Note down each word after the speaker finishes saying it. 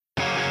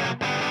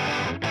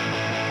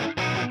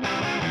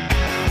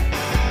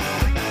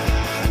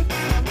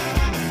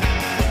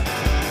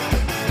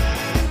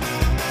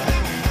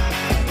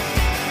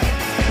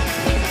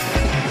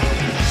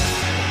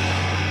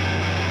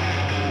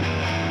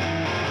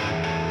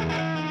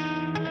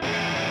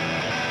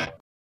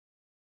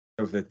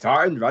of the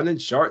Tartan Running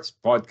Shorts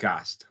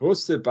podcast,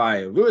 hosted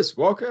by Lewis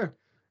Walker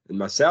and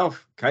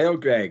myself, Kyle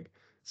Gregg.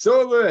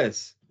 So,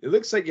 Lewis, it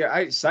looks like you're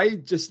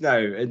outside just now,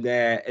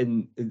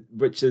 in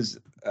which is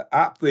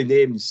aptly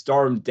named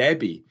Storm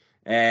Debbie.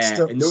 No, that's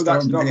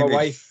Storm not my Debbie.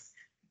 wife.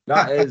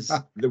 That is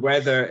the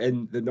weather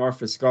in the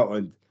north of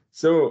Scotland.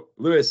 So,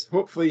 Lewis,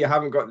 hopefully you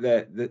haven't got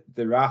the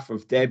wrath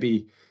of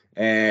Debbie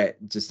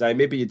just now.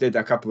 Maybe you did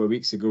a couple of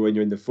weeks ago when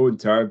you're on the phone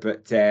to her,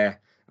 but I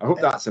hope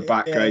that's a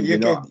background. You're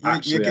not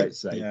actually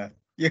outside. Yeah,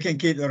 you can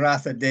keep the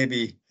wrath of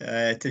Debbie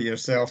to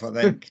yourself, I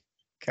think,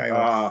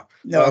 Kyle.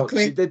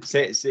 She did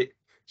say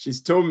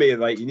she's told me,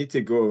 like, you need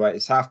to go, like,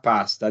 it's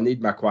 5:30. I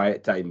need my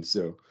quiet time.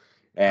 So,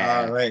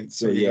 right.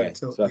 So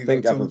I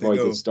think I've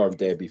avoided Storm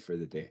Debbie for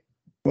the day.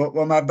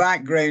 Well, my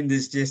background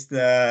is just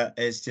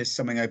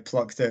something I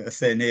plucked out of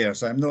thin air.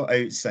 So I'm not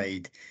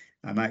outside.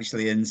 I'm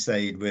actually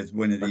inside with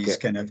one of these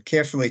kind of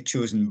carefully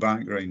chosen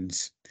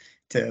backgrounds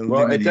to illuminate.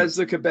 Well, it does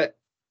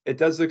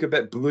look a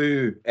bit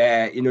blue.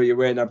 You're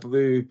wearing a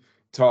blue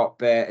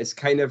top. It's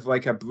kind of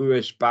like a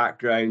bluish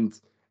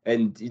background.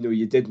 And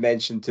you did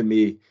mention to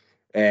me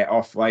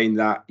offline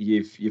that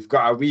you've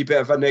got a wee bit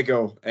of a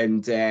niggle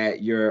and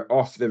you're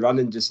off the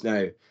running just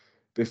now.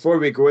 Before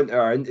we go into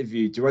our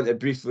interview, do you want to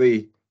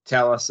briefly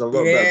tell us a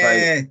little bit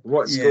about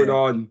what's going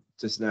on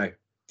just now?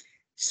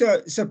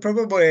 So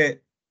probably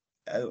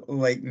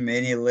like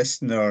many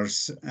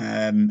listeners,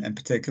 and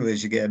particularly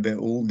as you get a bit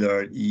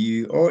older,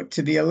 you ought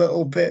to be a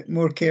little bit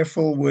more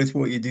careful with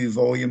what you do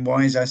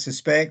volume-wise, I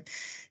suspect.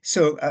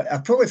 So I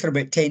probably for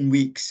about 10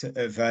 weeks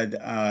have had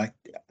a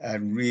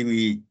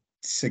really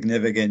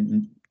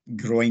significant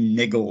groin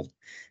niggle.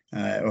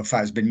 Or in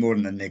fact, it's been more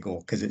than a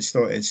niggle because it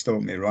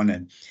stopped me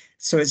running.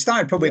 So it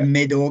started probably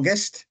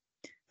mid-August.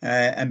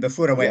 And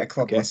before I went to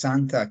Club La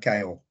Santa,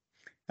 Kyle,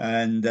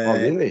 and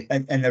really?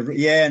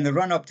 and the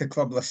run up to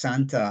Club La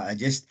Santa,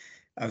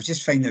 I was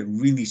just finding it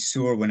really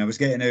sore when I was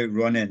getting out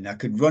running. I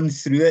could run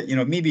through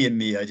it, maybe in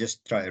me, I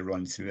just try to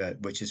run through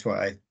it, which is what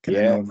I kind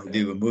of normally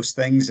do with most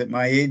things at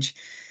my age.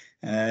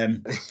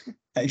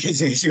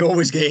 Because you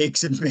always get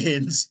aches and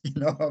pains,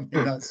 I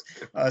mean,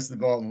 that's the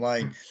bottom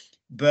line.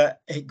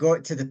 But it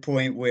got to the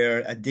point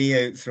where a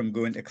day out from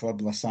going to Club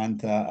La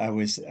Santa, I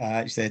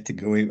actually had to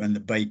go out on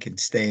the bike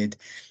instead.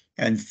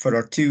 And for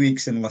our 2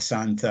 weeks in La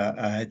Santa,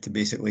 I had to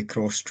basically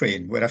cross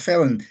train, where I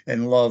fell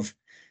in love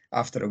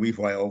after a wee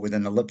while with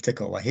an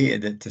elliptical. I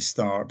hated it to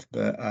start,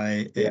 but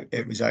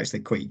it was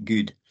actually quite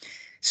good.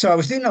 So I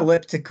was doing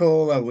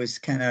elliptical. I was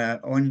kind of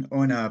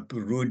on a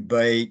road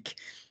bike,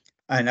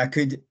 and I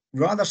could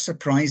rather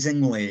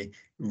surprisingly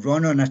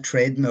run on a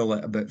treadmill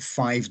at about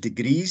 5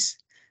 degrees.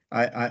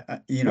 I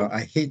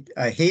hated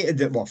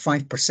it.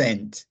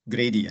 5%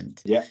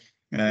 gradient.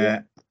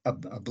 I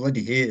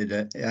bloody hated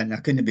it, and I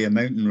couldn't be a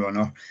mountain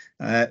runner.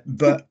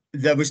 But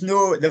there was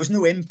no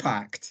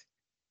impact,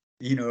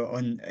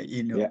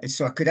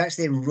 so I could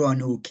actually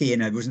run okay,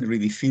 and I wasn't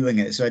really feeling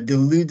it. So I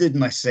deluded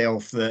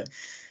myself that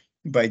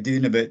by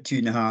doing about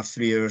 2.5,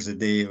 3 hours a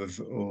day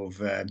of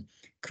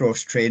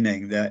cross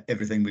training, that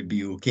everything would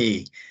be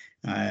okay.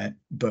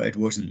 But it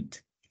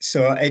wasn't.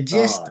 So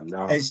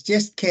it's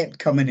just kept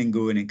coming and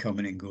going and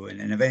coming and going.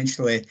 And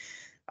eventually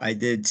I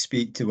did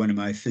speak to one of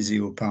my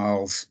physio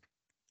pals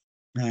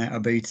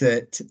about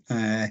it.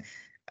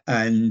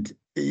 And,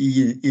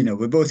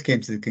 we both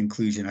came to the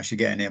conclusion I should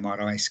get an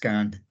MRI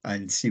scan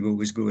and see what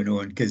was going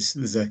on, because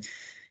there's a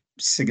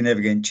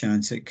significant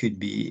chance it could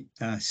be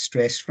a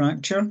stress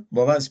fracture.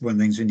 Well, that's one of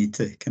the things we need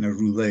to kind of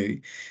rule out.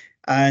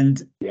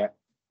 And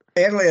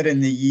earlier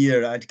in the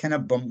year, I'd kind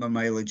of bumped my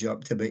mileage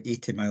up to about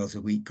 80 miles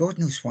a week. God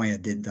knows why I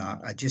did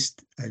that. I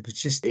was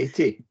just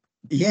 80.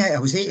 Yeah, I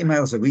was 80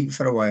 miles a week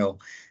for a while,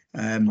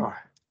 and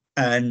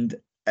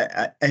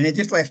it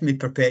just left me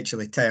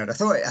perpetually tired. I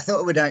thought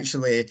it would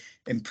actually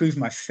improve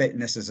my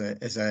fitness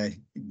as I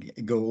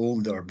go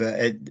older, but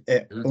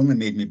it only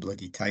made me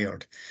bloody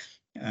tired.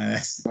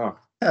 And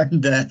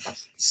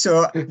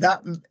so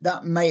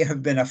that might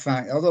have been a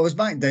fact, although I was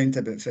back down to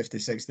about 50,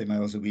 60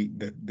 miles a week,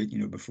 but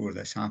before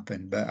this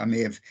happened. But I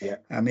may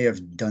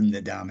have done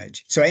the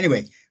damage. So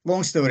anyway,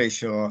 long story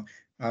short,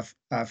 I've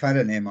had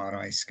an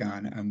MRI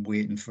scan. I'm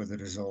waiting for the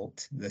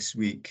result this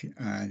week,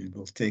 and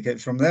we'll take it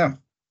from there.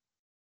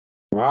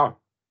 Wow.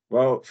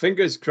 Well,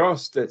 fingers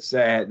crossed. It's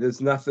there's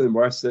nothing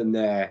worse than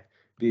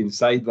being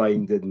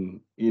sidelined,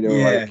 and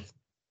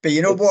But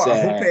you know what?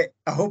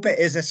 I hope it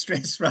is a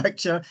stress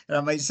fracture.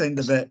 That might sound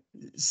a bit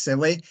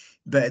silly,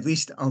 but at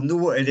least I'll know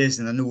what it is,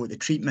 and I know what the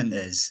treatment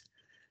is.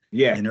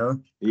 And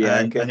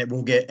it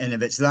will get. And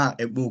if it's that,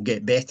 it will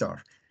get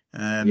better.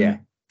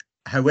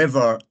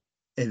 However,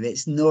 if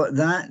it's not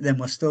that, then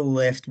we're still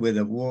left with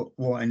what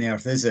on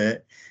earth is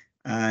it,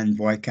 and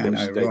why can't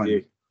I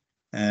run?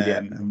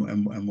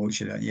 And what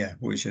should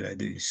I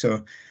do?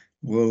 So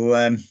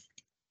we'll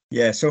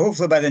so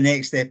hopefully by the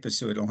next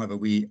episode I'll have a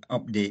wee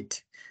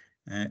update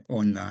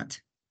on that.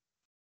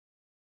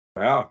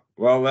 Wow.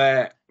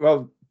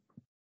 Well,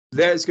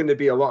 there's going to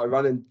be a lot of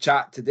running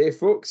chat today,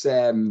 folks.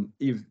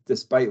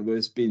 Despite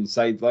Lewis being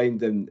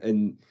sidelined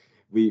and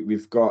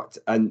we've got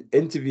an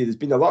interview. There's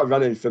been a lot of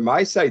running from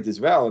my side as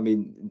well. I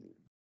mean,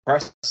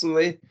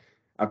 personally,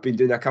 I've been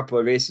doing a couple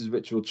of races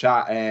which we'll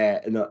chat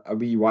in a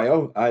wee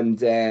while,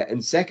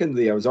 and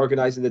secondly, I was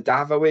organising the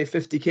Dava Way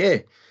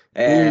 50k,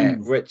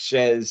 which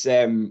is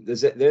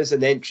there's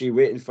an entry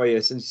waiting for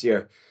you since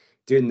you're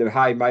doing the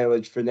high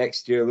mileage for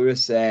next year,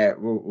 Lewis.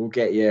 We'll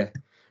get you.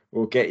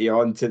 We'll get you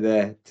on to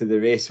the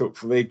race,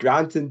 hopefully.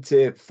 Granton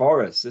to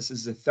Forest. This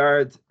is the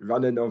third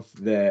running of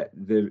the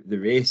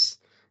race.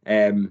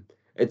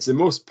 It's the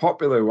most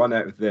popular one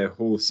out of the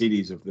whole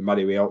series of the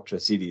Murray Way Ultra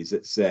series.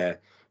 It's the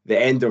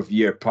end of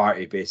year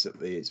party,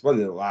 basically. It's one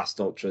of the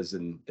last ultras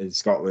in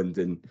Scotland,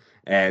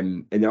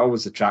 and it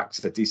always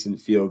attracts a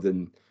decent field.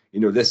 And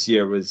this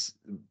year was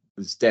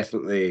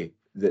definitely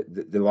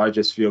the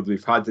largest field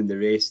we've had in the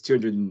race.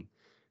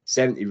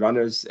 270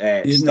 runners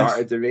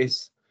started the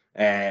race.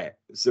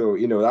 So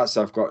that's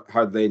I've got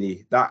hardly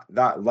any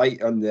that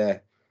light on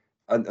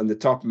the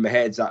top of my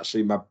head's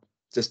actually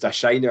just a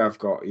shiner I've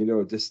got,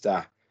 just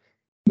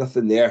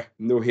nothing there,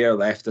 no hair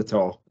left at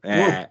all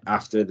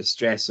after the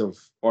stress of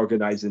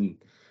organising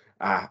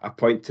a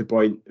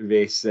point-to-point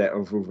race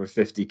of over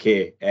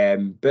 50k.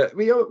 But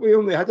we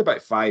only had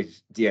about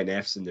 5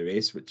 DNFs in the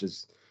race, which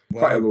is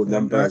quite a low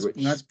number.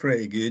 That's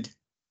pretty good.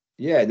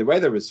 Yeah, the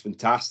weather was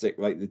fantastic.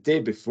 Like the day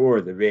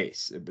before the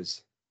race, it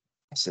was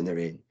in the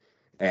rain.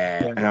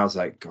 And I was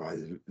like,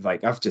 God,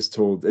 like I've just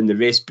told in the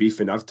race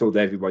briefing, I've told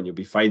everyone you'll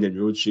be fine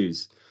in road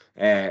shoes.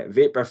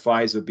 Vapor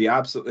flies would be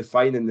absolutely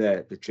fine in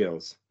the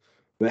trails.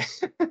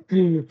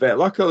 But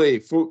luckily,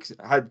 folks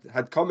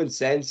had common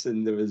sense,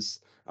 and there was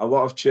a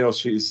lot of trail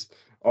shoes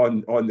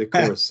on the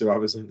course, so I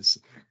was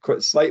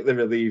quite slightly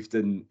relieved,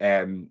 and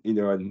and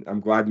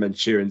I'm glad my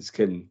insurance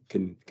can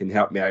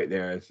help me out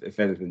there if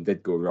anything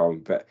did go wrong.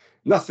 But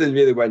nothing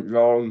really went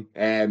wrong.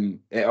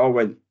 It all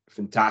went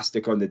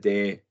fantastic on the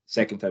day.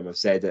 Second time I've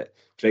said it.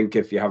 Drink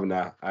if you're having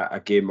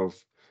a game of.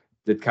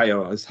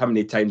 How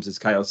many times has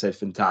Kyle said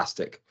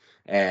fantastic?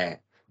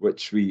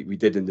 Which we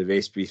did in the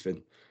race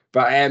briefing.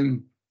 But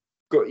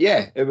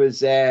it was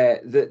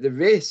the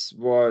race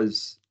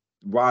was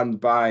won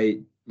by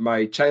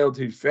my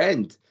childhood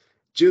friend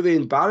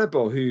Julian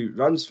Barrable, who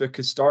runs for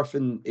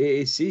Corstorphine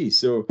AAC.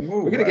 So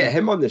we're going to get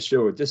him on the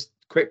show just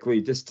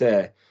quickly, just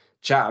to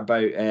chat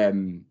about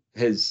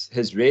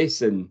his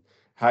race and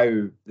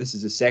how this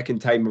is the second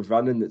time of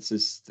running. It's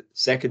his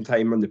second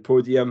time on the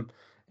podium.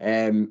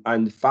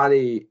 And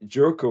Fanny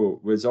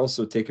Jorko was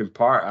also taking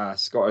part, a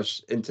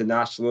Scottish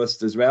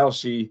internationalist as well.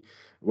 She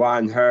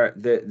won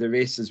the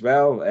race as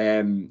well.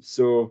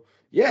 So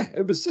yeah,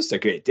 it was just a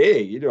great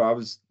day. I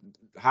was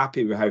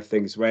happy with how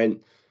things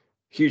went.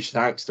 Huge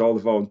thanks to all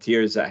the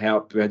volunteers that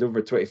helped. We had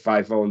over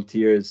 25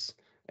 volunteers.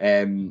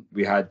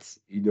 We had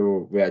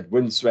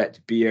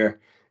windswept beer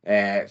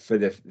for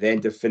the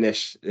end of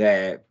finish,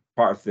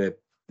 part of the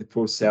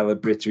post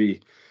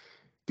celebratory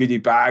goodie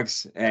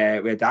bags. We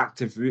had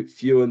active root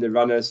fuel in the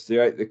runners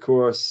throughout the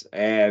course.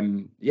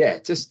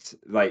 Just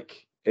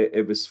like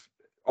it was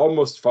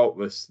almost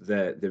faultless,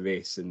 the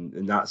race,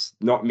 and that's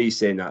not me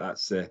saying that.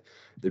 That's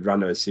the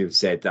runners who have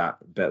said that.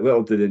 But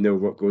little do they know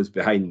what goes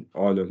behind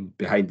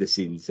the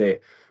scenes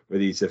with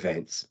these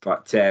events.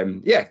 But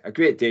a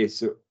great day,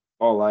 so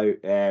all out.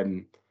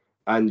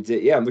 I'm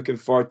looking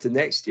forward to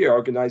next year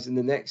organising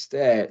the next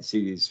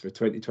series for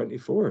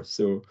 2024.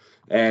 So,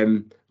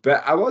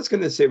 but I was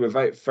going to say,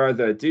 without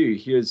further ado,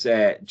 here's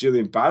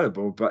Julian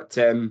Barrable, but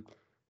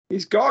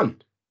he's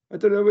gone. I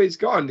don't know where he's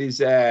gone.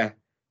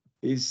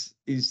 He's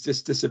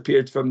just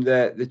disappeared from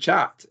the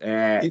chat.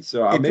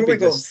 So I maybe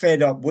got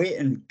fed up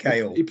waiting,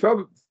 Kyle. He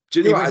probably.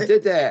 Do you know what I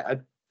did?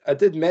 I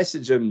did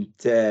message him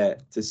to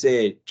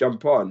say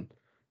jump on,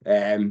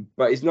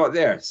 but he's not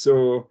there.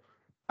 So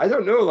I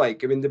don't know.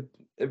 Like, I mean,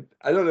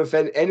 I don't know if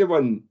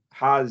anyone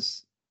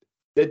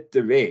did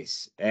the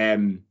race.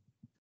 Or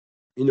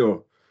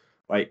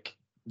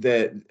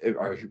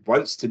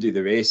wants to do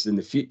the race in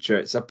the future.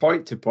 It's a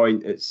point to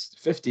point. It's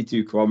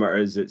 52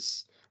 kilometers.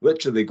 It's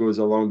literally goes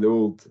along the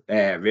old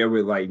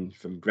railway line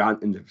from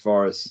Granton to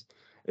Forest.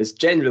 It's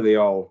generally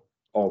all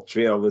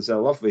trail. There's a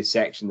lovely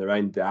section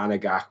around the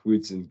Anagach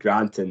Woods in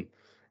Granton,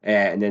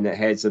 and then it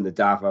heads on the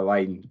Dava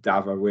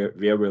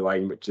railway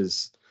line, which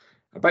is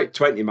about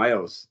 20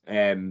 miles,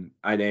 and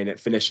then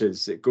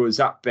it goes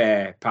up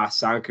past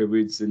Sanker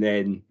Woods, and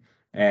then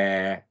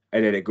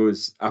it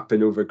goes up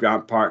and over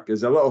Grant Park.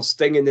 There's a little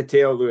sting in the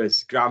tail,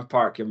 Lewis, Grant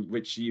Park,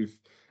 which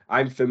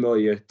I'm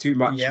familiar too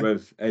much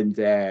with, and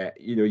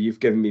you've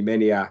given me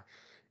many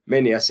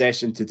a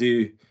session to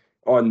do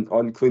on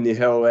Clooney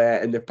Hill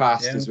in the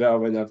past as well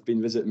when I've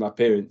been visiting my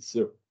parents.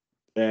 So,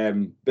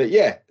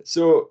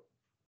 so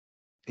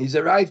he's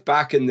arrived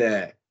back in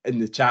the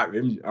chat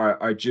room,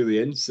 our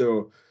Julian.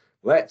 So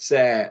let's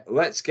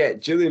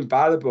get Julian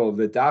Barrable,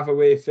 the Dava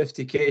Way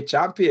 50k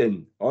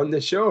champion, on the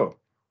show.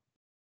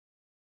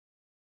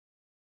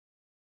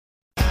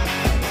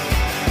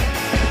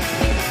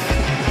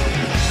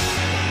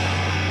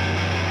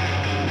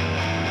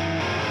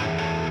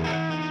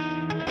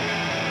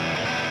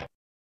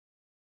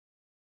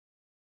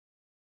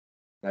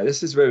 Now,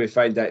 this is where we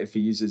find out if he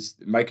uses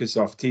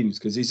Microsoft Teams,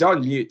 because he's on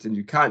mute and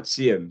you can't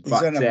see him. He's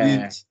on a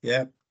mute,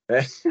 yeah.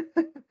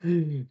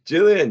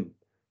 Julian,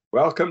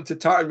 welcome to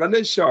Tartan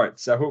Running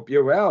Shorts. I hope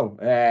you're well.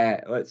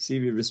 Let's see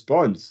if he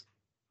responds.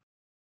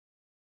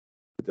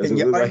 It doesn't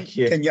look like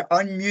you. Can you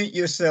unmute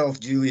yourself,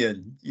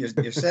 Julian?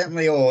 You're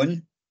certainly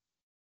on,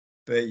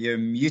 but you're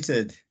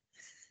muted.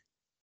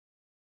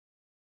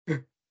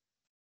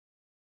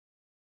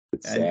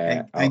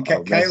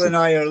 Kyle and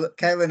I are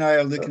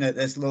looking at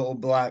this little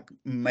black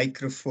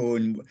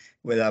microphone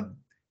with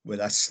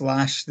a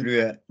slash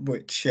through it,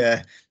 which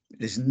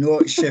is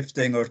not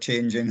shifting or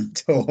changing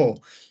at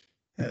all.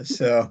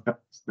 So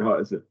it's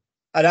not, is it?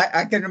 And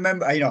I can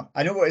remember, I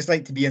know what it's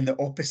like to be on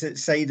the opposite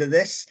side of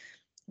this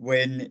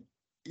when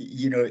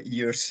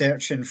you're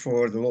searching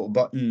for the little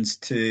buttons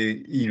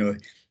to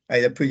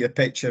either put your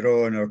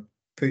picture on or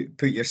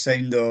put your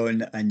sound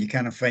on, and you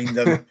can't find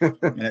them,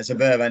 and it's a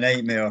bit of a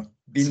nightmare.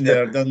 Been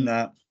there, done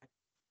that.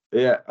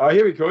 Yeah. Oh,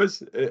 here he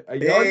goes. Are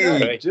you on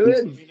now,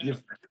 Julian?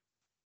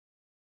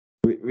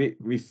 We think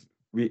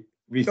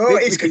we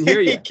can hear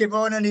you. He came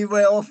on and he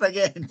went off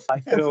again. I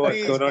don't know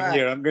what's going on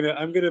here. I'm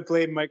gonna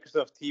play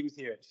Microsoft Teams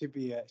here. It should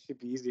be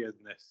easier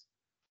than this.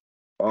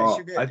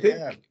 Oh,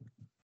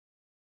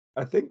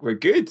 I think we're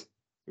good.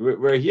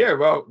 We're here.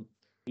 Well, can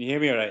you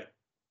hear me all right?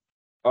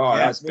 Oh,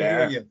 yeah, that's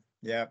better.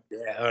 Yeah.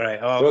 All right.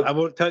 Well, I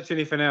won't touch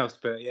anything else,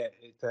 but yeah,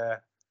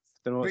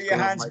 put your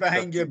hands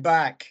behind your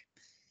back.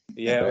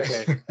 Yeah.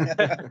 Okay.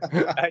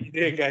 How you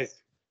doing, guys?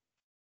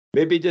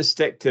 Maybe just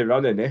stick to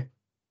running,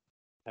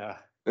 eh?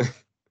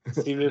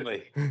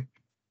 Seemingly.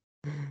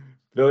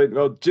 Brilliant.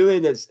 Well,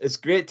 Julian, it's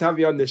great to have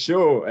you on the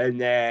show,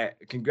 and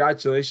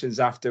congratulations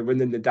after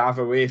winning the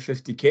Dava Way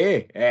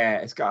 50k.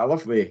 It's got a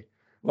lovely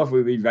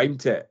wee rhyme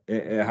to it.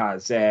 It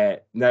has.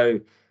 Now,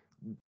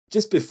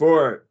 just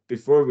before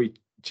we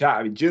chat,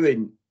 I mean,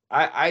 Julian,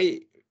 I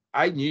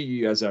knew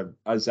you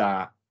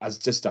as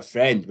just a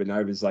friend when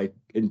I was like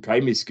in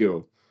primary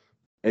school,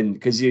 and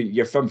because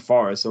you're from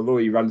Forest, although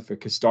you run for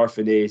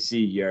Castorfin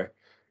AAC,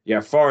 you're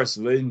a Forest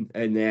loon,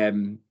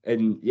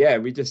 and yeah,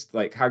 we just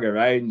like hung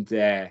around.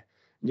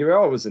 You were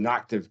always an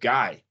active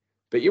guy,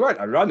 but you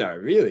weren't a runner,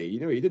 really.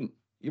 You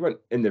weren't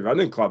in the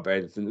running club or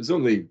anything. It was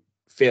only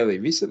fairly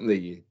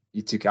recently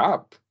you took it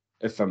up,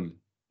 if I'm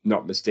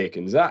not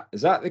mistaken. Is that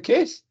the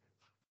case?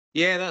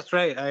 Yeah, that's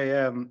right.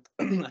 I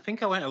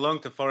think I went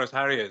along to Forest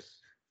Harriers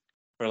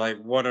for like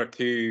 1 or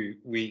 2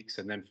 weeks,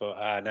 and then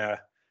thought, no,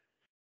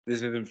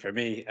 this isn't for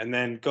me. And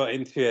then got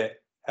into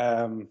it.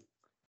 Got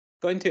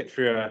into it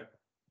through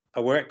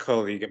a work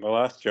colleague at my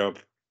last job,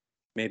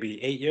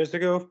 maybe 8 years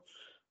ago,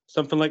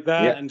 something like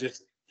that. Yeah. And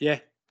just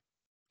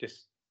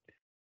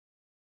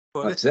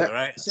well, that's it. All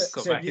right.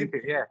 Got back into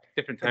it. Yeah,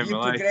 different time of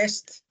life.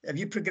 Have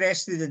you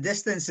progressed through the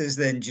distances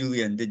then,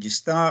 Julian? Did you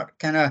start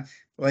kind of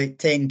like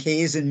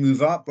 10Ks and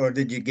move up, or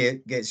did you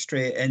get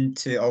straight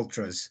into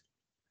ultras?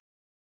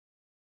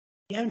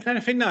 Yeah, I'm trying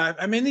to think now.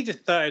 I mainly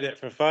just started it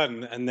for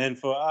fun, and then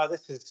thought,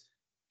 this is,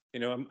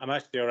 I'm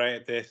actually all right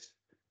at this.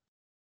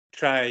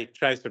 Try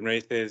some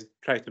races,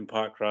 try some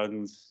park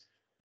runs,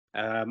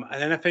 and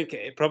then I think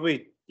it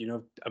probably,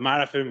 a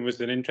marathon was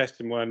an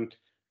interesting one.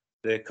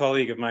 The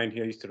colleague of mine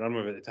who I used to run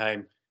with at the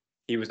time,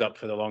 he was up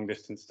for the long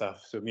distance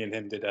stuff, so me and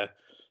him did a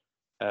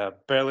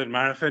Berlin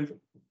Marathon.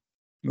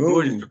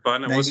 More just for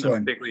fun. I wasn't a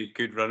particularly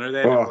good runner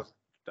then. I wasn't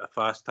a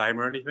fast time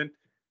or anything.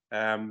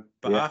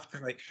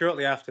 But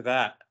shortly after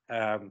that,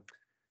 a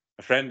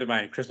friend of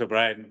mine, Chris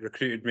O'Brien,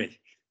 recruited me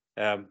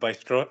by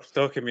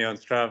stalking me on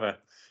Strava.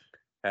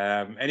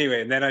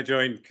 Anyway, and then I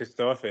joined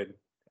Castorfin,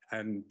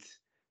 and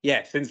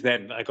yeah, since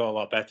then I got a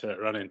lot better at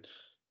running,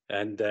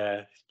 and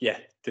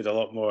did a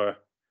lot more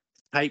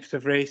types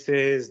of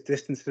races,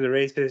 distances of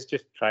races,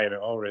 just trying it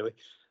all really.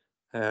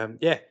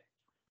 Yeah.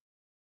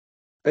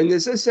 And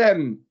is this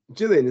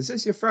Julian? Is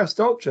this your first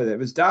ultra? It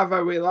was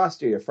Dava Way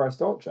last year. Your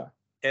first ultra.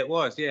 It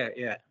was, yeah.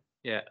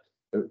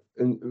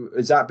 And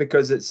is that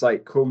because it's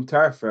like home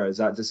turf, or is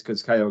that just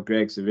because Kyle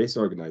Gregg's the race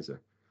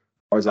organizer,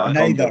 or is that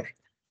neither?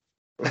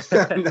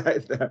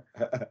 Neither.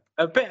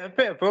 a bit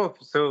of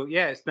both. So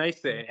yeah, it's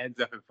nice that it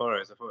ends up in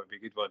Forest. I thought it'd be a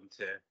good one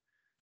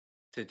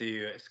to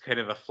do. It's kind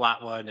of a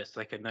flat one. It's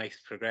like a nice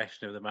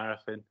progression of the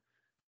marathon.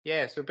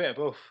 Yeah, so a bit of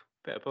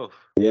both.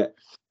 Yeah,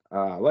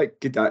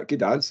 like good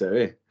answer,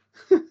 eh?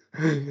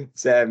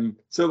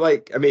 So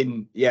like, I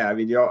mean,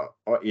 you're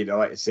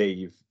like I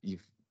say,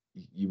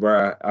 you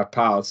were a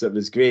pal, so it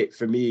was great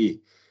for me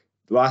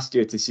last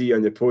year to see you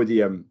on the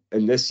podium,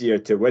 and this year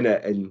to win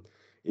it. And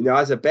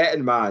as a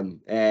betting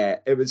man,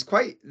 there was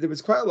quite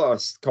a lot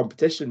of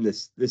competition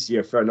this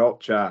year for an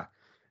ultra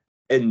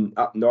in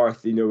up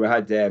north. We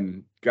had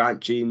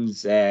Grant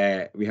Jeans,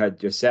 we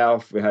had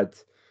yourself, we had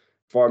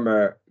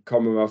former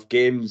Commonwealth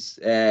Games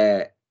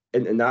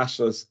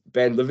internationalist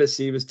Ben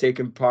Livesey was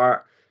taking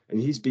part, and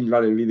he's been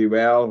running really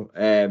well.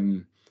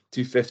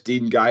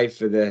 2:15 guy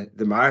for the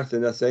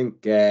marathon, I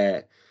think.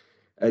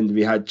 And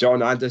we had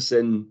John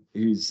Anderson,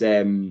 who's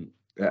a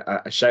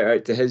shout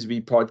out to his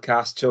wee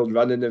podcast, Chilled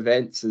Running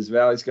Events, as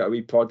well. He's got a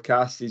wee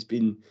podcast. He's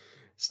been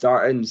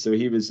starting. So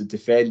he was a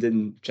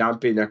defending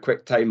champion, a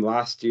quick time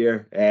last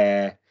year.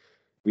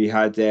 We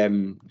had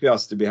who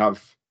else did we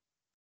have?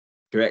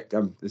 Correct.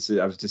 I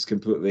was just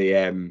completely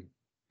yeah.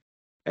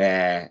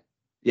 I'm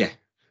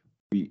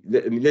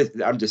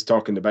just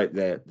talking about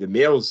the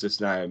males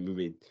just now. I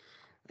mean,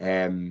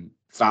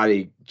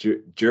 Fari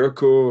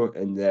Jurko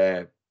and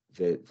the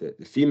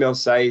female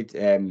side.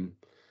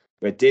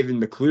 With David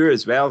McClure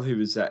as well,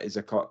 who is a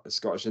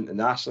Scottish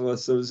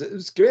internationalist. So it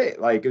was great.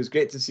 Like, it was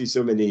great to see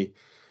so many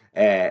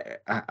a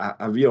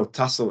real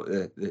tussle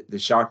at the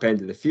sharp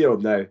end of the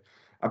field. Now,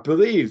 I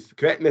believe,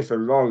 correct me if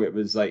I'm wrong, it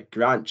was like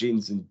Grant,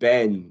 Jeans, and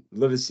Ben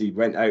Livesey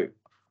went out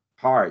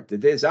hard.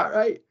 Is that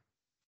right?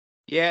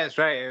 Yeah, that's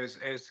right. It was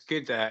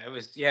good. It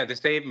was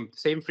the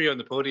same three on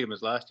the podium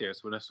as last year.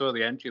 So when I saw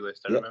the entry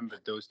list, I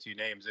remembered those two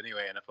names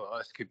anyway, and I thought, oh,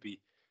 this could be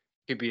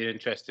an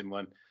interesting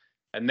one.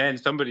 And then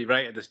somebody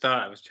right at the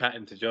start, I was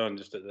chatting to John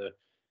just at the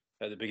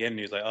beginning.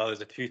 He was like, "Oh,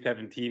 there's a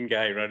 217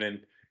 guy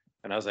running,"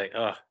 and I was like,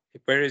 "Oh,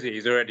 where is he?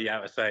 He's already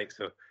out of sight."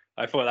 So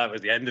I thought that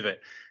was the end of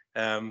it.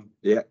 No,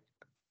 it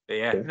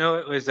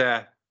was.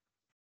 So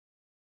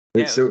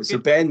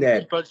Ben,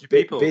 good bunch of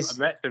people. I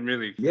met some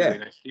really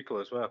nice people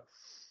as well.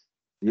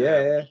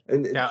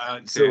 And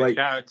shout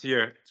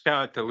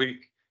out to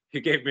Luke, who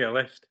gave me a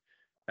lift.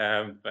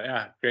 But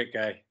yeah, great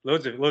guy.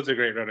 Loads of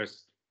great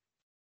runners.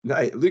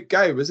 Nice. Luke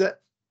Guy, was it?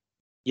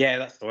 Yeah,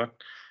 that's the one.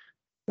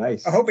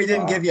 Nice. I hope he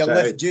didn't give you a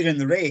lift during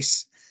the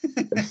race.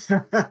 It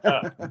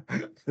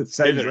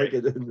sounds like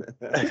it, didn't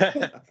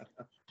it?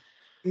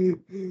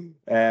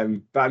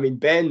 But I mean,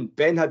 Ben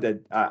had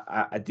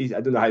a decent,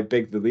 I don't know how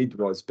big the lead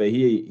was, but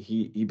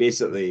he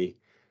basically,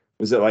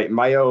 was it like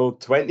mile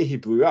 20 he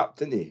blew up,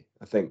 didn't he?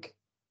 I think.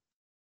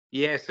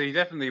 Yeah, so he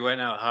definitely went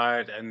out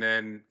hard, and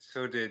then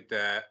so did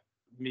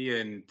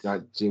me and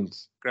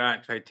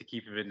Grant tried to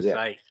keep him in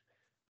sight.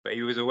 But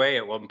he was away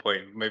at one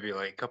point, maybe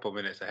like a couple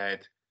minutes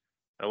ahead.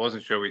 I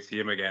wasn't sure we'd see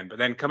him again. But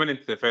then coming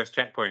into the first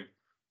checkpoint,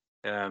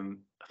 I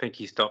think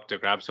he stopped to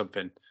grab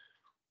something.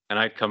 And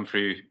I'd come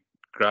through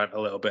Grant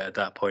a little bit at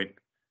that point.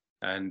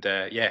 And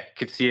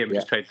could see him,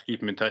 just tried to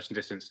keep him in touching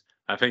distance.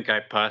 I think I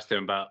passed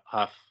him about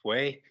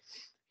halfway.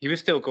 He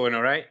was still going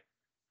all right.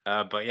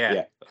 But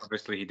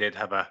obviously he did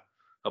have a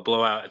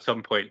blowout at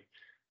some point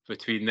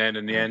between then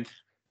and the end.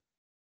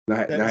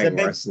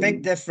 There's a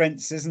big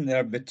difference, isn't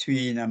there,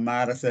 between a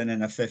marathon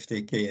and a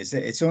 50k?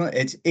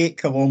 It's 8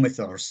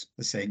 kilometers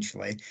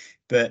essentially,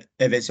 but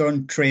if it's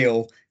on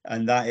trail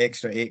and that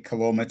extra 8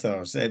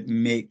 kilometers, it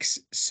makes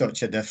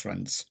such a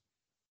difference.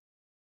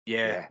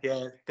 Yeah,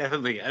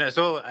 definitely, and I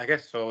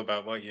guess it's all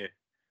about what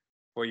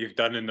you've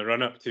done in the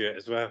run up to it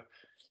as well.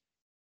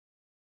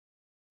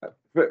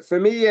 But for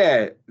me,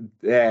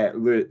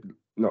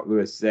 not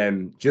Lewis,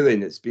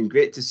 Julian, it's been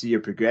great to see your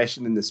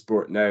progression in the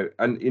sport now.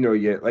 And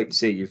you like you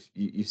say, you've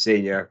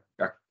saying you're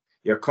a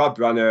club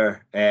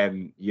runner,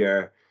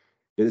 you're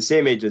the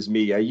same age as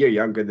me, a year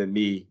younger than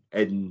me,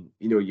 and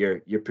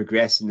you're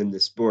progressing in the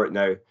sport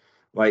now.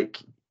 Like,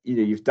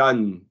 you've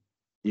done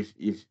you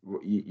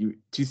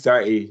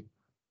 230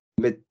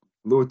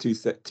 low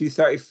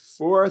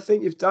 234, I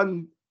think you've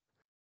done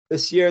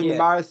this year in the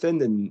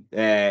marathon, and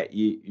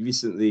you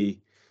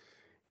recently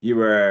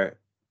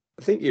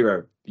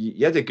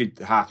you had a good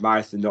half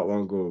marathon not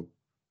long ago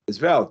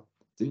as well.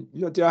 Didn't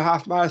you do a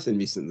half marathon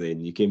recently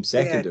and you came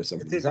second or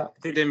something?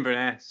 Did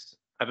Inverness.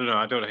 I don't know.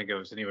 I don't think it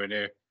was anywhere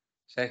near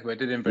second, but I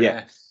did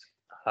Inverness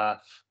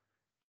half.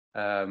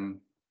 And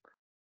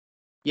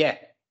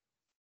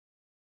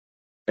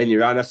you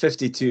ran a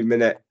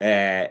 52-minute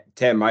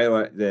 10-mile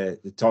at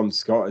the Tom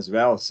Scott as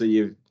well. So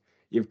you've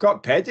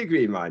got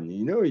pedigree, man.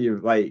 You're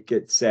like,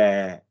 it's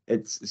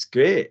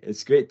great.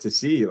 It's great to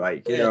see.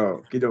 Like,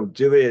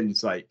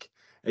 Julian's like,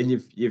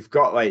 and you've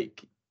got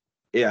like,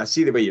 I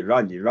see the way you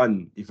run.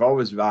 You've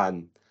always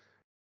ran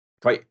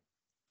quite,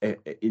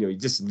 you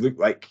just look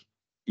like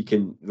you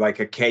can, like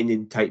a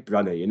Kenyan type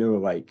runner,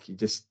 like you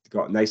just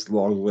got nice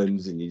long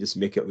limbs and you just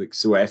make it look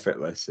so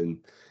effortless. And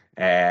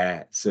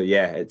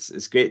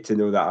it's great to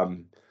know that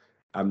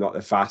I'm not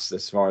the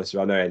fastest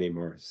runner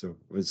anymore. So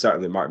it was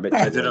certainly Mark Mitchell.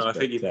 I don't know. I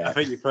think you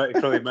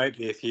probably might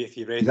be if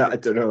you race. No, I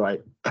don't know.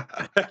 Like,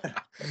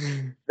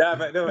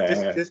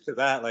 just to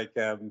that, like,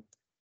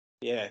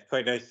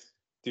 quite nice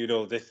doing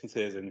all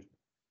distances and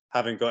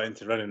having got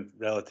into running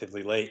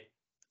relatively late. I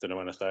don't know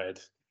when I started,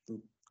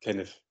 kind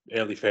of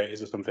early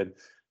 30s or something.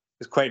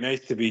 It's quite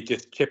nice to be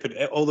just chipping.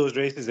 All those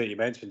races that you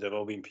mentioned have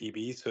all been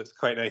PBs, so it's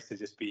quite nice to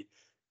just be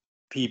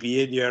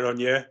PBing year on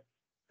year,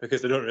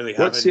 because they don't really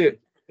have any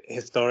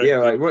historic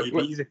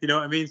PBs, if you know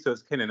what I mean. So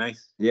it's kind of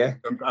nice. Yeah,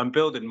 I'm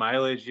building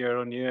mileage year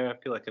on year. I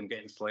feel like I'm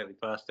getting slightly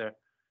faster.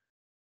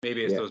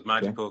 Maybe it's those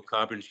magical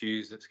carbon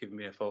shoes that's giving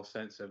me a false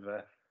sense of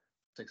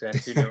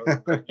success.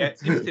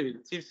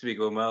 It seems to be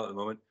going well at the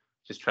moment.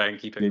 Just try and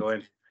keep it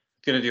going.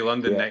 Going to do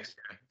London next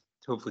year.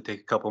 Hopefully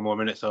take a couple more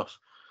minutes off.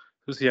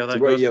 We'll see how that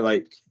goes.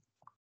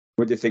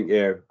 What do you think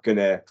you're going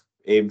to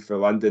aim for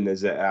London?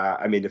 Is it?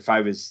 I mean, if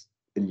I was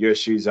in your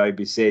shoes, I'd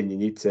be saying you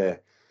need to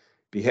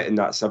be hitting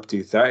that sub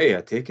 230.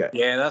 I take it.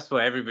 Yeah, that's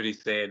what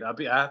everybody's saying. I'd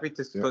be happy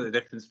to split the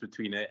difference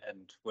between it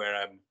and where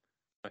I'm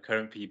my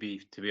current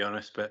PB, to be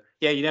honest. But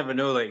yeah, you never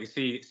know. Like, you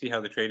see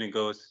how the training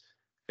goes.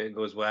 If it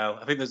goes well,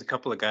 I think there's a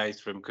couple of guys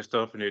from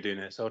Christopher who are doing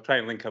it, so I'll try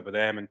and link up with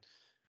them and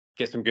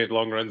get some good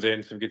long runs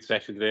in, some good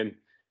sessions in.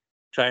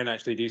 Try and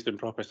actually do some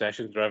proper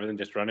sessions rather than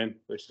just running,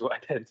 which is what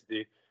I tend to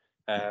do.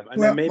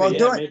 And then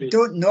maybe,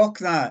 don't knock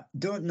that.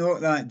 Don't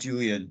knock that,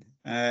 Julian.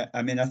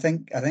 I mean, I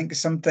think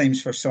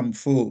sometimes for some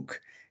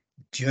folk,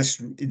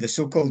 just the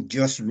so-called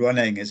just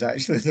running is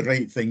actually the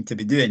right thing to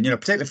be doing,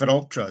 particularly for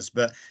ultras.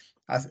 But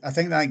I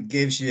think that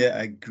gives you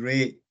a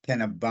great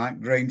kind of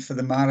background for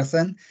the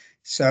marathon.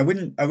 So I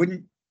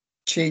wouldn't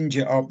change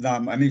it up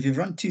that much. I mean, if you've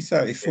run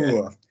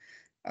 234,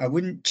 I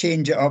wouldn't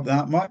change it up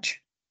that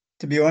much,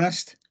 to be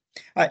honest.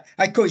 I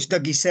coach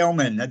Dougie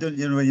Selman. I don't,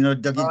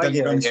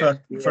 Dougie runs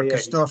for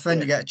Christopher.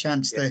 You get a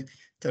chance to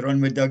run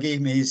with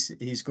Dougie.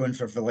 He's going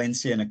for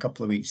Valencia in a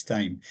couple of weeks'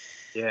 time.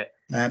 Yeah.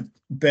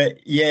 But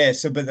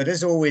there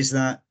is always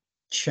that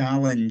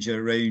challenge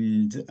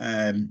around,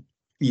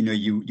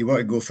 you want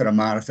to go for a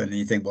marathon and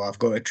you think, well, I've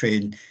got to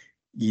train,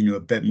 a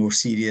bit more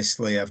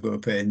seriously. I've got to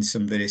put in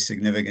some very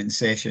significant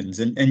sessions.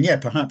 And yeah,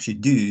 perhaps you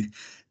do.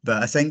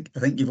 But I think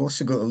you've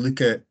also got to look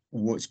at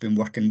what's been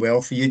working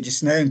well for you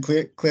just now. And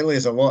clearly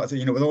there's a lot of,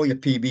 with all your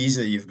PBs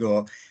that you've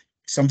got,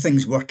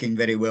 something's working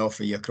very well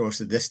for you across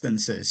the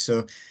distances.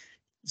 So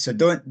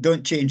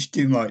don't change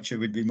too much. It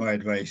would be my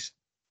advice.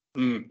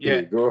 There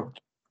you go.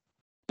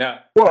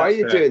 Yeah. What are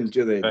you doing,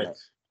 Julian?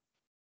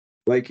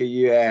 Like, are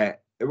you?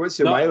 What's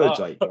your mileage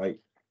like? Like,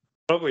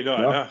 probably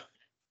not enough.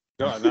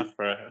 Not enough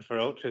for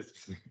ultras.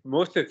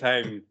 Most of the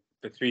time,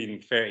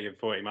 between 30 and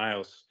 40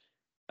 miles.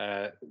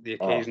 The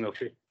occasional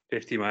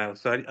 50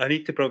 miles. So I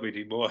need to probably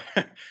do more.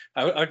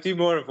 I'll do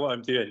more of what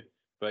I'm doing,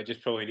 but I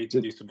just probably need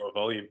to do some more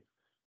volume.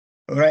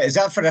 All right. Is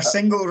that for a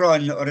single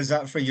run or is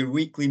that for your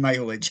weekly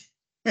mileage?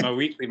 My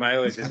weekly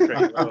mileage is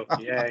pretty low.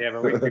 Yeah.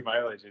 My weekly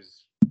mileage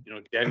is,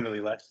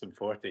 generally less than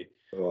 40.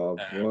 Oh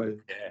boy.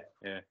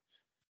 Yeah.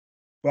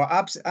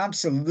 Well,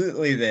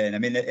 absolutely. Then, I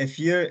mean, if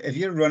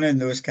you're running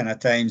those kind of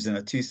times in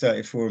a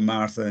 234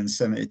 marathon,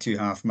 72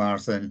 half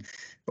marathon,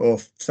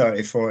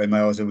 30, 40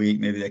 miles a week,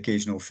 maybe the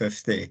occasional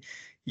 50,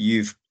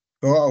 you've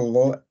got a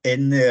lot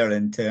in there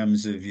in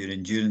terms of your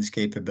endurance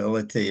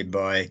capability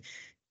by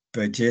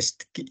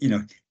just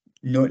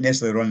not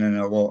necessarily running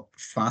a lot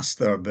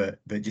faster, but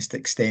just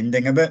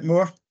extending a bit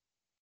more.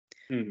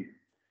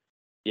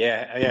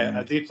 Yeah.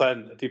 I do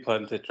plan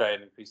to try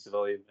and increase the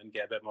volume and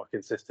get a bit more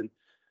consistent.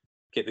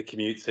 Get the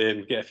commutes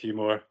in, get a few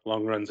more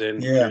long runs in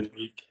during the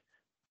week.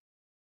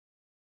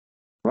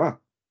 Wow.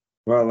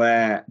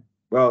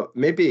 Well,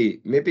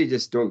 maybe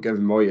just don't give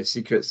them all your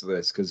secrets,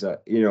 Lewis, because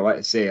like I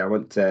say, I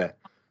want to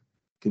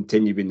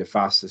continue being the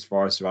fastest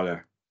forest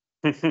runner.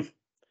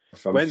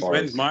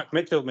 When's Mark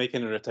Mitchell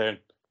making a return?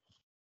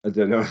 I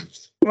don't know.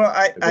 Well,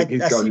 I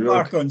see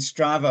Mark on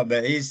Strava,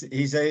 but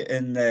he's out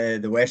in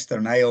the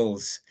Western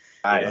Isles.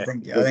 I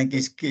think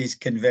he's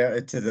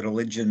converted to the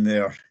religion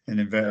there in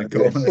inverted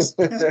commas.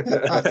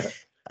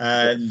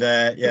 And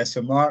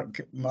so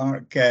Mark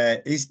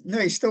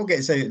he still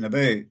gets out and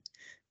about,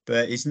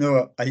 but he's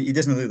not. He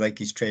doesn't look like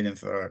he's training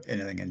for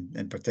anything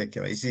in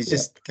particular. He's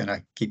just kind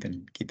of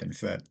keeping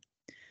fit.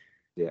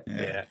 Yeah.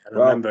 I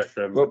remember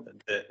from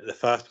the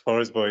Fast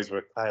Forest boys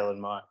were Kyle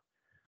and Mark.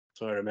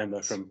 So I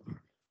remember from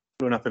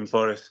growing up in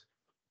Forest.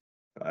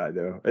 I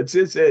know it's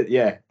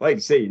yeah. Like I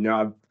say,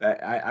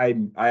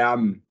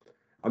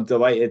 I'm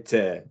delighted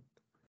to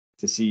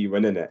see you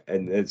winning it,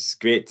 and it's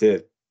great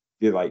to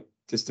be like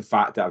just the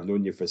fact that I've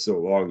known you for so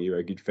long. You were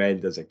a good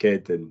friend as a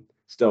kid, and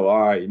still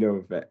are.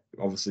 But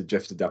obviously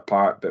drifted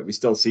apart, but we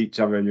still see each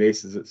other in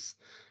races.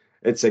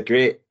 It's a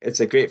great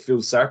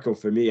full circle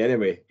for me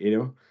anyway.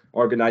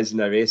 Organising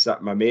a race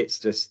that my mates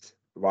just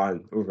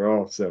won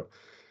overall. So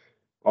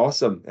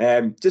awesome.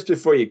 Just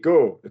before you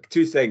go,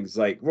 two things.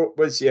 Like, what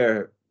was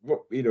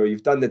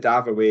you've done the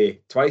Dava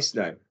Way twice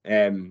now.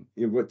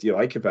 What do you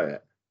like about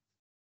it?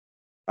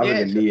 Other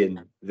than me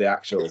and the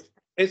actual.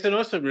 It's an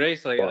awesome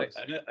race. Like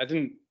I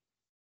didn't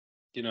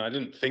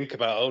think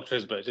about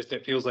ultras, but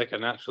it feels like a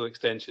natural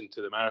extension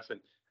to the marathon.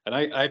 And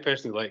I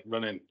personally like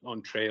running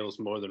on trails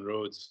more than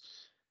roads.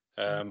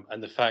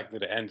 And the fact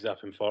that it ended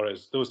up in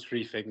forests, those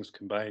three things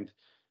combined.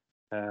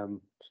 Plus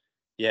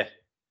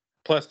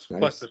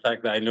the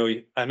fact that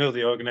I know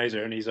the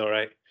organizer and he's all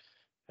right.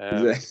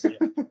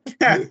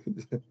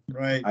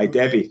 Right. Hi,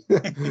 Debbie.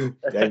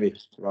 Debbie,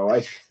 my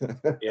wife.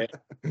 Yeah.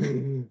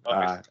 And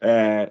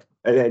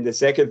then the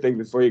second thing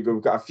before you go,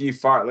 we've got a few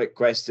fartlek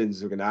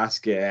questions we're going to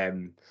ask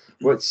you.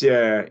 What's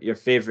your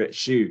favourite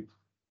shoe?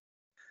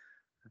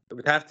 It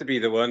would have to be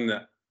the one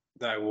that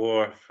I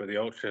wore for the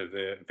ultra,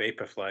 the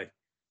Vaporfly.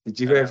 Did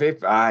you wear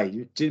Vapor?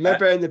 Do you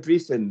remember in the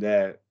briefing,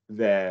 the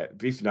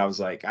briefing, I was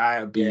like,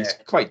 it'll be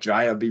quite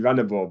dry, it'll be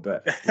runnable,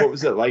 but what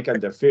was it like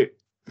underfoot?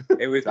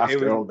 It was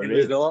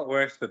a lot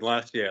worse than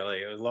last year.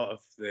 Like, a lot of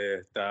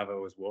the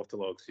Dava was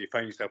waterlogged, so you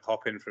find yourself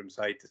hopping from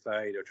side to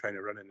side or trying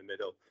to run in the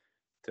middle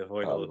to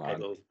avoid all the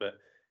pedals. But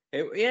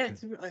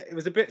It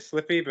was a bit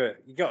slippy, but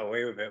you got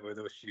away with it with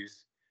those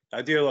shoes.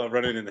 I do a lot of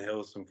running in the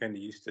hills, so I'm kind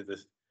of used to the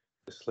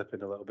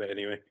slipping a little bit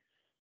anyway.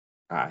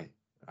 Aye.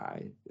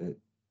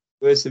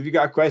 Lewis, have you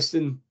got a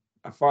question?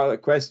 A farlight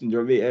question? Do you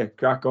want me to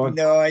crack on?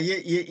 No,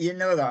 you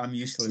know that I'm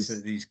useless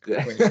at these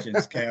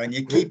questions, Kyle, and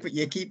you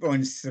keep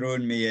on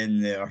throwing me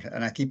in there,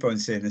 and I keep on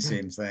saying the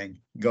same thing.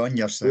 Go on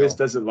yourself. Lewis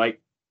doesn't like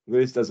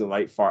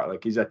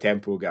fartlek. He's a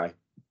tempo guy.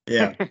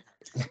 Yeah.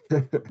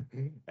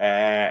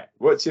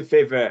 What's your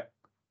favorite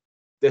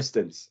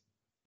distance?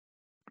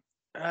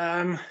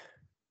 10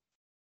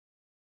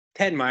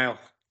 mile.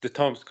 The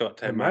Tom Scott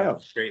 10 mile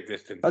straight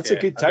distance. That's a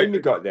good time you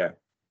got there.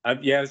 I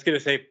was going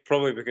to say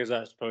probably because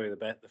that's probably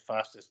the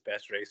fastest,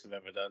 best race I've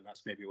ever done.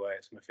 That's maybe why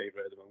it's my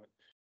favorite at the moment.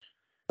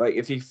 Like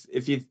if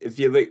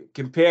you look,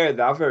 compare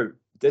the other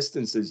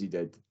distances you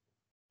did,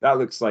 that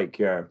looks like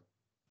your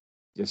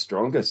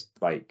strongest.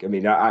 Like, I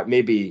mean,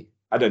 maybe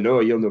I don't know.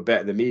 You'll know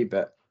better than me,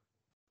 but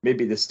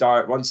maybe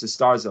once the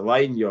stars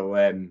align, you'll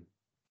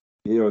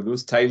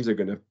those times are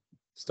going to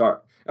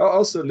start. I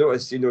also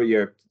noticed,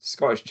 your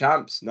Scottish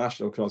champs,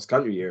 national cross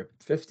country, you're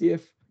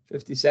 50th.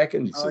 50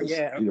 seconds. Oh,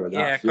 yeah.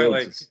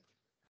 Quite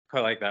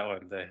like that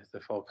one, the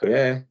Falcon.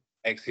 Yeah.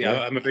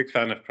 I'm a big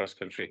fan of cross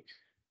country.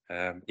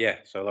 So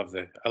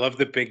I love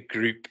the big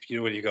group,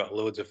 when you got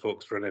loads of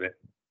folks running it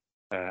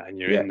and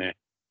you're in there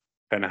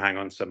trying to hang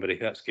on to somebody.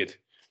 That's good.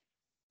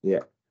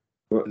 Yeah.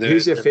 Well,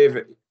 who's your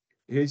favourite?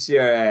 Who's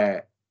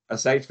your,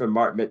 aside from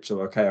Mark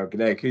Mitchell or Kyle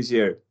Gregg, who's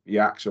your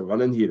actual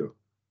running hero?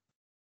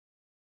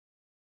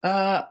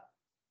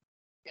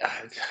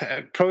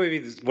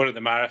 Probably one of the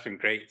marathon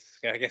greats.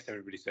 I guess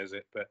everybody says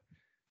it, but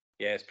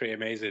yeah, it's pretty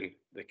amazing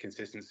the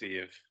consistency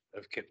of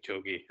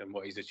Kipchoge and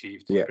what he's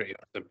achieved. It's pretty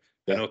awesome.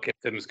 I know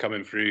Kiptum's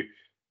coming through. It'd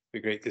be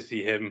great to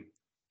see him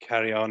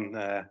carry on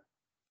that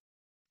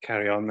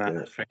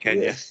for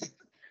Kenya.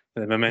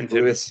 The momentum.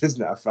 Lewis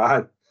isn't a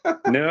fan.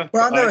 No.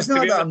 Well, no, it's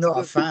not that I'm not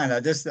a fan. I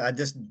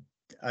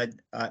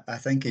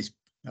think he's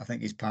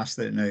past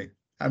it now.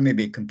 I may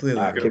be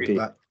completely wrong,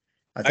 but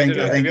I think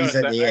he's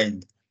at the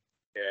end.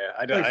 Yeah,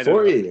 I don't.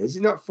 40? Is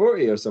he not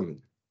 40 or something?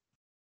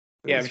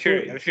 Yeah, I'm sure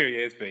he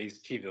is, but he's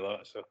achieved a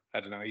lot. So I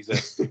don't know.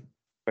 He's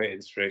quite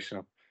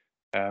inspirational.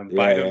 But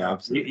I don't know.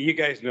 You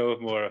guys know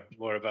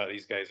more about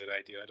these guys than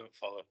I do. I don't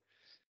follow.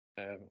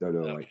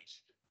 Don't know.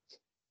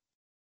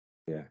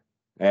 Yeah.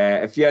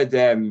 If you had,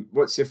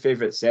 what's your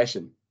favorite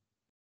session?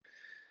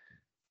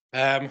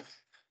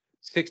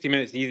 60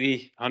 minutes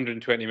easy,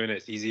 120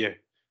 minutes easier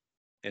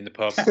in the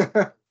pub.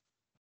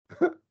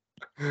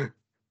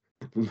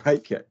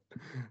 Like it.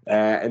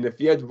 And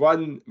if you had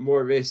one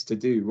more race to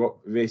do, what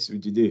race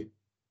would you do?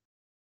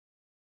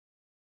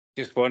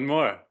 Just one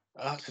more.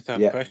 Oh, that's a tough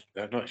question.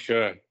 I'm not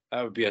sure.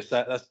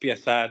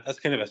 That's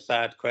kind of a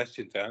sad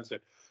question to answer.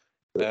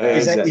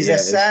 He's a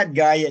sad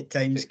guy at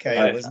times,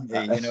 Kyle, isn't he?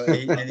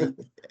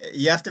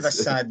 You have to have a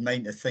sad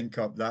mind to think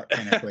up that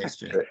kind of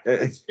question.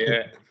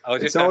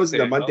 It's always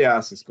the Monday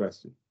ask this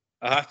question.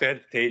 I'll have to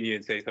entertain you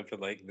and say something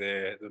like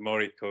the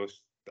Maury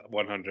Coast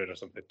 100 or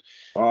something.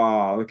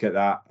 Oh, look at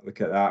that!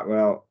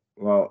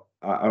 Well,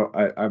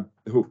 I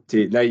hope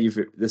to now.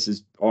 This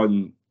is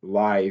on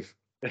live.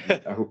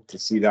 I hope to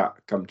see that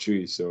come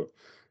true. So,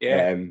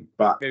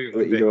 but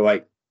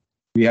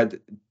we had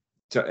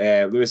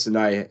Lewis and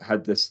I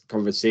had this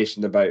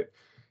conversation about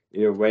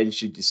when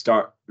should you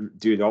start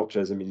doing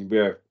ultras. I mean,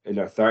 we're in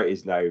our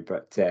 30s now,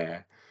 but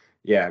I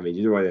mean,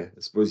 you don't want to. I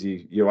suppose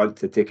you want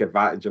to take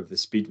advantage of the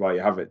speed while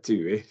you have it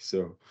too, eh?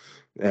 So.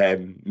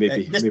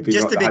 Maybe just to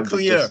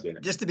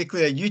be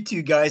clear, you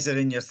two guys are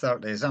in your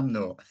 30s. I'm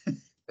not.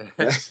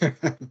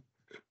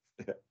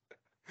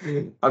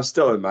 I'm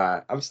still in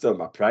my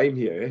prime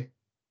here, eh?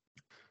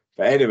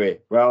 But anyway,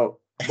 well,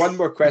 one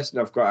more question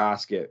I've got to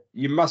ask you.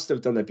 You must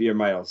have done a beer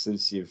mile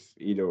since you've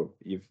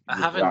I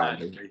haven't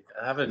actually.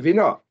 I haven't. Have you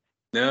not?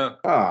 No.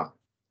 Well,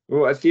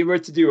 if you were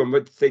to do one,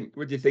 what do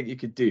you think you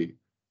could do?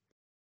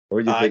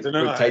 Or do you think, I don't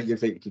know. What time do you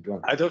think you could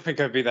run? I don't think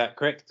I'd be that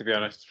quick, to be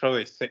honest.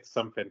 Probably 6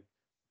 something.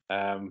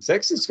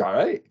 6 is all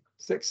right.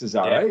 6 is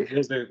all right.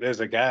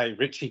 There's a guy,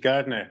 Richie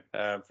Gardner.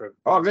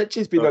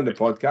 Richie's been on the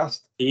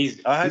podcast.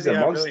 He's a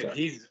monster.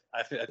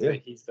 I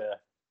think he's the.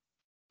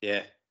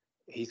 Yeah,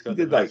 he's got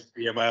the best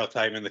beer mile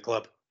time in the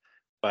club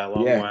by a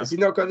long while. Has he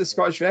not got the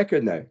Scottish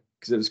record now?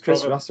 Because it was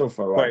Chris Russell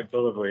for a while. Quite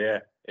probably, yeah.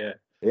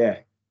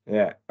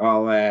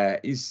 Well,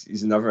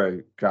 he's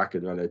another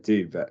cracking runner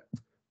too, but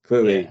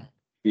clearly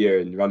beer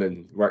and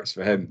running works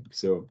for him.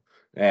 So,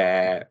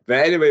 but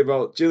anyway,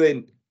 well,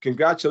 Julian,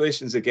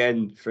 congratulations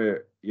again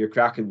for your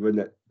cracking win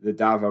at the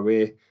Dava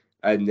Way,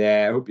 and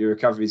I hope your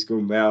recovery's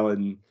going well,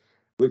 and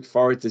look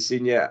forward to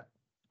seeing you at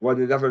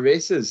one of the other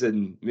races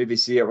and maybe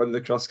see you at one of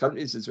the cross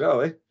countries as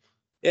well, eh?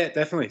 Yeah,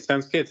 definitely.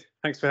 Sounds good.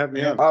 Thanks for having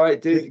me on. All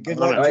right, dude. Good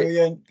luck,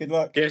 Julian. Good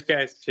luck. Cheers,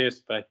 guys. Cheers.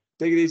 Bye.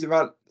 Take it easy,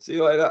 man. See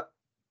you later.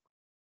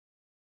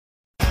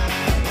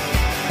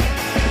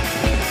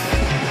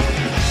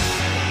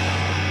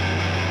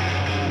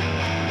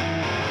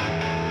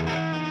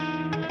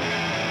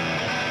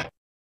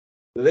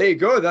 There you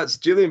go. That's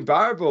Julian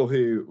Barrable,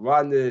 who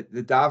won the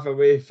Dava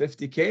Way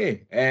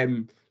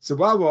 50K. So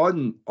while we're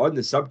on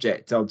the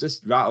subject, I'll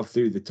just rattle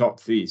through the top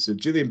three. So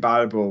Julian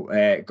Barrable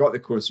got the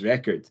course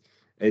record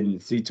in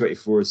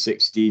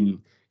 3:24.16.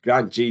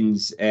 Grant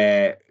Jeans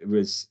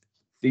was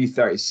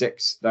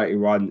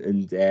 3:36.31,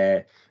 and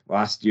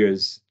last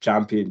year's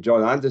champion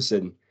John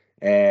Anderson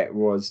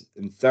was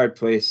in third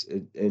place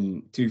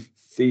in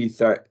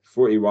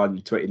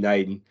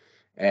 3:41.29.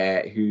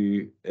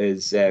 Who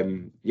is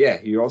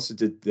he also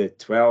did the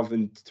 12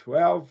 and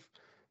 12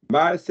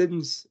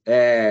 marathons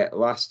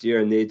last year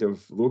in aid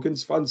of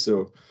Logan's Fund.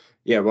 So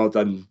yeah, well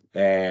done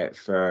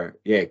for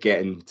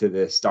getting to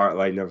the start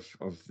line of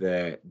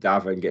the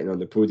Dava and getting on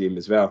the podium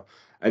as well.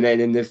 And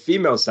then in the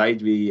female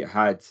side, we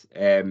had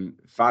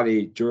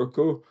Fari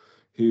Jorko,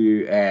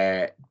 who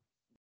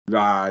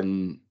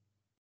ran,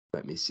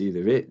 let me see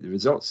the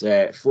results,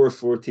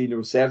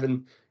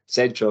 4:14.07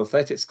 Central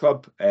Athletics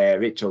Club,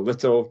 Rachel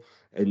Little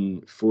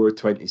in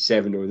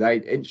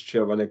 4:27.09 Inch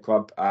Trail Running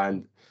Club,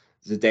 and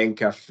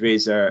Zdenka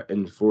Fraser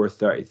in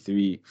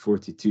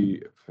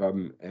 4:33.42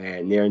 from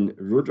Nairn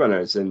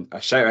Roadrunners. And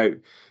a shout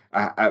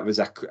out, it was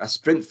a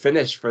sprint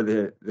finish for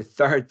the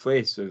third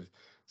place of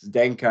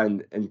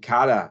Zdenka and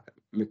Cara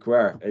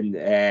McQuarrie, and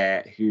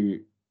who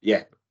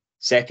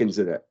seconds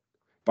in it.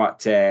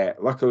 But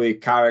luckily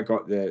Cara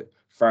got the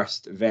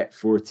first Vet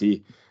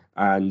 40,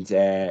 and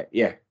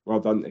well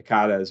done to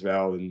Cara as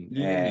well,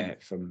 and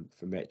from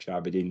Metro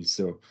Aberdeen.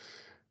 So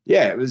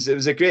yeah, it was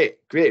a great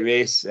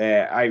race.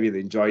 I really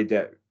enjoyed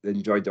it,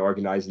 enjoyed the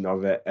organising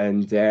of it,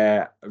 and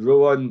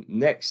roll on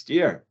next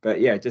year. But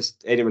yeah,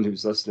 just anyone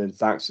who's listening,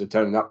 thanks for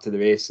turning up to the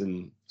race,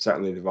 and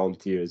certainly the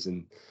volunteers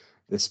and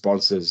the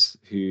sponsors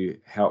who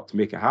helped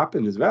make it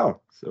happen as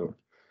well. So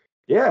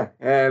yeah,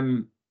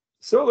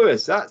 so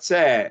Lewis, that's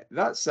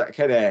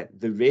kind of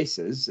the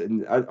races,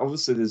 and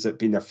obviously there's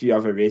been a few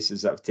other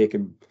races that have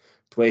taken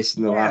place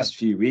in the last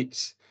few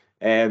weeks.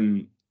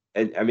 And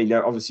I mean,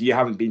 obviously you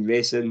haven't been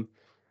racing.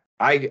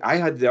 I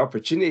had the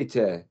opportunity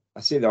to, I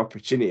say the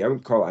opportunity, I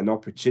wouldn't call it an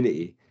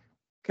opportunity,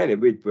 kind of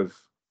weird with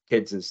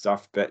kids and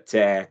stuff, but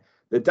the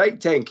Dyke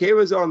 10K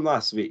was on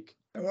last week.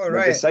 Oh,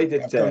 right.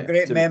 I've got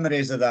great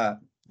memories of that.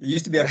 It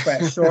used to be a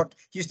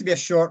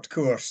short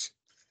course.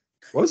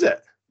 Was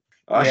it?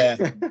 Yeah,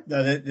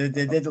 no, they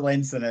did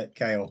lengthen it,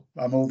 Kyle.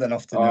 I'm old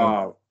enough to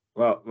know.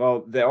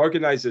 Well, the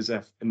organisers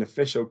have an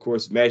official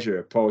course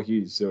measure, Paul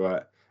Hughes,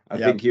 so I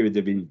think he would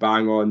have been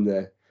bang on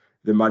the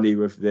money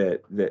with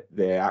the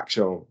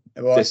actual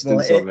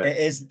distance of it.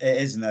 It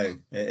is now.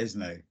 It is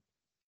now.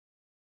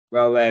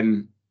 Well,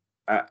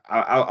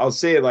 I'll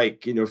say,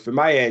 like, you know, for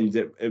my end,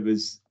 it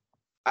was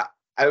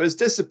I was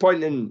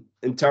disappointing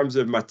in terms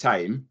of my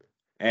time,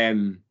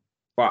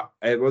 but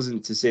it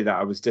wasn't to say that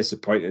I was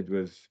disappointed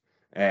with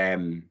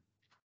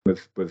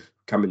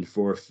coming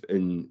fourth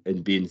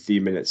and being 3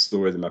 minutes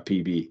slower than my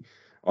PB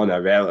on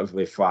a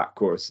relatively flat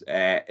course.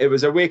 It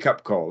was a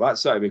wake-up call.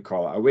 That's what I would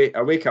call it.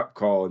 A wake-up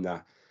call and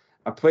a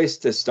place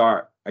to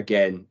start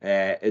again.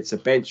 It's a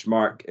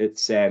benchmark.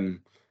 It's the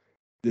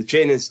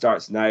training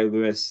starts now,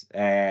 Lewis.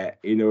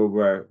 You know,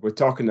 we're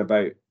talking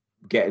about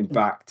getting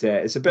back to,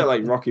 it's a bit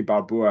like Rocky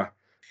Balboa.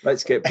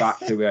 Let's get back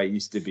to where I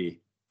used to be.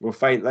 We'll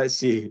find. Let's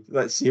see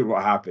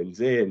what happens.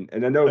 And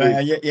I know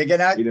you're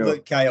gonna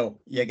look, Kyle.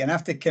 You're gonna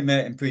have to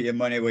commit and put your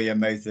money where your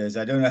mouth is.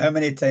 I don't know how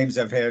many times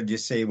I've heard you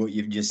say what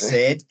you've just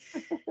said,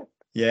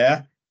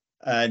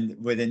 and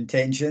with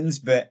intentions.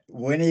 But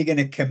when are you going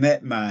to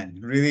commit, man?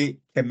 Really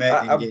commit.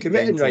 I'm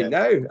committing right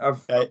now.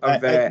 But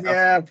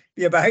how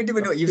do we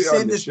know? You've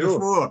said this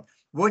before.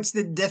 What's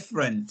the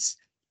difference?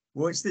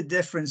 What's the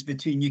difference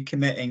between you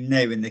committing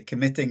now and the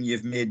committing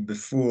you've made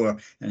before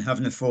and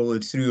having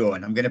followed through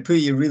on? I'm going to put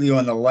you really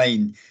on the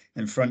line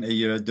in front of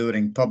your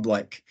adoring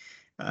public.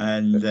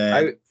 And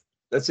that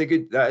is a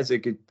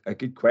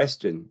good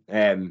question.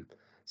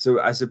 So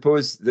I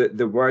suppose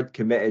the word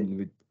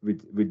committing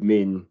would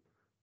mean,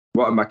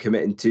 what am I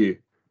committing to?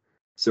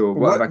 So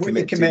what have I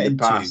committed to in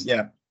the past?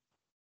 Yeah.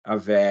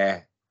 I've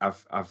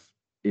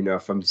you know,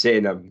 if I'm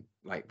saying I'm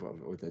like,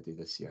 what did I do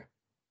this year?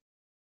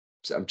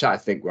 So I'm trying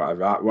to think what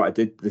I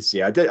did this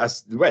year. I did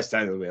the West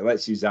End of the Way.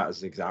 Let's use that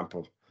as an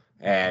example.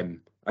 I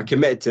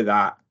committed to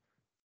that.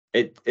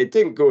 It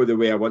didn't go the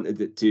way I wanted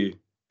it to.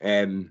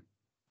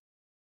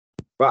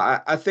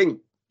 But I think,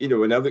 you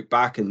know, when I look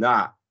back on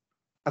that,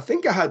 I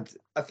think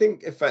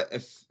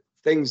if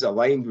things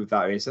aligned with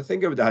that race, I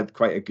think I would have had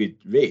quite a good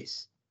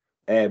race.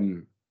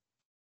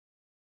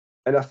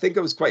 And I think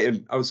I was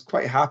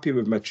quite happy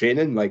with my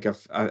training. Like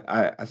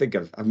I think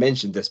I've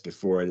mentioned this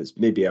before, and it's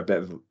maybe a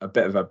bit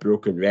of a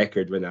broken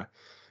record when I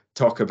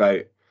talk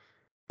about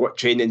what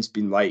training's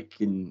been like,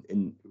 and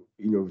you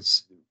know,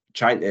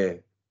 trying to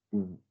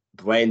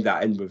blend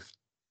that in with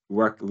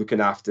work, looking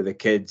after the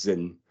kids,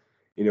 and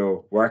you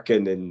know,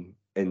 working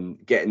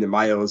and getting the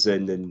miles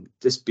in, and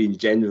just being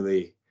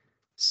generally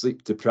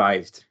sleep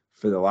deprived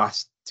for the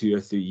last 2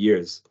 or 3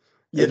 years.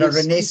 You're a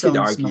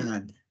renaissance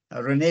man.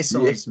 A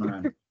renaissance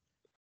man.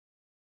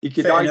 You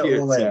could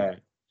argue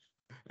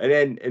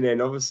and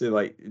then obviously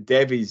like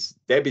Debbie's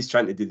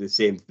trying to do the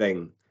same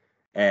thing.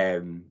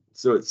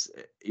 So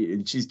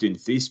and she's doing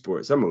 3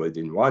 sports. I'm only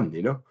doing 1,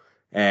 you know.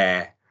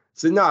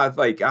 So no,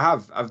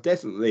 I've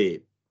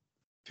definitely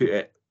put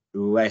it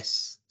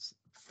less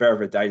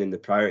further down in the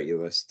priority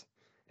list.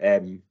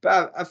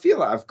 But I feel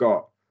like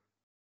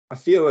I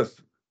feel if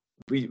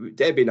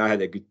Debbie and I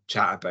had a good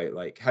chat about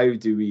like how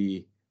do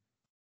we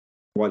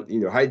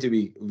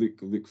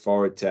look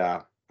forward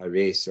to a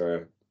race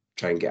or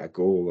try and get a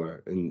goal,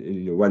 or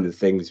and one of the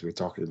things we're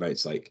talking about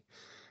is like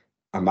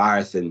a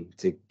marathon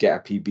to get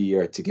a PB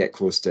or to get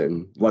close to it,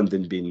 and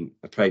London being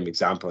a prime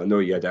example. I know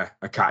you had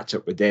a catch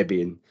up with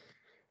Debbie, and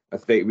I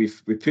think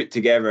we put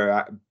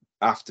together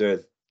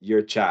after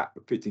your chat,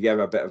 we put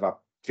together a bit of a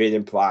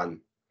training plan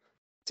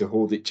to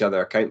hold each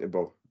other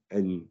accountable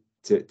and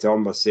to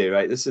almost say,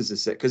 right, this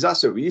is because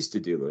that's what we used to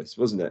do, Lewis,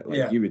 wasn't it? Like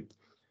Yeah.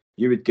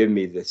 you would give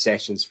me the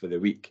sessions for the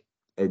week,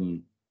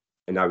 and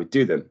I would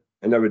do them,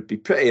 and I would be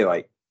pretty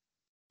like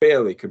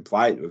fairly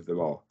compliant with them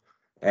all.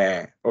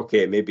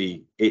 Okay,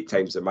 maybe 8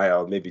 times a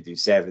mile, maybe do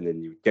 7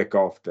 and you kick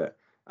off, but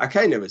I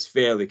kind of was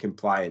fairly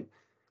compliant.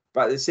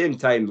 But at the same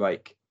time,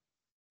 like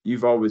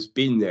you've always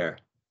been there,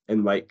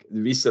 and like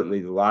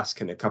recently, the last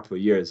kind of couple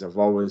of years, I've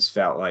always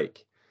felt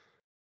like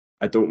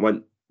I don't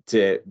want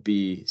to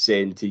be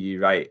saying to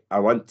you, right, I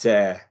want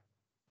a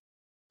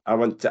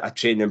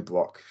training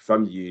block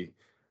from you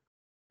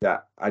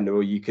that I know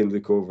you can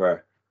look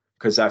over,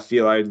 because I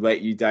feel I would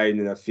let you down,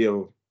 and I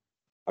feel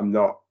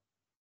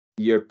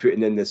you're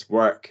putting in this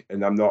work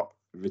and I'm not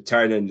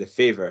returning the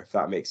favor, if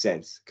that makes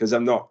sense. Because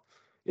I'm not,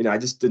 I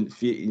just didn't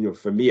feel,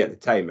 for me at the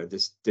time, I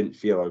just didn't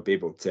feel I would be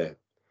able to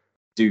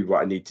do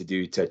what I need to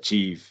do to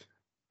achieve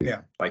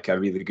like a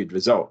really good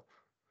result.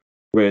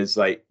 Whereas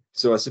like,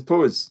 so I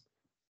suppose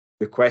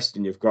the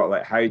question you've got,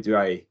 like,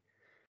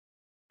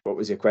 what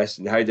was your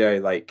question? How do I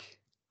like,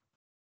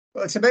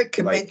 well, it's about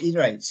committing,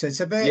 right? So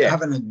it's about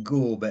having a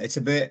goal, but it's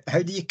about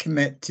how do you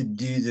commit to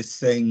do the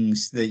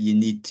things that you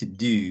need to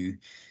do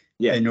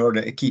in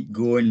order to keep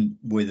going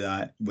with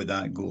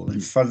that goal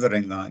and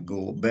furthering that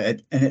goal.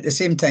 But and at the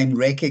same time,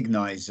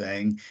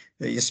 recognizing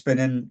that you're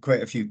spinning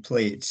quite a few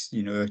plates.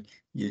 Your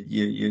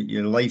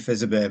life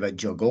is a bit of a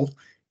juggle,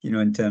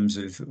 in terms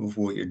of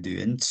what you're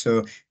doing.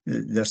 So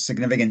there's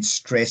significant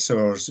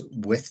stressors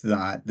with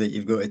that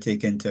you've got to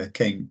take into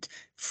account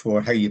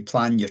for how you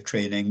plan your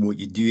training, what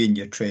you do in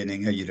your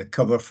training, how you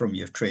recover from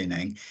your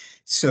training.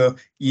 So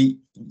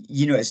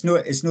it's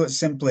not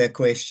simply a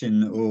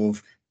question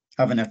of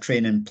having a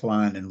training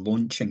plan and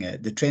launching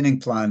it. The training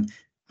plan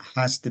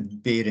has to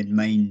bear in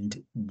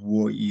mind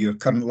what your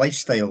current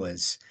lifestyle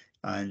is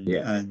and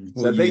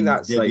what you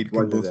and David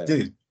can both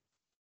do.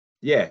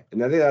 Yeah,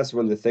 and I think that's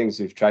one of the things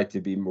we've tried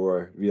to be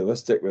more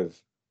realistic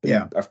with.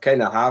 Yeah, I've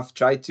kind of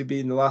tried to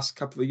be in the last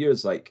couple of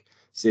years, like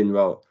saying,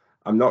 well,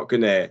 I'm not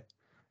gonna,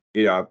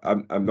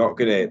 I'm not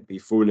gonna be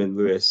phoning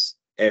Lewis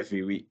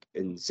every week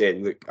and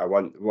saying, look, I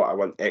want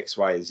X,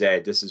 Y, and Z.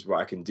 This is what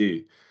I can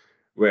do.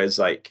 Whereas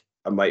like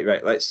I'm like,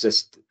 right, let's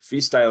just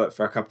freestyle it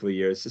for a couple of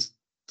years.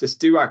 Just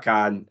do what I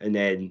can, and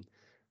then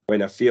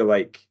when I feel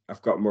like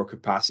I've got more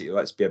capacity,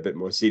 let's be a bit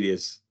more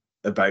serious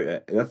about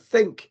it. And I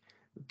think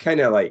kind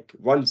of like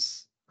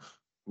once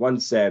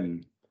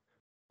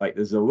like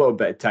there's a little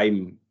bit of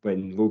time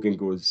when Logan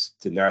goes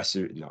to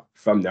nursery,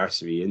 from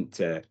nursery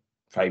into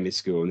primary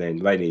school, and then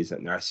Lenny's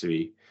at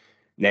nursery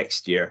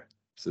next year.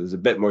 So there's a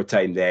bit more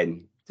time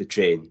then to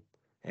train.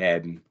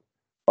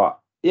 But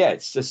yeah,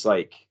 it's just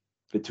like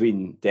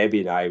between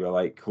Debbie and I, we're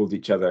like hold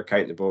each other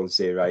accountable and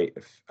say, right,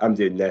 if I'm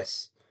doing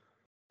this,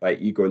 like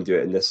you go and do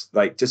it in this,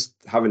 like just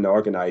having an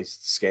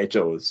organized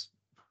schedule is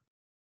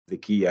the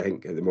key, I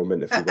think, at the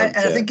moment. If you want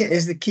I think it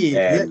is the key.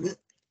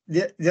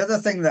 The other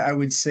thing that I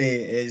would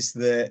say is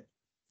that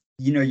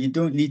you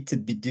don't need to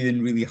be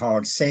doing really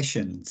hard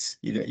sessions.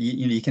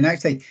 You can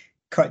actually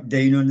cut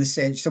down on the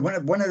session. So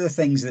one of the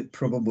things that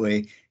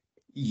probably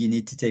you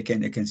need to take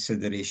into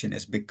consideration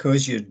is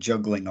because you're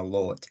juggling a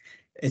lot,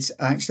 it's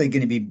actually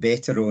going to be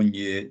better on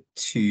you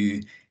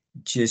to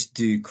just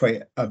do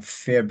quite a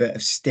fair bit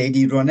of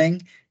steady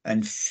running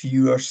and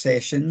fewer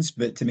sessions,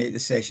 but to make the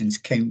sessions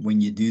count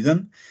when you do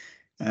them.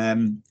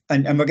 And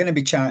we're going to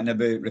be chatting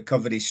about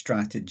recovery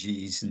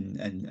strategies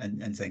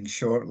and things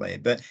shortly,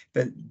 but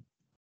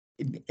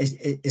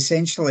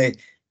essentially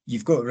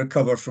you've got to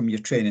recover from your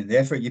training. The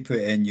effort you put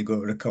in, you've got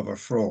to recover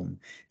from.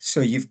 So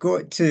you've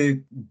got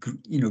to,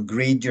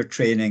 grade your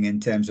training in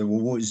terms of,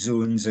 well, what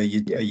zones are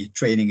you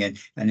training in,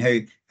 and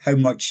how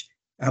much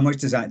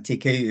does that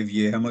take out of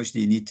you? How much do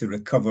you need to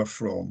recover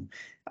from?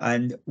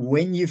 And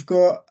when you've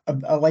got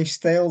a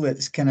lifestyle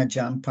that's kind of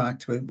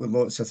jam-packed with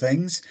lots of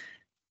things,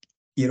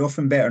 you're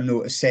often better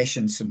not to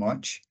session so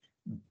much,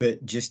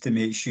 but just to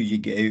make sure you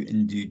get out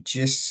and do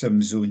just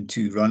some zone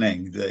 2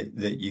 running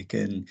that you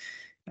can,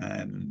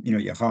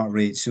 your heart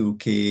rate's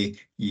okay,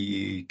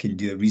 you can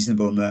do a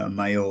reasonable amount of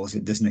miles,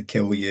 it doesn't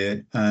kill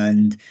you,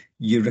 and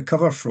you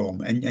recover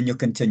from, and you'll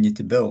continue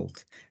to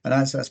build. And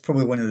that's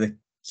probably one of the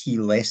key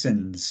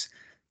lessons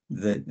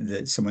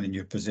that someone in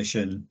your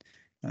position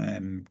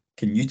can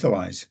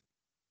utilize.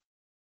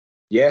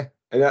 Yeah,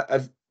 and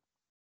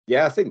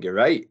I think you're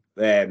right.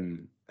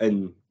 And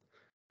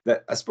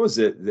that, I suppose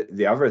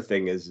the other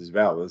thing is as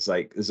well is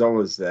like there's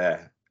always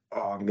I'm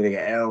gonna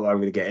get ill, or I'm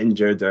gonna get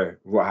injured, or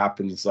what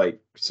happens.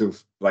 Like so,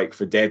 like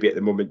for Debbie at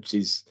the moment,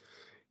 she's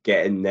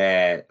getting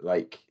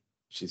like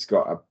she's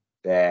got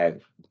a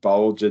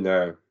bulge in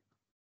her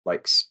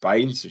like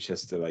spine, so she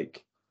has to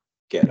like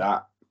get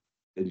that.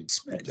 In,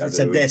 I It's don't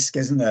a know. disc,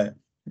 isn't it?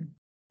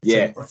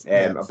 Yeah,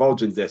 Yeah. a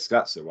bulging disc.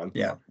 That's the one.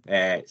 Yeah.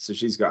 So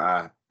she's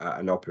got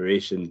an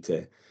operation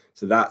to.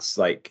 So that's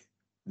like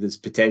there's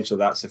potential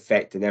that's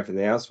affecting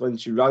everything else when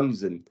she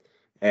runs, and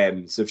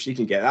so if she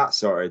can get that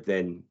sorted,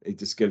 then it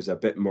just gives a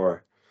bit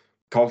more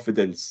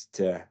confidence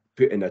to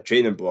put in a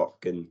training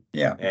block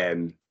Yeah.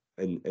 And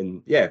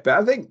yeah. But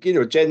I think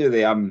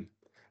generally I'm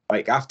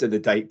like after the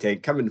Dyke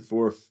 10 coming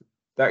fourth.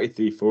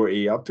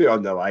 33:40, I'll put it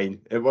on the line.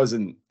 It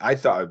wasn't, I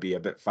thought it would be a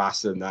bit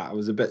faster than that. I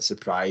was a bit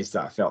surprised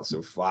that I felt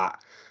so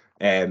flat.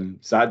 So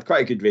I had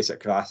quite a good race at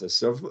classes.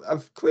 So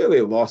I've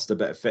clearly lost a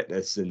bit of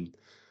fitness,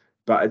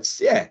 but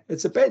it's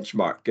a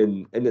benchmark,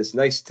 and it's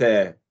nice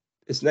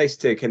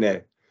to kind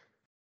of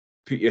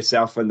put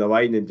yourself on the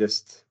line and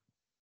just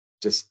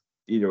just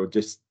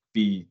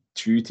be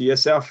true to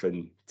yourself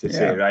and to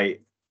say,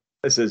 right,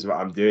 this is what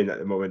I'm doing at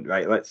the moment,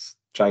 right? Let's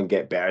try and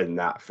get better than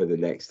that for the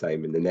next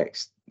time and the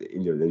next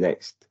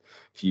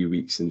few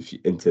weeks and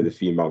into the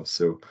few months.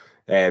 So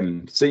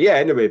yeah,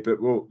 anyway,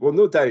 but we'll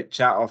no doubt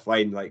chat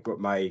offline, like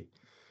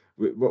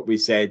what we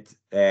said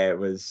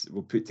was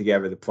we'll put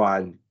together the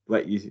plan,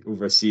 let you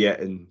oversee it,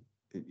 and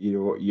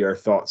what your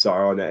thoughts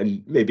are on it,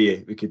 and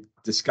maybe we could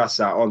discuss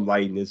that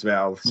online as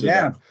well, so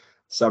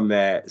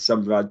that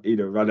some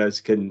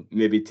runners can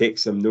maybe take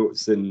some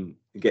notes and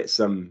get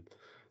some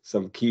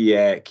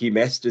key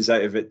messages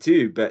out of it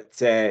too. But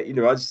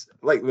as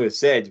like Lewis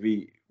said,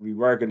 we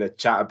were going to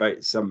chat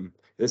about some.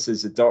 This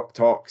is the Doc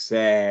Talks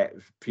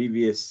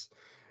previous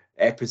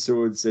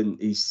episodes, and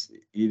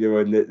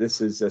and this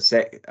is a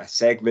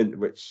segment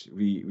which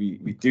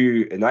we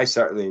do, and I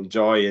certainly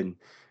enjoy, and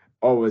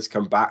always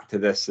come back to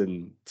this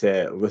and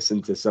to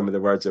listen to some of the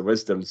words of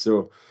wisdom.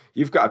 So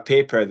you've got a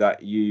paper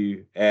that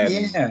you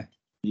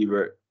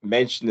were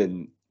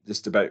mentioning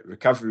just about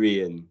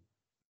recovery and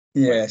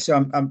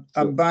So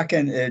I'm back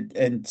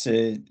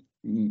into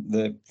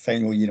the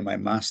final year of my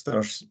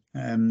master's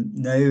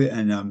now,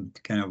 and I'm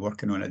kind of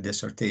working on a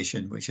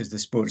dissertation, which is the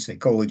sports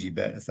psychology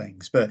bit of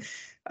things. But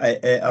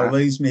it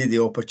allows me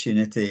the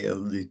opportunity to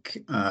look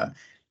at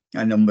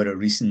a number of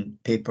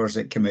recent papers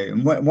that came out.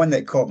 And one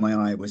that caught my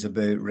eye was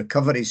about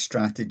recovery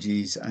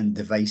strategies and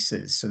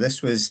devices. So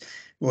this was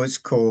what's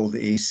called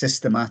a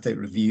systematic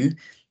review.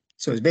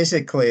 So it's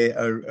basically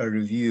a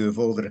review of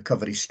all the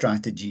recovery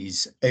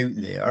strategies out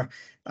there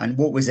and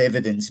what was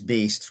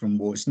evidence-based from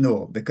what's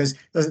not. Because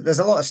there's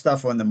a lot of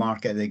stuff on the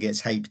market that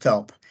gets hyped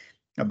up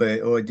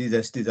about, oh, do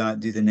this, do that,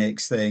 do the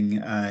next thing,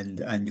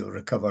 and you'll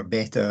recover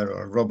better,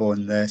 or rub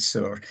on this,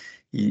 or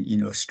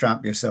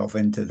strap yourself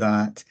into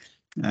that.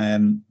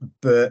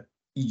 But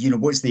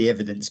what's the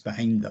evidence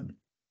behind them?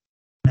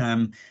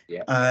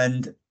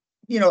 And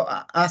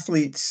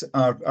athletes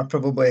are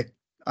probably,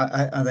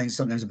 I think,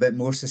 sometimes a bit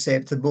more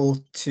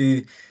susceptible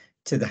to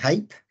the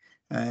hype.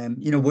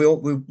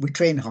 We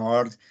train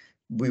hard.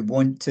 We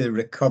want to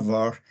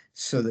recover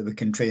so that we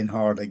can train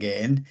hard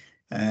again.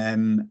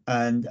 And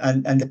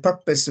the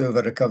purpose of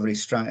a recovery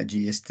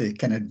strategy is to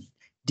kind of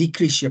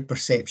decrease your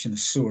perception of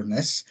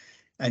soreness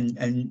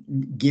and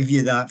give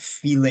you that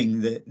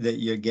feeling that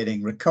you're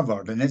getting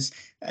recovered.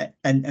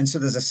 And so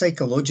there's a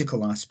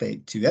psychological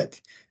aspect to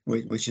it,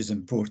 which is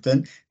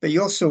important, but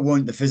you also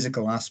want the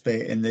physical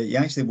aspect, in that you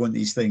actually want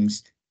these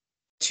things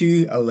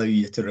to allow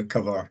you to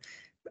recover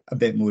a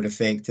bit more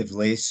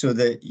effectively, so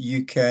that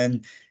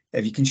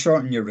if you can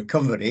shorten your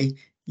recovery,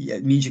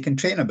 it means you can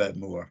train a bit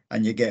more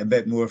and you get a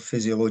bit more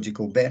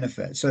physiological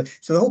benefit. So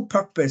the whole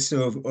purpose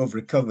of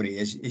recovery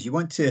is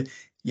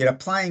you're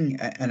applying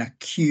an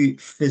acute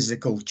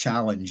physical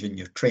challenge in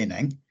your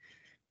training,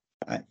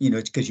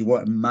 because you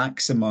want to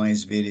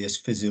maximize various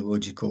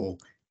physiological,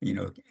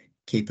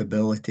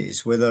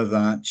 capabilities, whether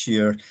that's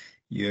your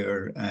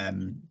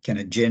kind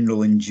of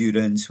general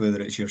endurance,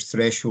 whether it's your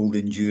threshold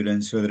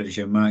endurance, whether it's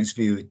your max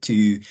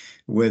VO2,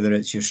 whether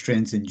it's your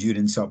strength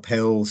endurance up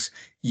hills.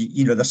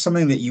 There's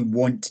something that you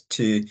want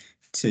to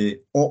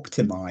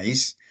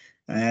optimize,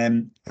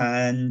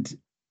 and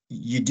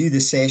you do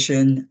the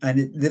session,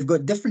 and they've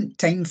got different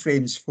time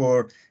frames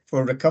for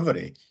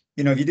recovery.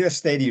 If you do a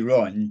steady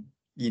run,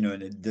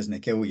 and it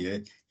doesn't kill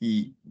you,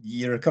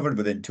 you're recovered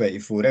within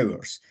 24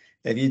 hours.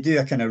 If you do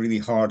a kind of really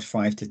hard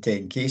 5 to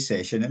 10K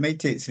session, it might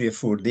take 3 or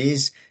 4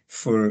 days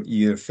for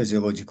your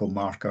physiological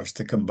markers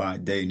to come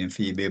back down and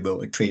for you to be able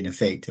to train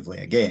effectively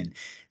again.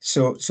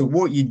 So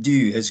what you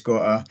do has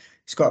got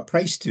a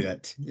price to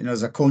it.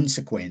 There's a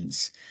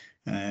consequence.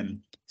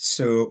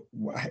 So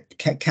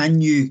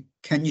can you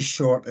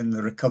shorten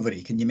the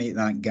recovery? Can you make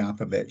that gap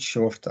a bit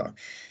shorter?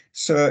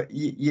 So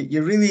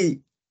you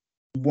really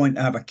want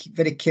to have a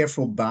very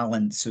careful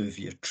balance of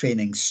your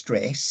training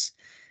stress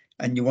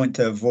and you want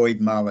to avoid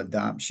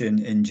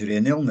maladaptation, injury,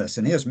 and illness.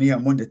 And here's me,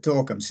 I'm one to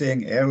talk. I'm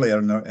saying earlier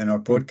in our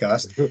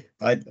podcast,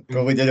 I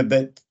probably did a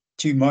bit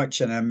too much,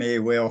 and I may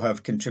well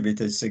have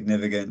contributed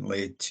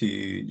significantly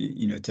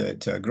to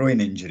to a growing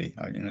injury,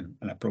 and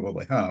I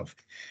probably have.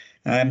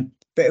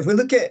 But if we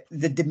look at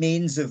the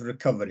domains of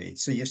recovery,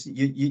 so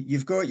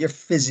you've got your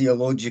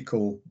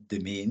physiological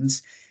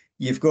domains,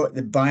 you've got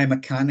the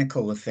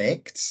biomechanical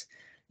effects,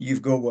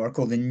 you've got what are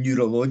called the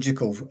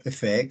neurological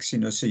effects,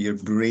 so your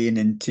brain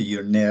into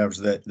your nerves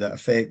that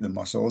affect the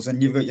muscles,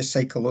 and you've got your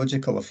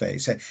psychological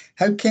effects.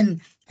 How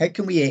can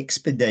we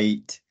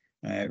expedite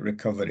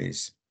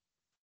recoveries?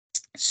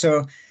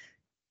 So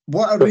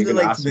what I really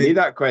like to ask me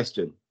that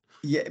question.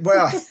 Yeah,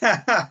 well,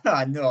 no,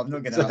 I'm not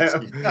going to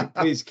ask you.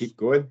 Please keep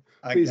going.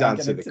 Please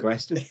answer the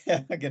question.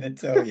 I'm going to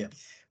tell you.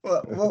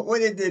 Well, what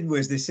they did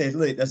was they said,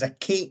 look, there's a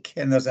cake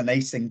and there's an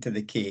icing to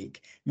the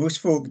cake. Most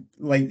folk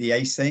like the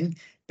icing,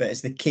 but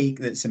it's the cake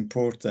that's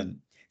important.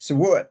 So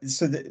what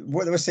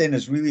they were saying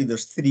is really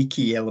there's three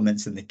key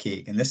elements in the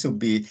cake, and this will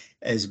be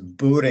as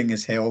boring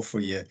as hell for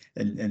you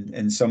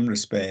in some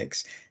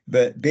respects.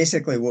 But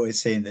basically what it's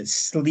saying that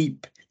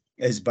sleep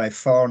is by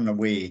far and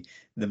away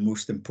the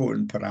most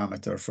important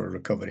parameter for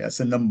recovery. That's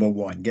the number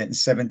one, getting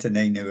 7 to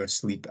 9 hours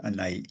sleep a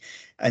night.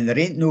 And there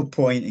ain't no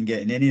point in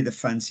getting any of the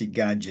fancy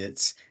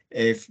gadgets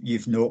if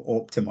you've not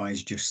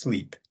optimized your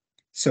sleep.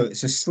 So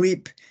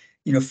sleep,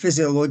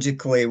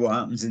 physiologically, what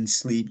happens in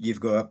sleep, you've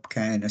got a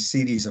kind of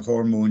series of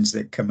hormones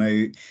that come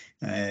out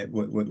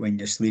when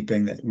you're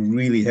sleeping that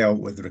really help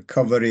with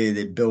recovery.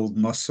 They build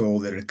muscle,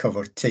 they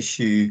recover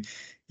tissue.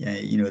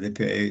 They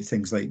put out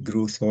things like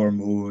growth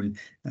hormone,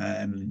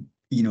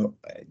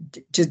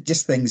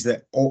 just things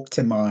that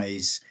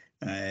optimize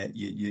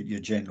your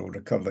general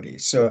recovery.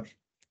 So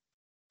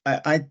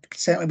I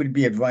certainly would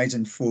be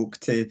advising folk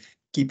to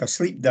keep a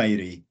sleep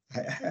diary.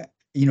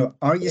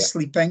 Are you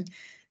sleeping?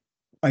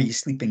 Are you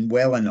sleeping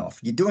well enough?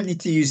 You don't need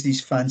to use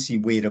these fancy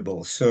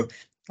wearables. So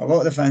a lot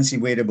of the fancy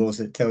wearables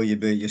that tell you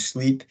about your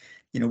sleep,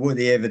 what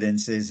the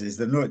evidence is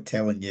they're not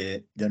telling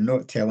you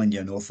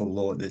an awful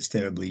lot that's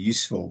terribly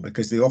useful,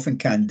 because they often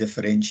can't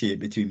differentiate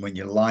between when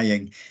you're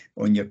lying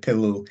on your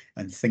pillow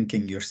and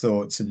thinking your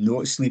thoughts and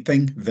not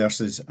sleeping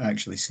versus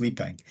actually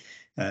sleeping.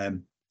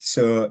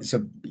 So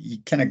you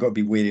kind of got to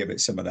be wary about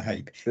some of the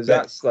hype. Because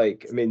that's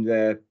like, I mean,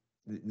 the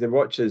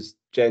watches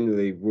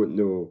generally won't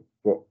know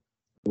what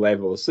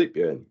level of sleep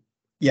you're in.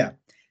 Yeah.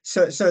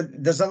 So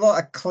there's a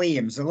lot of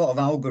claims, a lot of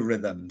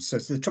algorithms. So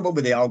the trouble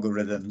with the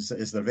algorithms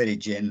is they're very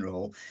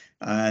general,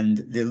 and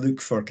they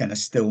look for kind of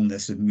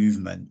stillness of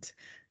movement,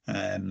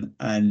 and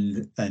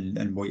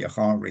what your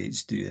heart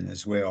rate's doing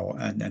as well,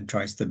 and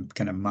tries to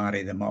kind of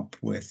marry them up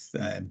with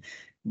kind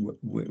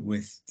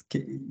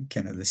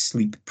of the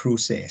sleep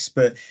process.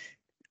 But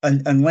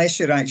unless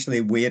you're actually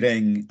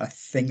wearing a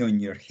thing on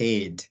your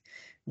head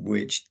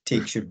which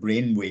takes your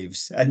brain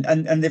waves, and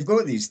they've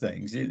got these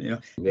things,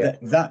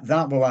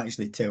 that will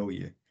actually tell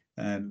you.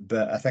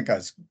 But I think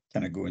that's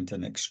kind of going to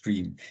an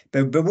extreme.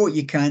 But what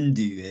you can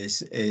do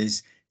is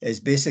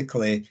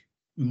basically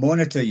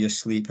monitor your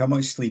sleep. How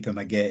much sleep am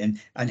I getting,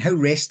 and how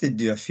rested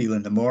do I feel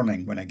in the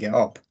morning when I get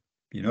up?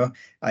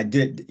 I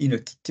did,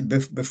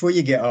 before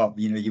you get up,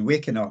 you're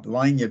waking up,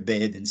 lie in your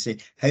bed and say,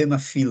 how am I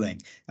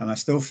feeling? Am I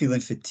still feeling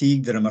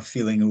fatigued, or am I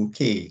feeling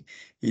okay?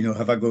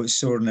 Have I got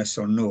soreness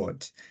or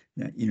not?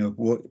 That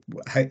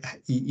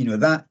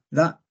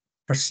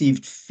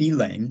perceived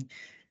feeling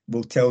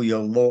will tell you a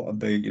lot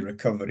about your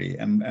recovery,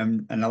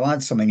 and I'll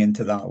add something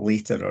into that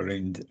later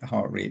around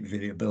heart rate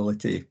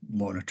variability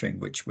monitoring,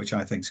 which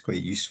I think is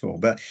quite useful.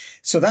 But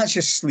so that's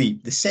your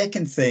sleep. The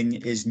second thing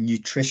is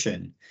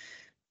nutrition.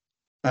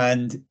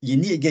 And you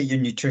need to get your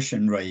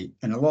nutrition right.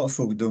 And a lot of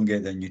folk don't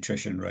get their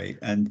nutrition right.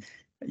 And,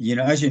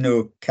 as you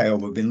know, Kyle,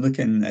 we've been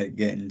looking at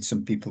getting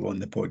some people on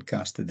the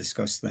podcast to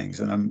discuss things.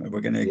 And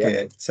we're going to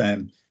get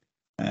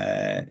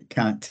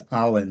Kat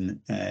Allen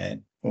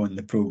on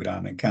the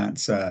program. And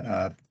Kat's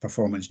a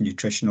performance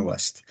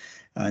nutritionalist.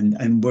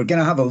 And we're going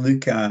to have a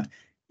look at,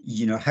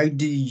 how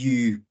do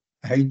you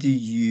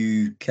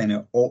kind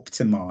of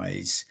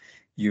optimize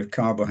your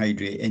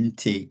carbohydrate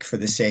intake for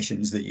the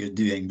sessions that you're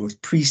doing,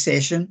 both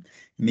pre-session,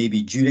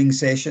 maybe during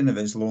session if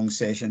it's long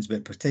sessions,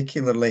 but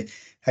particularly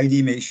how do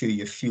you make sure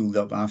you're fueled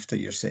up after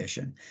your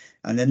session?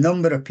 And the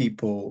number of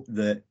people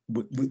that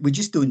we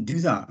just don't do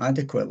that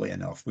adequately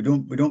enough. We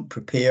don't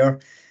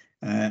prepare,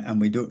 and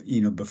we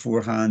don't,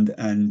 beforehand,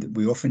 and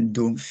we often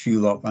don't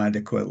fuel up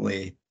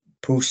adequately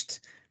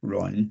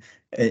post-run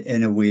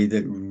in a way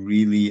that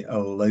really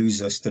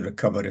allows us to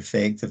recover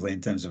effectively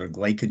in terms of our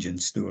glycogen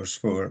stores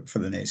for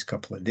the next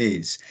couple of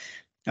days.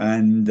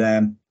 And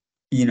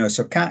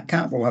so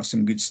Kat will have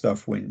some good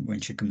stuff when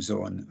she comes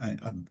on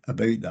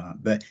about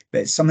that. But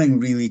it's something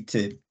really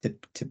to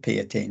pay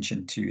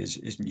attention to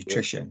is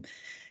nutrition.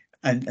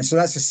 And so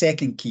that's the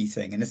second key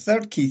thing. And the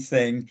third key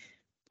thing,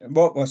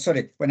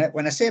 sorry, when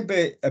I say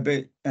about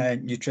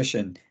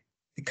nutrition,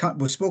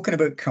 we've spoken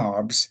about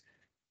carbs.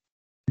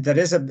 There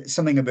is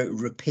something about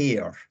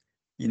repair.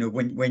 You know,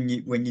 when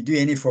you do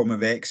any form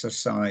of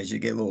exercise, you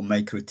get little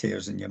micro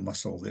tears in your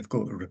muscle. They've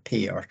got to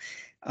repair,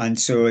 and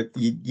so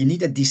you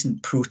need a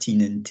decent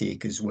protein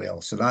intake as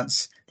well. So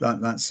that's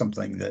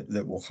something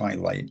that we'll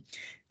highlight.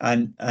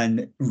 And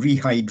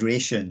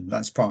rehydration,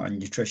 that's part of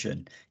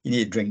nutrition. You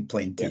need to drink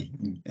plenty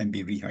and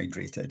be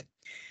rehydrated.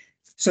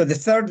 So the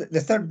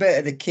third bit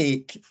of the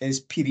cake is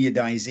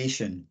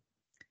periodization.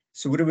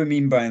 So what do we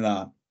mean by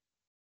that?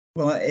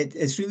 Well,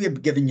 it's really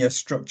giving you a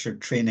structured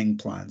training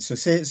plan. So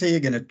say you're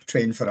going to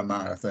train for a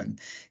marathon.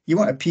 You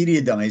want to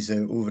periodize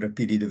it over a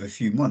period of a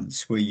few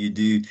months where you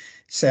do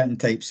certain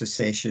types of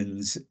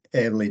sessions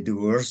early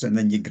doors, and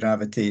then you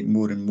gravitate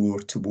more and more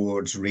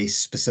towards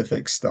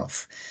race-specific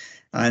stuff.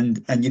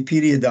 And you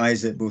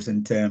periodize it both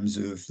in terms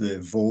of the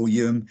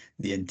volume,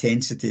 the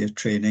intensity of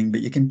training,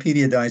 but you can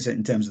periodize it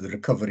in terms of the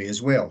recovery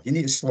as well. You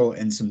need to slot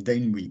in some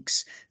down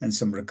weeks and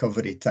some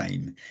recovery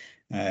time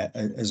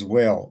as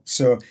well.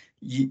 So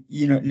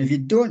you know, and if you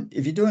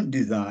don't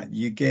do that,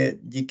 you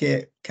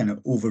get kind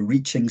of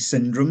overreaching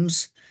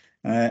syndromes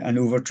and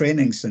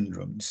overtraining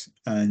syndromes,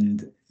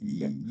 and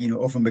you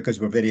know, often because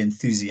we're very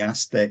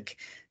enthusiastic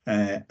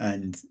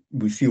and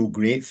we feel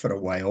great for a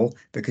while,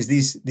 because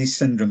these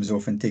syndromes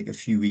often take a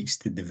few weeks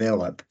to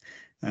develop.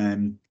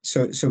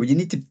 So we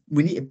need to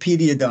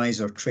periodize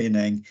our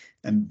training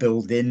and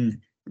build in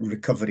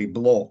recovery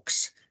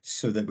blocks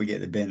so that we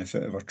get the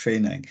benefit of our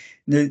training.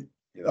 Now,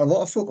 a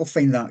lot of folk will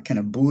find that kind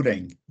of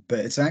boring, but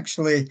it's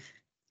actually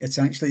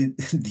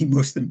the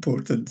most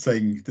important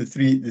thing. The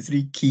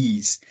three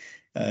keys: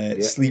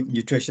 sleep,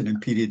 nutrition,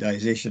 and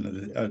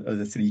periodization are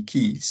the three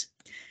keys.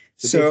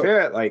 To be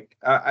fair, like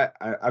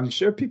I'm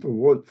sure people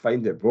won't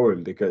find it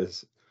boring,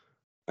 because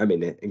I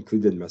mean,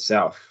 including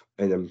myself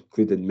and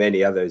including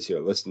many others who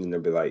are listening, they'll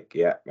be like,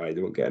 yeah, I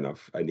don't get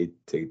enough. I need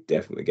to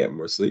definitely get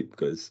more sleep,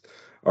 because,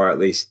 or at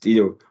least,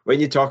 you know, when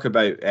you talk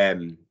about, I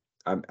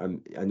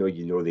know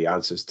you know the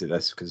answers to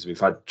this because we've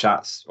had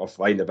chats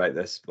offline about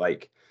this,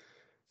 like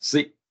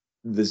sleep,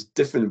 there's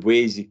different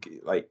ways you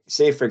like,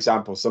 say, for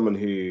example, someone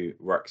who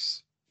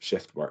works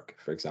shift work,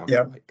 for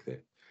example,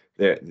 like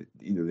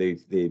you know,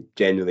 they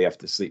generally have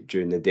to sleep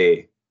during the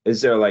day.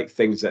 Is there like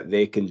things that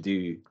they can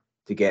do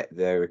to get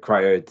the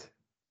required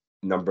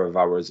number of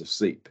hours of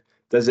sleep?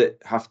 Does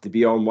it have to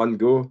be on one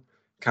go?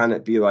 Can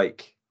it be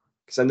like,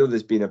 because I know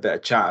there's been a bit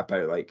of chat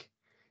about like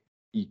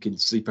you can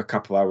sleep a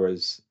couple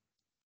hours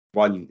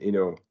you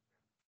know,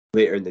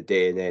 later in the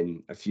day and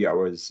then a few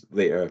hours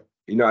later,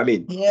 you know what I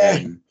mean?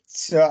 Yeah.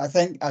 So I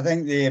think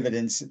the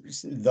evidence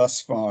thus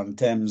far in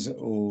terms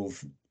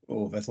of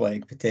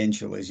athletic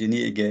potential is you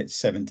need to get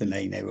 7 to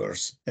 9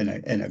 hours in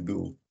a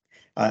go.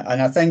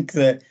 And I think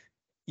that,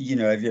 you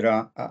know, if you're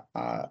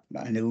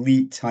an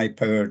elite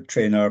high-powered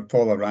trainer,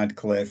 Paula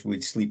Radcliffe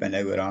would sleep an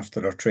hour after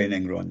her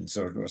training runs,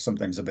 or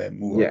sometimes a bit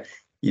more. Yeah.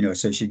 You know,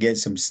 so she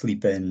gets some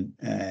sleep in,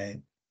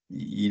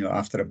 you know,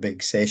 after a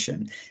big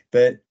session.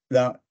 But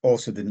that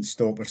also didn't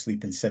stop her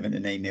sleeping 7 to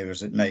 9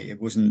 hours at night.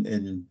 It wasn't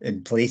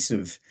in place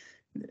of,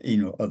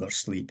 you know, other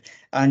sleep.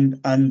 And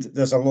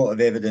there's a lot of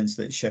evidence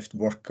that shift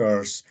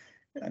workers,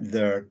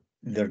 their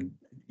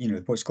you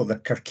know, what's called their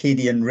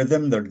circadian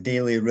rhythm, their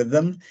daily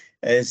rhythm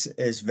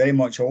is very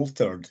much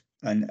altered,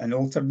 and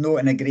altered not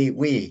in a great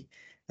way.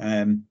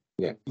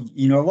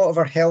 You know, a lot of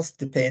our health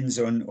depends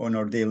on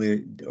our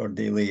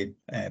daily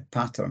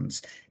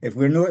patterns. If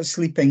we're not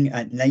sleeping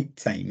at night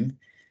time,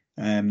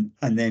 and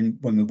then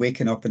when we're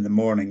waking up in the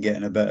morning,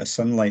 getting a bit of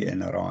sunlight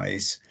in our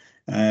eyes,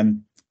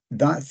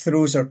 that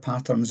throws our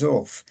patterns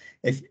off.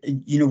 If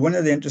you know, one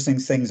of the interesting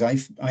things I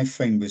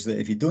found was that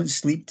if you don't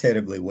sleep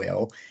terribly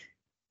well,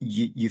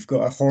 you've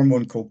got a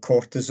hormone called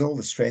cortisol,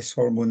 the stress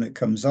hormone that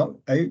comes out,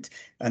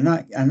 and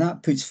that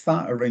puts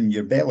fat around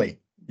your belly.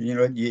 You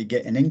know, you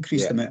get an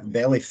increased amount of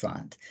belly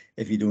fat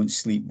if you don't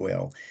sleep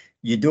well.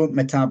 You don't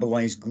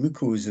metabolize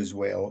glucose as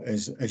well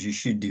as you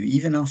should do,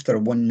 even after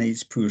one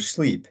night's poor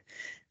sleep.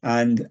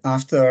 And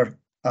after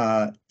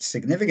a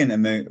significant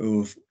amount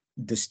of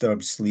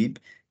disturbed sleep,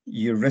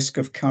 your risk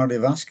of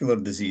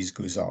cardiovascular disease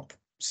goes up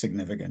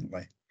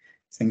significantly.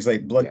 Things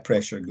like blood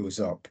pressure goes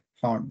up,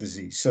 heart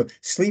disease. So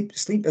sleep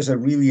is a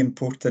really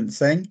important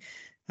thing.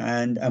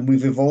 And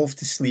we've evolved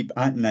to sleep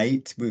at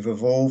night. We've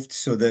evolved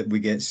so that we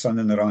get sun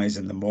in our eyes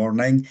in the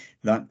morning.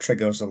 That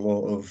triggers a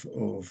lot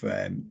of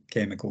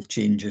chemical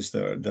changes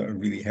that are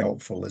really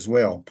helpful as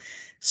well.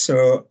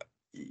 So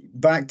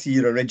back to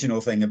your original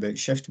thing about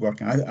shift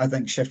working, I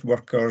think shift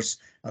workers,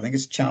 I think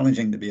it's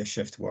challenging to be a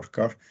shift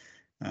worker.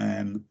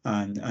 And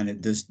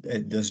it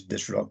does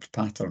disrupt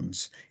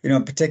patterns, you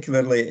know,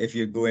 particularly if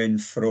you're going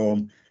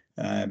from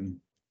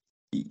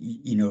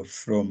you know,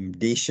 from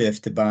day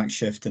shift to back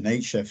shift to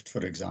night shift,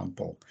 for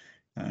example,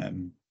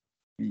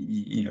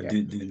 you know,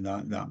 doing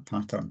that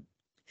pattern.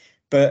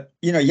 But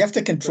you know, you have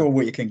to control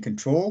what you can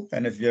control,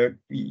 and if you're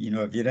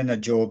in a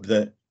job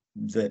that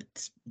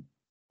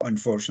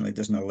unfortunately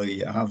doesn't allow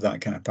you to have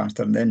that kind of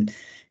pattern, then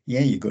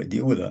you've got to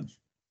deal with it.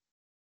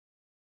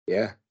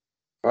 Yeah.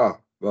 Oh,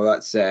 well,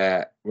 that's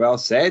well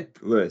said,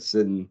 Lewis.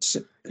 And so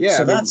I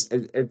mean, that's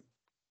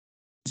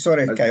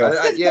Sorry,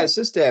 Kyle. Yeah, it's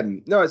just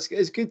no,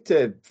 it's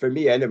good for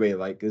me anyway.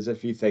 Like there's a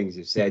few things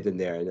you've said in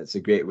there, and it's a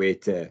great way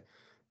to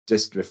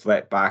just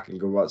reflect back and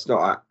go, well, it's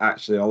not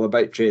actually all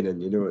about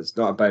training. It's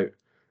not about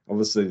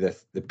obviously the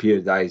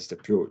periodized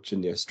approach,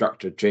 and your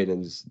structured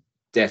training's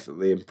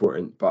definitely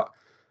important, but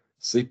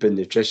sleep and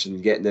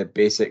nutrition, getting the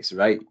basics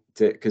right.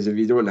 Because if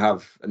you don't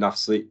have enough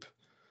sleep,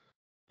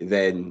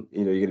 then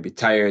you're going to be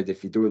tired.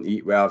 If you don't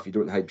eat well, if you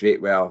don't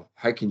hydrate well,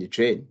 how can you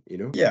train?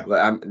 Yeah.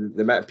 Like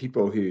the amount of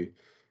people who,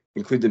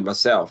 including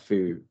myself,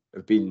 who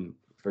have been,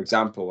 for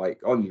example,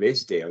 like on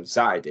race day on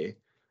Saturday,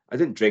 I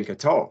didn't drink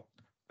at all.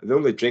 The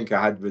only drink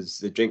I had was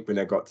the drink when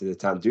I got to the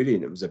tandoori,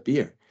 and it was a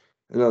beer.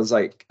 And I was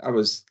like, I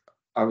was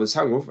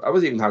hungover. I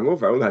wasn't even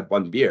hungover. I only had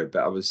one beer,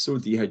 but I was so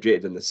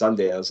dehydrated on the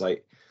Sunday. I was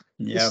like,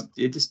 Yeah.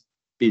 you're just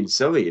being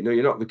silly.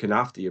 You're not looking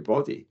after your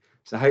body.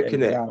 So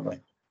Exactly.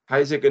 how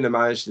is it going to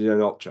manage to do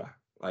an ultra?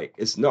 Like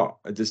it's not.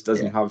 It just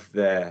doesn't Yeah. have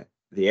the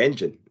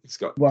engine. It's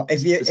got Well,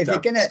 if you're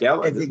gonna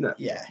skeleton, isn't it?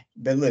 yeah,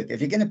 but look,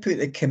 if you're gonna put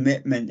the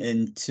commitment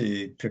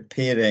into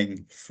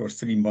preparing for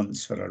 3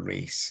 months for a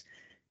race,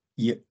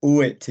 you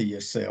owe it to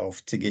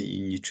yourself to get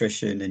your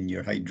nutrition and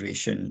your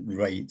hydration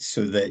right,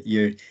 so that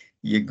you're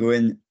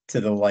going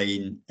to the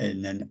line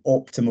in an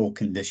optimal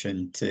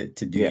condition to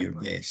do your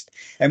best.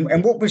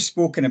 And what we've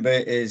spoken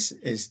about is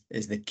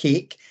the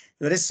cake.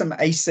 There is some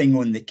icing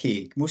on the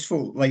cake. Most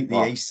folk like the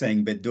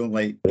icing, but don't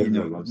like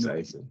everyone loves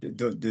icing.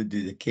 Don't do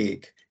the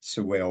cake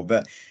so well.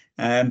 But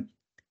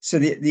so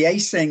the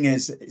icing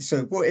is,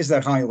 so what is there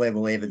high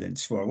level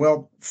evidence for?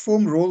 Well,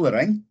 foam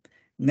rollering,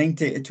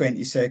 90 to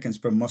 20 seconds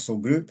per muscle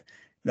group.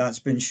 That's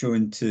been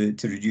shown to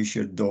reduce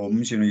your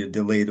DOMS, your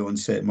delayed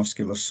onset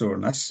muscular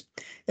soreness.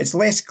 It's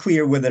less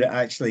clear whether it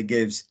actually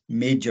gives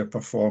major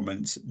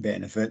performance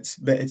benefits,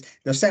 but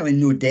there's certainly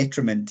no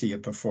detriment to your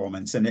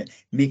performance, and it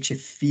makes you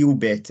feel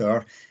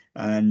better.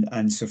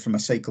 And so from a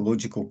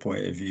psychological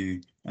point of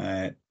view,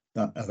 I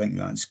think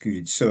that's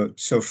good. So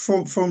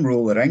foam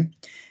rollering.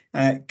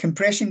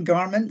 Compression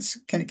garments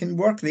can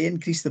work. They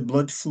increase the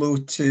blood flow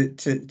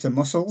to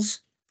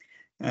muscles.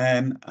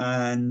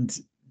 And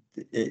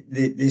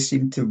they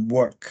seem to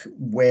work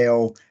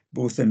well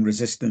both in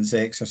resistance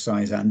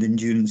exercise and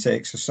endurance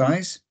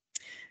exercise.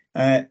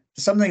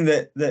 Something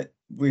that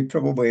we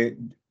probably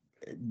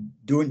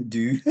don't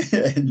do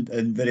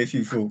and very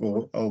few folk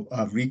will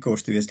have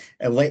recourse to is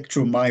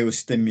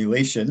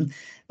electromyostimulation.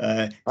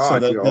 I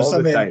do it all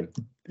the time.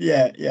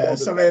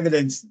 There's some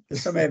evidence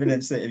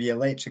that if you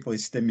electrically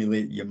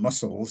stimulate your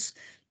muscles,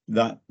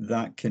 that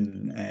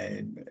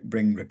can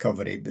bring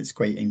recovery, but it's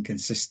quite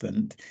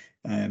inconsistent.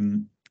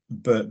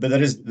 But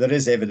there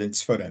is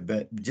evidence for it,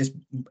 but just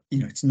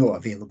it's not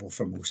available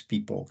for most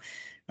people.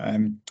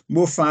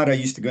 Mo Farah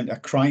used to go into a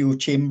cryo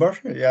chamber.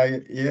 Yeah,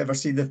 you ever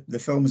see the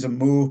films of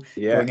Mo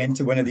going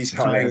into one of these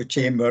cryo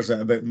chambers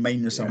at about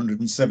minus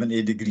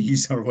 170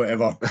 degrees or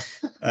whatever,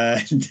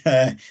 and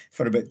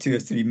for about 2 or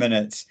 3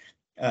 minutes,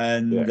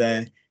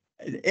 and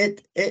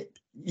it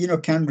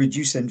can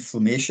reduce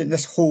inflammation.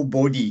 This whole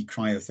body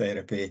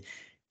cryotherapy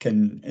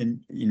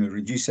can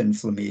reduce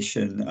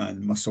inflammation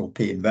and muscle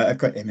pain,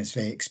 but it's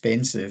very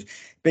expensive.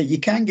 But you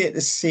can get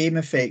the same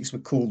effects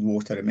with cold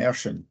water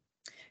immersion.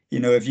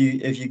 If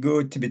you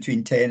go to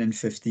between 10 and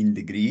 15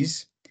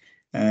 degrees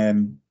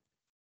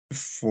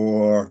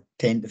for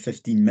 10 to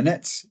 15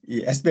 minutes,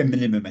 it has to be a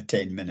minimum of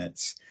 10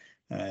 minutes.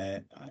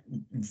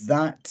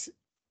 That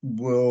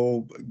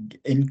will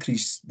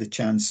increase the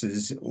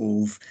chances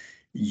of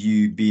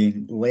you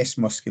being less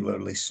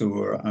muscularly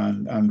sore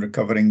and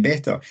recovering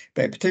better.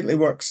 But it particularly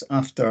works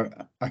after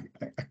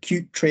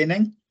acute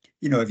training.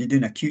 If you're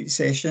doing an acute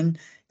session,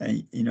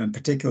 in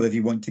particular if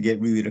you want to get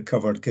really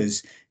recovered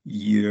because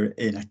you're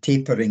in a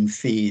tapering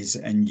phase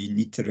and you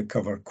need to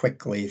recover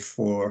quickly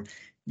for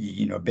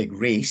a big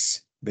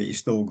race, but you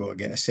still got to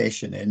get a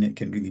session in, it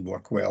can really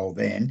work well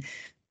then.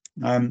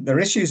 There are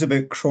issues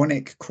about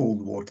chronic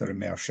cold water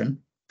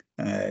immersion.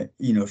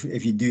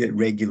 If you do it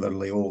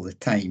regularly all the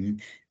time,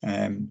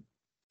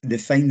 they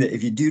find that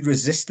if you do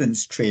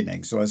resistance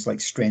training, so it's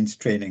like strength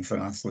training for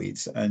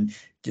athletes, and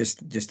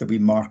just a wee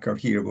marker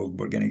here,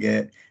 we're going to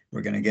get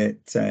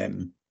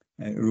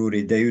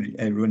Rory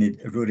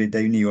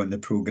Downey on the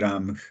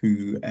program,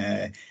 who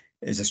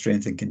is a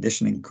strength and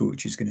conditioning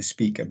coach, who's going to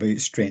speak about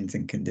strength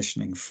and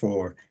conditioning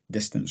for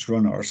distance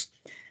runners.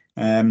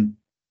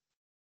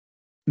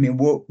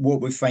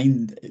 What we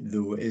find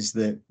though is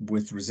that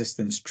with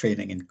resistance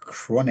training and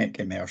chronic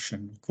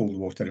immersion, cold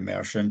water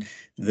immersion,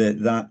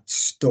 that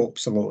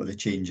stops a lot of the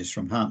changes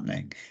from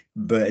happening,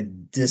 but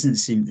it doesn't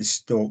seem to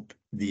stop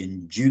the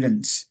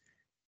endurance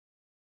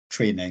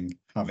training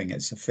having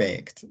its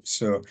effect.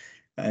 So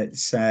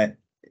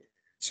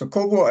so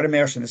cold water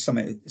immersion is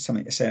something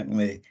to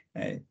certainly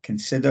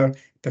consider,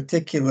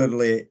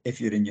 particularly if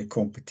you're in your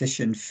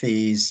competition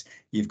phase,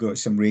 you've got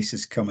some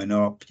races coming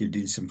up, you're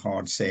doing some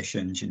hard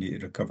sessions, you need to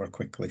recover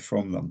quickly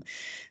from them.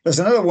 There's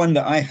another one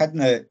that I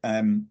hadn't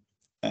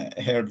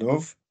heard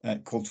of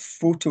called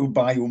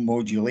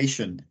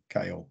photobiomodulation,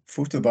 Kyle.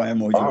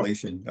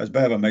 Photobiomodulation. That's a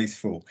bit of a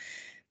mouthful,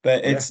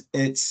 but it's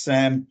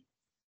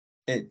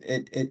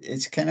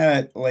it's kind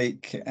of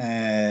like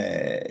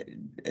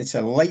it's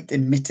a light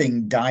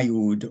emitting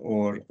diode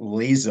or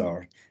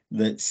laser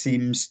that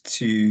seems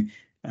to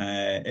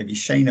if you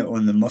shine it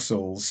on the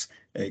muscles,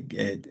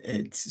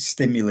 it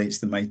stimulates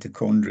the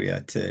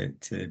mitochondria to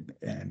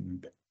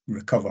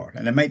recover.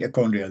 And the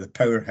mitochondria are the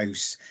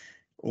powerhouse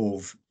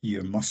of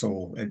your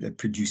muscle that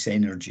produce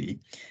energy.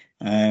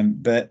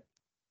 But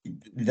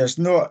there's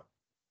not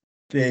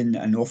been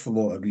an awful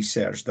lot of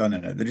research done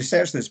in it. The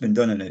research that's been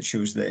done in it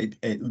shows that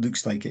it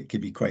looks like it could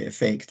be quite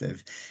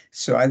effective.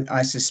 So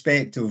I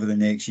suspect over the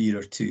next year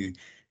or two,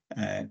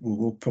 we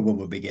will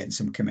probably be getting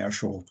some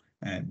commercial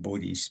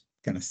bodies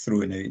kind of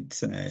throwing out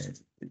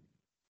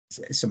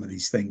some of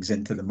these things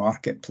into the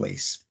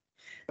marketplace.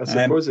 I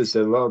suppose it's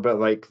a little bit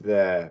like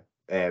the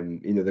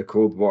the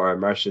cold water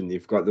immersion.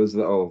 You've got those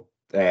little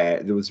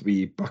those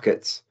wee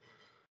buckets.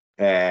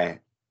 I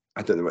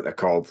don't know what they're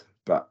called,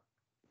 but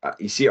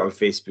you see it on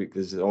Facebook.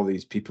 There's all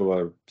these people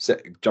are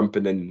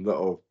jumping in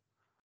little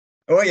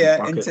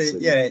buckets ice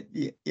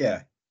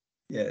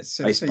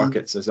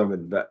buckets or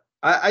something. But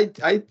I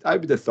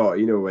would have thought,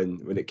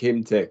 when it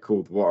came to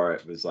cold water,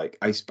 it was like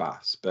ice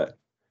baths, but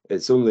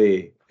it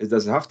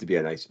doesn't have to be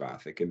an ice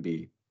bath. It can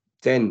be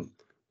 10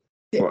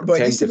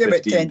 to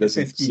 15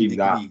 doesn't seem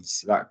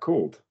degrees. That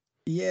cold.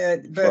 Yeah,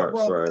 but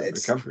for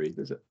recovery,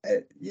 does it?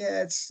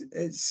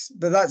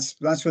 But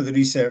that's what the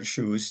research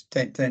shows,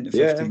 10 to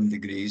 15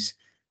 degrees.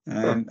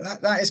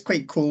 That is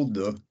quite cold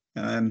though.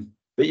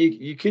 But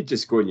you could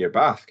just go in your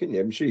bath, couldn't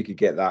you? I'm sure you could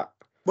get that.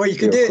 Well, you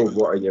could do cold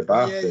water in your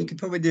bath. Yeah, you could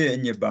probably do it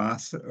in your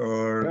bath,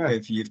 or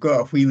if you've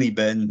got a wheelie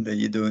bin that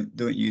you don't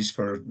use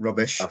for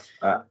rubbish.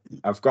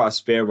 I've got a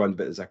spare one,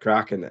 but there's a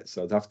crack in it,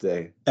 so I'd have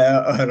to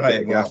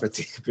right. Gaffer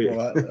tape.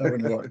 That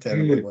wouldn't work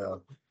terribly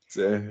well.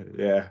 So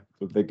yeah,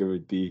 I think it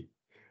would be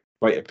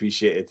quite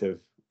appreciative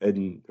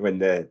when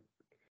the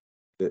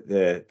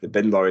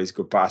bin lorries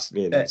go past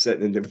me and I'm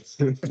sitting in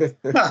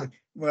the.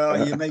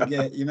 Well, you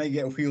might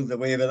get wheeled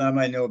away, but that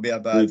might not be a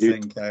bad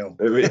thing, Kyle.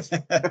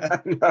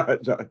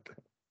 No.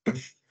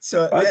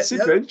 So that's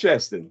super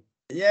interesting.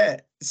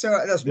 Yeah.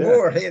 So there's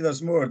more. Hey,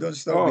 there's more. Don't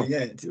stop me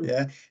yet.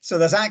 Yeah. So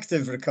there's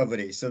active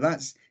recovery. So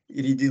that's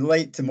if you do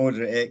light to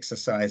moderate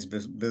exercise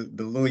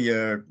below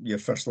your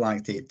first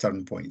lactate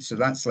turn point. So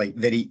that's like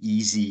very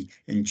easy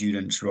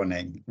endurance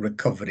running,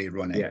 recovery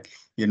running. Yeah.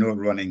 You're not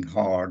running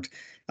hard.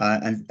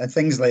 And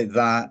things like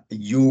that,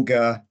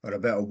 yoga or a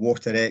bit of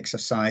water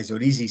exercise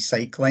or easy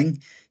cycling,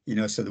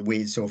 so the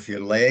weight's off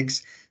your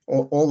legs.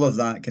 All of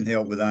that can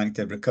help with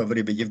active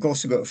recovery, but you've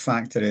also got to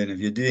factor in, if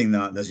you're doing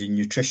that, there's a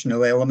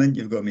nutritional element.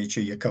 You've got to make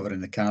sure you're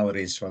covering the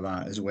calories for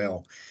that as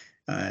well,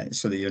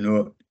 so that you're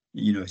not,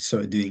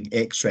 sort of doing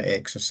extra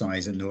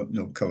exercise and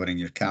not covering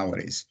your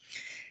calories.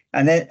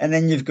 And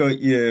then you've got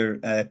your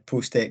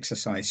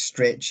post-exercise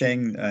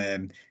stretching.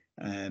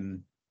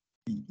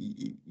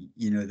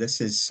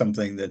 This is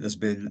something that there's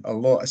been a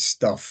lot of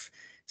stuff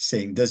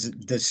saying, does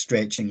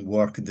stretching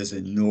work? Does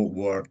it not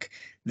work?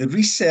 The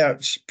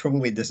research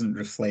probably doesn't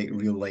reflect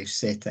real life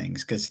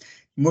settings, because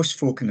most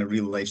folk in a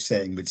real life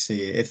setting would say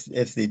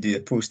if they do a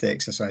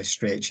post-exercise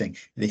stretching,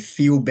 they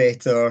feel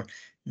better,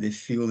 they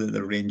feel that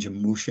their range of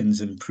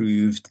motion's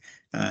improved,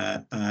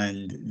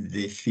 and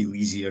they feel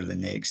easier the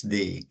next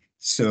day.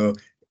 So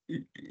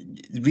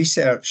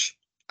research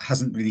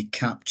hasn't really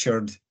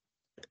captured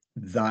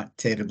that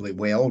terribly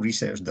well.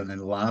 Research done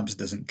in labs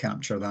doesn't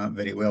capture that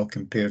very well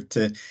compared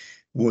to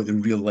what the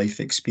real life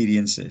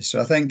experience is.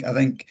 So I think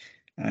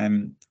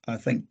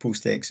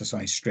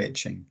post-exercise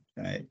stretching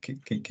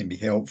can be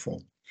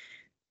helpful.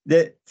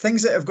 The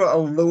things that have got a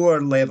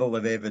lower level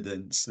of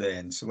evidence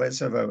then, so let's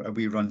have a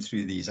wee run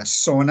through these. A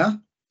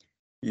sauna,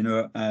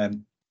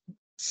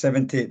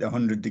 70 to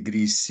 100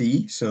 degrees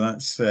C, so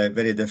that's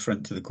very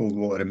different to the cold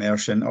water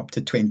immersion, up to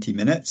 20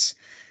 minutes.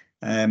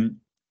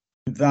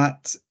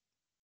 That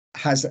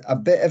has a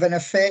bit of an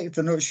effect.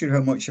 I'm not sure how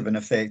much of an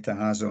effect it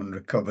has on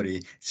recovery.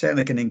 It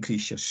certainly can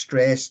increase your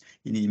stress.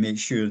 You need to make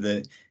sure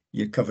that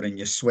you're covering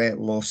your sweat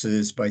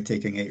losses by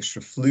taking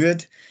extra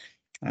fluid.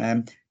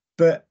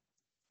 But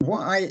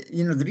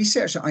the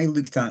research that I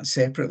looked at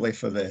separately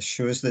for this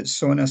shows that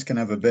saunas can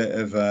have a bit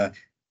of a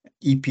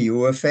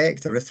EPO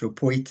effect,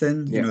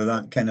 erythropoietin,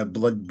 that kind of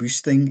blood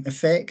boosting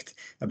effect,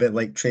 a bit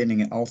like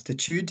training at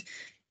altitude.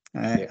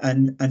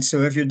 And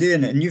so if you're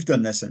doing it, and you've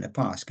done this in the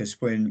past, because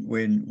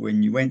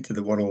when you went to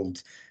the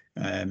World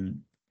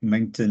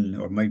Mountain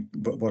or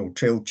World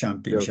Trail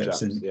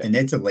Championships in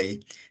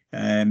Italy,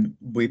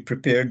 we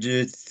prepared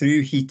you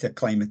through heat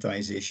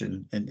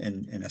acclimatization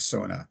in a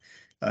sauna,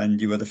 and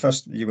you were the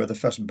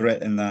first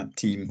Brit in that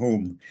team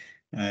home.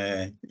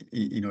 And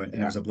it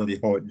was a bloody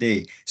hot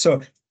day.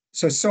 So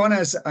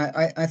saunas,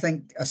 I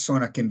think a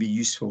sauna can be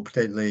useful,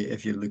 particularly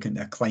if you're looking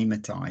to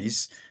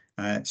acclimatize.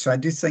 So I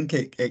do think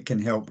it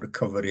can help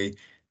recovery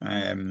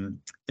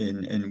in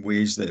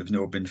ways that have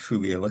not been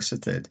fully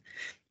elicited.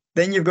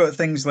 Then you've got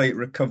things like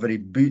recovery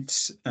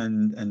boots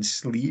and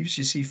sleeves.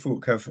 You see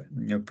folk have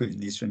putting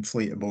these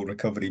inflatable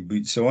recovery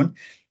boots on.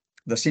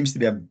 There seems to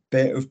be a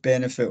bit of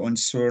benefit on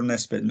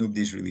soreness, but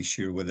nobody's really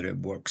sure whether it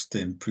works to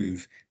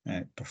improve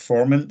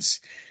performance.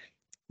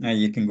 Now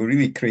you can go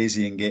really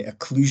crazy and get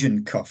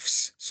occlusion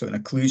cuffs. So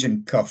an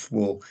occlusion cuff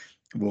will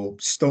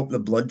stop the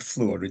blood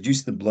flow,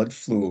 reduce the blood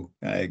flow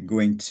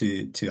going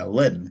to a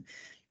limb.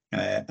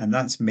 And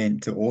that's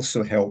meant to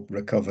also help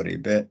recovery.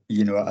 But,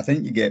 I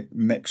think you get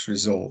mixed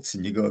results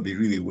and you've got to be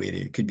really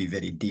wary. It could be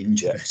very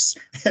dangerous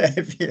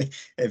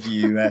if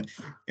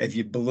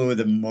you blow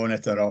the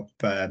monitor up,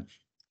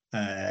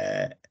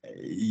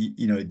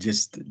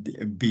 just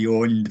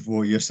beyond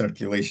what your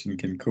circulation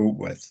can cope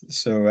with.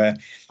 So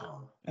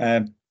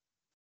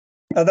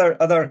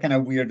other kind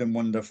of weird and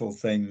wonderful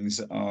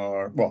things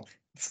are, well,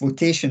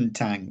 flotation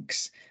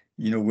tanks,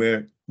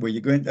 where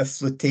you go into a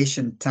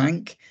flotation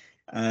tank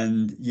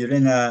and you're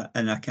in a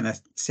kind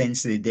of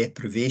sensory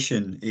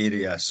deprivation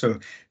area. So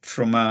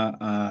from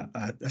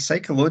a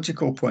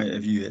psychological point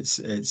of view,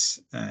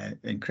 it's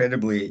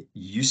incredibly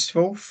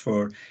useful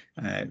for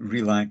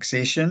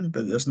relaxation,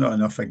 but there's not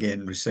enough,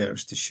 again,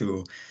 research to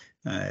show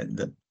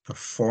that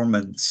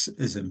performance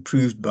is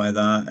improved by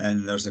that.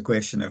 And there's a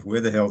question of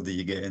where the hell do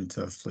you get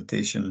into a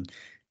flotation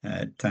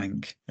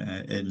tank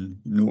in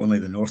not only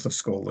the north of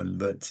Scotland,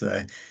 but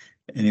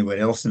anywhere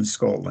else in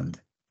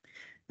Scotland.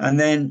 And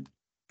then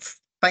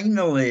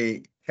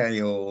finally,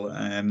 Kyle,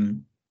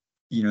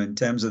 in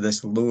terms of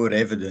this lower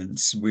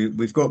evidence,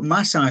 we've got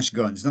massage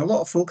guns. Now, a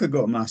lot of folk have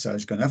got a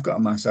massage gun. I've got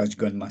a massage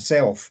gun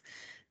myself,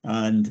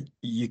 and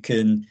you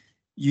can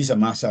use a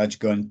massage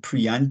gun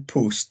pre and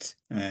post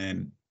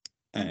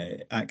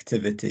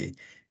activity.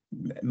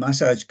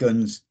 Massage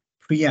guns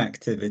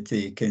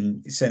pre-activity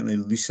can certainly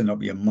loosen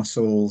up your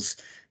muscles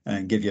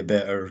and give you a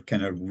better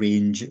kind of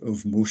range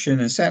of motion.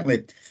 And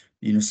certainly,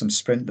 some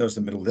sprinters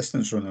and middle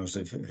distance runners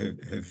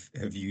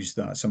have used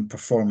that. Some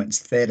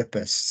performance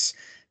therapists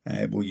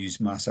will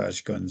use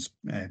massage guns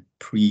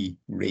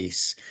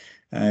pre-race.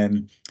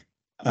 And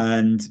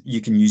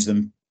you can use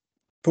them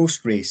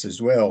post-race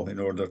as well in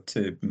order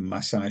to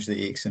massage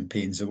the aches and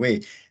pains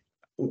away.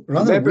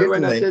 Rather Remember weirdly,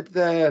 when I did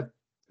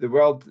the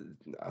world,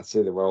 I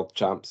say the world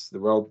champs,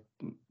 the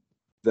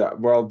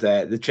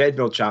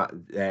treadmill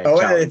challenge.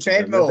 The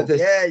treadmill,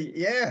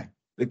 yeah.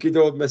 The good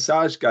old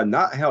massage gun,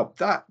 that helped.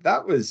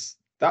 That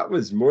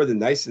was more than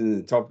nice than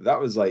the top. That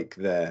was like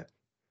the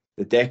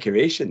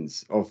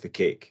decorations of the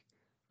cake.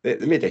 They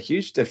made a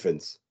huge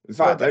difference. In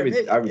fact, I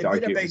would argue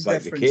it was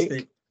like the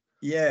cake.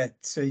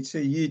 So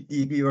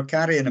you were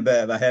carrying a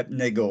bit of a hip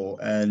niggle,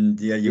 and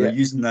you were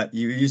using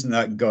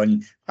that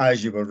gun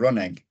as you were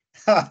running.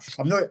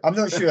 I'm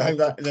not sure how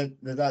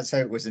that's how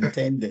it was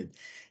intended.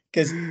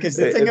 Because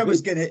the thing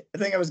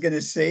I was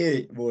gonna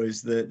say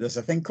was that there's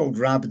a thing called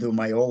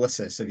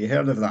rhabdomyolysis. Have you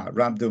heard of that?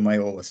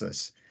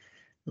 Rhabdomyolysis.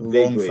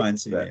 Long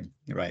fancy name.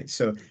 Right.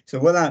 So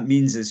what that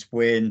means is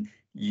when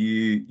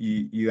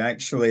you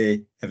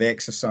actually have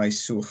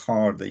exercised so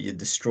hard that you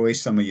destroy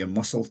some of your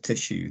muscle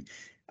tissue,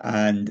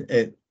 and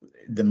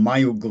the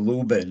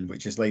myoglobin,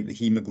 which is like the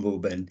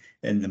hemoglobin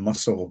in the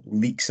muscle,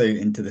 leaks out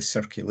into the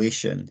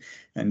circulation.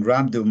 And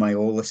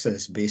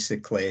rhabdomyolysis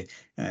basically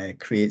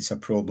creates a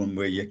problem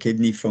where your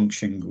kidney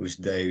function goes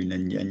down,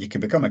 and you can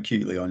become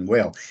acutely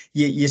unwell.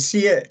 You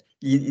see it.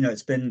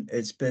 It's been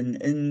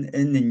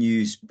in the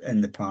news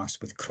in the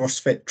past with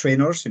CrossFit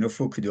trainers.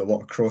 Folk who do a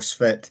lot of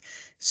CrossFit,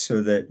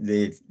 so that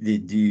they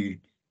do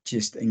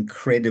just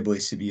incredibly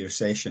severe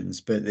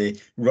sessions, but they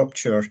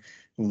rupture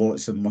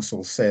lots of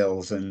muscle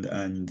cells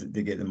and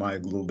they get the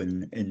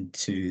myoglobin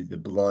into the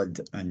blood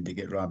and they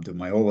get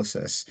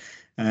rhabdomyolysis.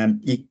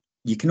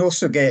 You can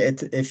also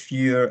get it if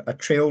you're a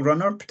trail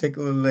runner,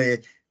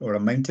 particularly, or a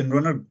mountain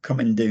runner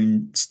coming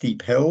down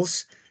steep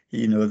hills,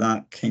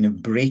 that kind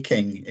of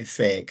braking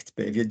effect.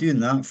 But if you're doing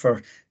that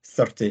for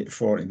 30 to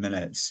 40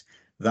 minutes,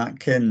 that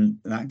can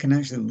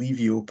actually leave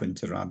you open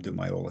to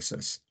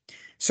rhabdomyolysis.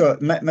 So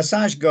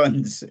massage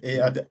guns,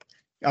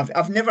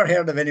 I've never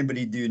heard of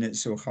anybody doing it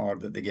so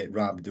hard that they get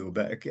rhabdo,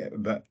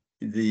 but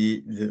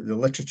the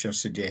literature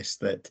suggests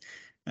that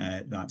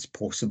that's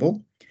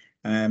possible.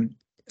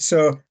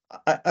 So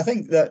I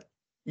think that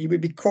you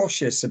would be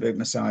cautious about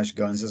massage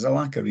guns. There's a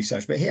lack of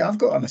research, but hey, I've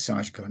got a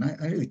massage gun.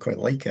 I really quite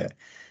like it.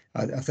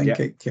 I think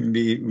it can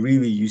be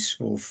really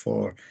useful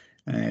for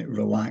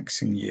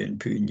relaxing you and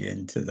putting you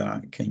into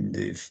that kind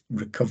of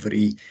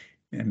recovery,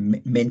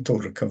 mental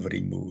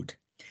recovery mode.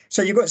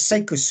 So you've got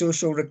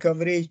psychosocial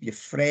recovery, your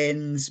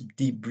friends,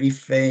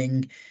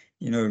 debriefing,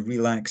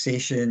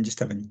 relaxation, just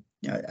having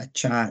a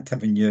chat,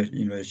 having your,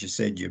 as you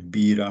said, your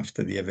beer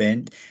after the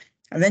event.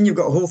 And then you've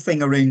got a whole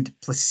thing around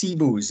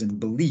placebos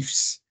and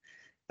beliefs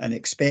and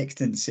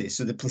expectancy.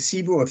 So the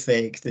placebo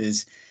effect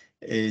is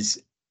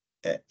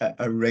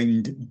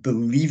around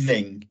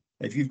believing.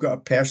 If you've got a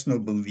personal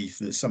belief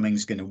that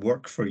something's going to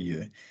work for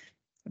you,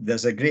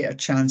 there's a greater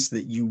chance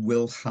that you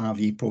will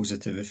have a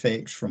positive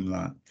effect from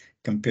that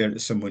compared to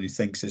someone who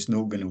thinks it's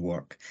not going to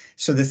work.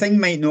 So the thing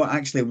might not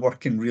actually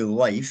work in real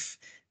life,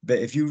 but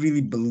if you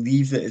really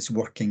believe that it's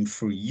working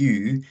for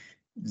you,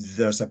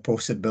 there's a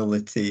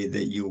possibility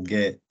that you'll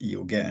get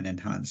an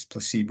enhanced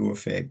placebo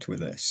effect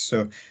with this.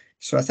 So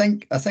So I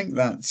think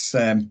that's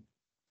something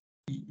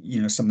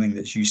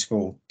that's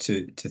useful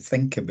to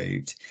think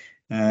about.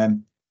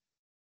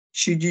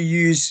 Should you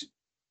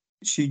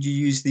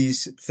use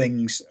these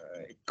things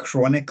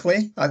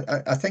chronically?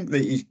 I think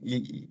that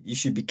you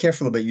should be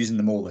careful about using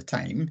them all the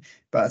time,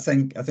 but I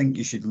think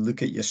you should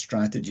look at your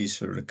strategies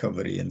for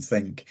recovery and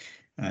think,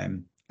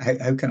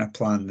 how can I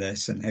plan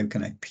this and how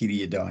can I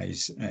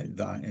periodize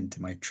that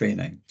into my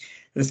training?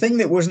 The thing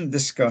that wasn't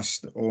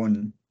discussed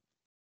on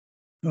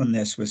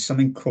this was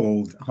something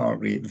called heart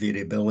rate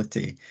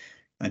variability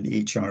and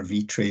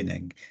HRV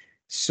training.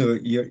 So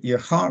your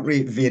heart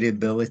rate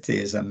variability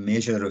is a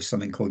measure of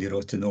something called your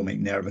autonomic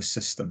nervous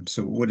system.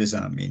 So what does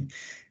that mean?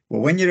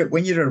 Well, when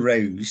you're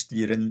aroused,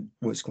 you're in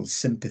what's called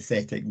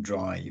sympathetic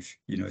drive.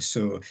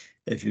 So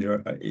if you're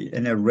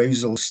in a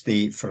arousal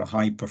state for a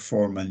high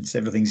performance,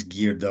 everything's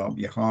geared up,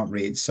 your heart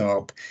rate's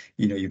up,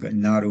 you've got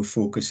narrow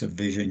focus of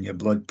vision, your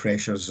blood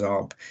pressure's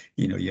up,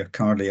 your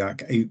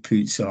cardiac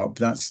output's up.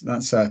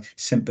 That's a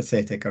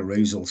sympathetic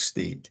arousal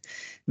state.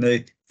 Now,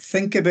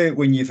 think about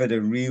when you've had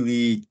a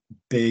really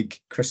big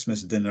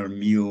Christmas dinner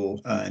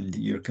meal and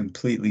you're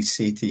completely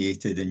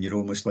satiated and you're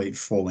almost like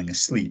falling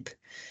asleep.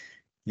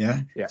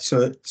 Yeah.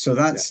 So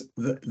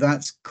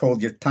that's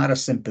called your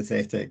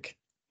parasympathetic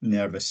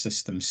nervous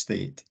system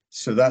state.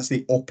 So that's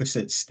the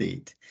opposite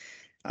state,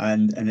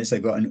 and it's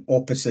got an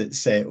opposite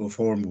set of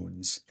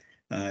hormones,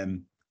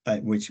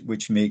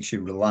 which makes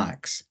you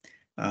relax,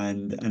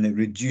 and it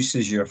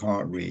reduces your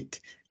heart rate,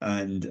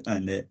 and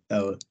the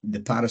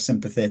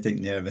parasympathetic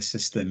nervous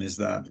system is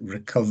that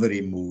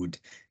recovery mode.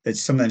 It's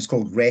sometimes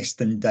called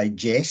rest and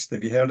digest.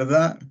 Have you heard of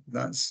that?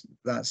 That's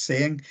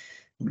saying.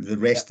 The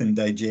rest and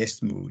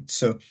digest mode.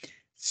 So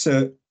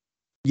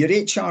your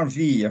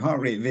HRV, your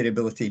heart rate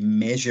variability,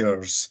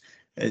 measures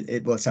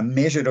it's a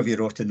measure of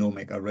your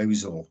autonomic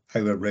arousal, how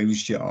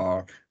aroused you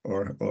are,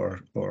 or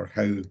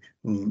how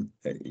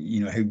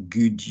how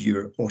good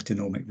your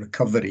autonomic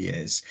recovery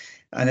is.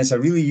 And it's a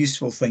really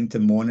useful thing to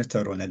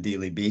monitor on a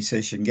daily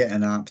basis. You can get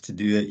an app to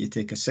do it. You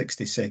take a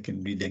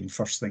 60-second reading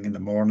first thing in the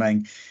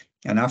morning.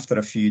 And after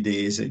a few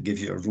days, it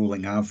gives you a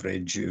rolling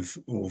average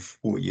of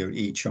what your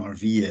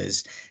HRV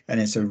is. And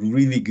it's a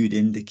really good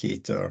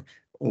indicator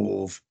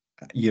of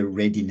your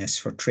readiness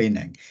for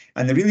training.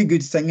 And the really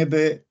good thing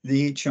about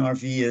the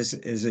HRV is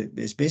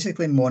it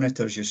basically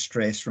monitors your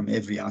stress from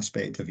every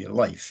aspect of your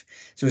life.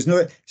 So it's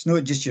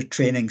not just your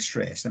training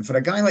stress. And for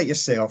a guy like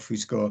yourself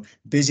who's got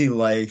busy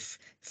life,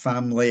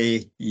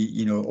 family,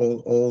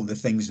 all the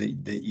things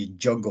that you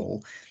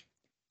juggle,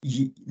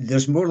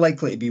 there's more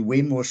likely to be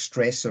way more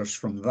stressors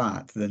from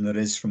that than there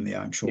is from the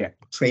actual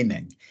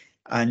training.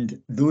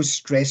 And those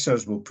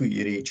stressors will put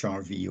your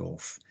HRV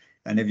off.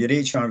 And if your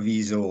HRV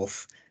is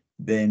off,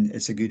 then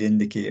it's a good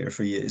indicator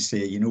for you to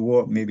say, you know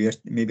what, maybe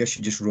I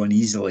should just run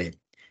easily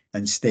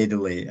and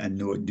steadily and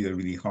not do a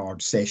really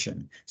hard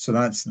session. So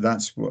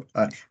that's what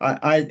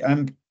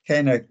I'm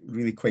kind of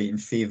really quite in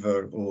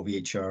favor of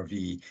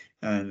HRV.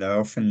 And I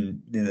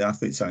often, the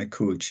athletes I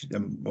coach,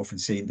 I'm often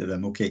saying to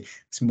them, okay,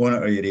 let's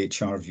monitor your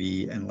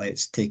HRV and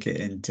let's take it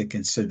into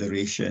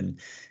consideration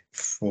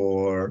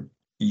for,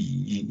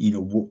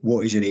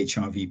 what is your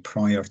HRV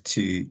prior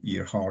to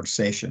your hard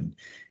session.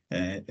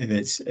 If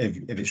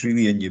it's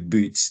really in your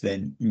boots,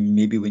 then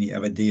maybe we need to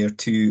have a day or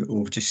two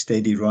of just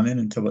steady running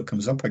until it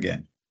comes up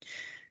again.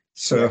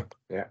 So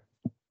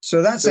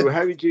so that's so it.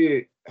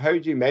 How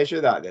would you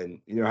measure that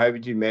then? How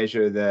would you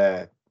measure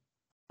the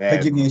how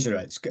do you measure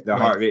it? The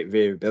heart rate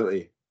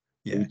variability?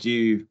 Yeah. Would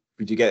you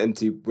get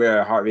into wear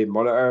a heart rate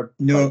monitor?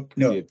 No.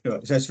 So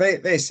it's very,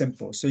 very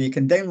simple. So you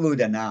can download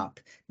an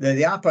app.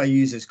 The app I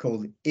use is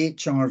called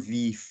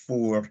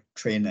HRV4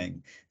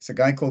 Training. It's a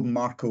guy called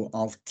Marco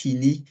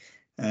Altini,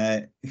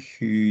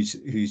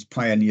 who's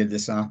pioneered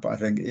this app. I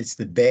think it's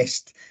the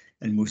best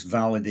and most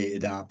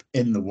validated app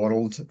in the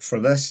world for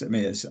this. I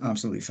mean, it's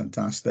absolutely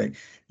fantastic. I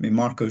mean,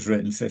 Marco's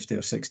written 50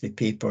 or 60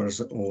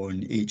 papers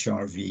on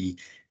HRV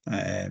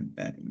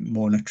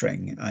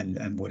monitoring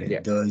and what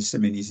it does. I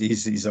mean,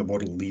 he's a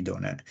world lead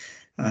on it.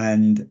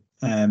 And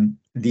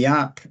the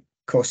app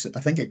costs, I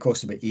think it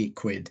costs about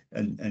 £8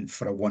 and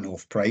for a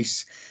one-off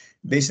price.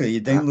 Basically,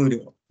 you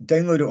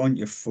download it on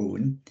your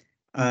phone,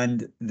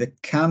 and the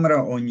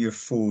camera on your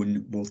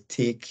phone will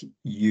take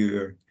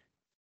your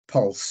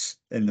pulse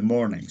in the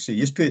morning. So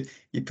you just put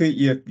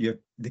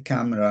the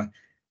camera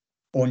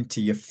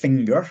onto your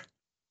finger,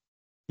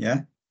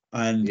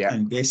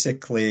 and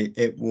basically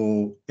it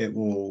will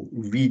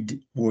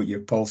read what your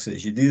pulse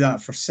is. You do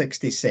that for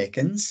 60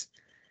 seconds.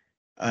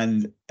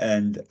 And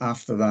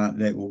after that,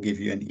 that will give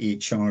you an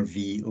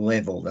HRV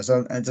level. There's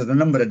a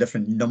number of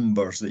different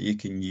numbers that you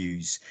can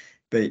use,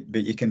 but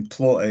you can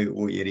plot out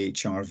what your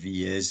HRV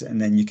is,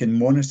 and then you can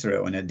monitor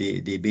it on a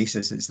day-to-day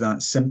basis. It's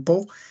that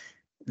simple.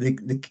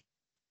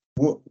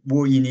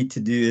 What you need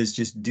to do is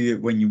just do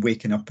it when you're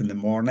waking up in the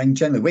morning.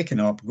 Generally, waking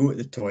up, go to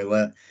the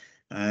toilet,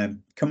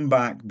 come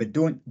back, but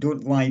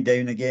don't lie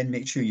down again.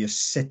 Make sure you're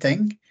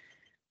sitting.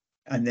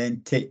 And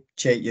then check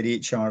your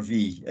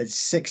HRV. It's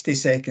 60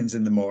 seconds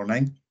in the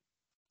morning,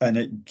 and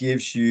it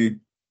gives you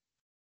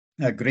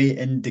a great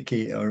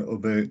indicator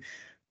about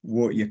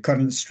what your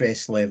current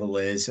stress level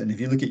is. And if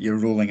you look at your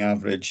rolling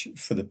average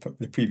for the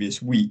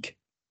previous week,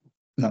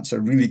 that's a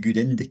really good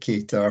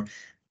indicator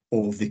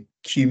of the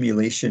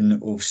accumulation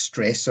of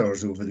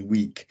stressors over the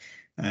week,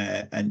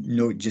 and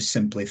not just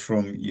simply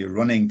from your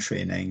running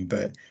training,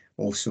 but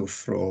also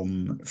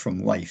from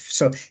life.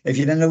 So if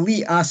you're an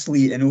elite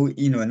athlete and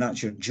and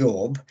that's your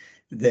job,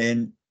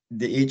 then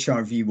the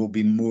HRV will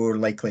be more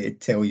likely to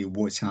tell you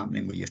what's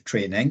happening with your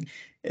training.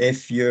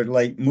 If you're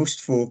like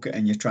most folk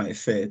and you're trying to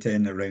fit it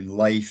in around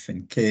life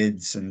and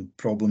kids and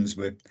problems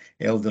with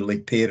elderly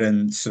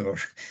parents, or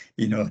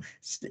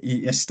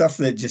stuff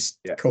that just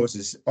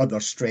causes other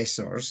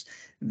stressors,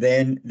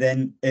 then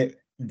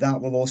that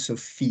will also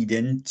feed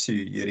into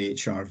your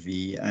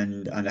HRV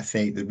and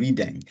affect the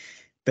reading.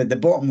 But the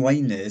bottom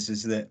line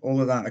is that all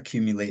of that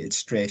accumulated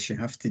stress, you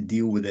have to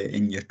deal with it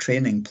in your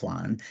training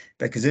plan,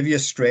 because if you're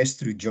stressed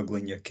through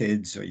juggling your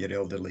kids or your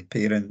elderly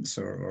parents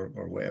or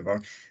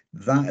whatever,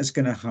 that is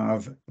going to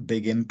have a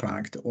big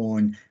impact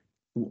on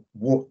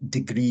what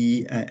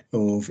degree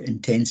of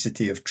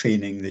intensity of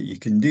training that you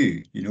can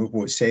do,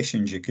 what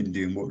sessions you can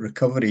do and what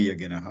recovery you're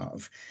going to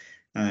have.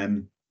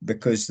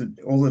 Because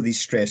all of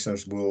these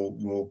stressors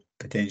will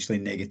potentially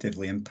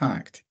negatively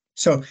impact.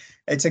 So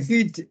it's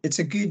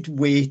a good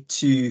way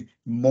to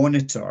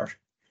monitor,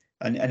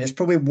 and it's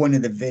probably one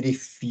of the very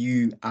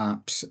few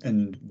apps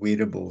and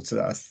wearables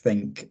that I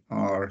think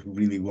are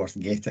really worth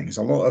getting. There's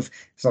a lot of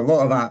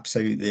apps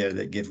out there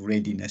that give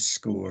readiness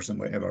scores and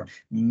whatever.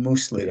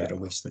 Mostly they're a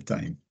waste of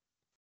time.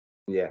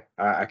 Yeah,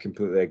 I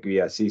completely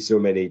agree. I see so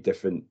many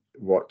different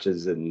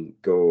watches and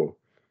go,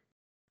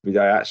 would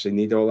I actually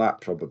need all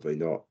that? Probably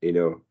not.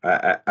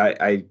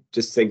 I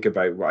just think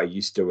about what I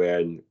used to wear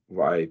and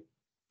what I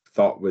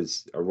thought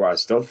was, or what I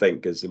still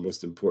think is the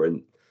most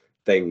important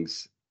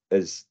things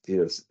is,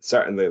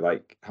 certainly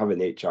like having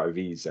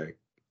HRVs are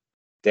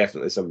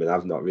definitely something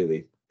I've not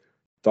really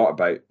thought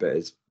about, but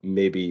it's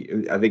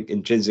maybe, I think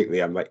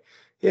intrinsically I'm like,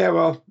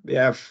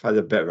 I've had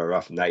a bit of a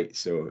rough night,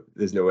 so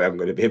there's no way I'm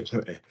going to be able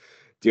to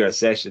do a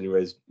session.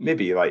 Whereas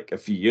maybe like a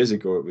few years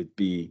ago,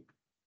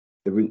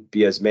 there wouldn't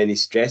be as many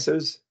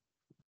stressors,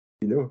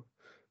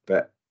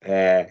 but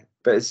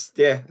it's,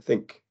 I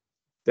think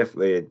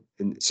definitely.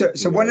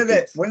 So one of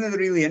the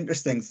really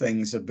interesting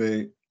things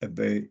about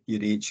your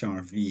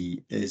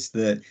HRV is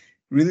that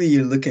really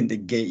you're looking to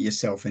get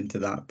yourself into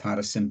that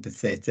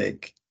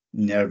parasympathetic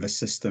nervous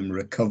system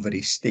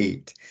recovery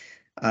state.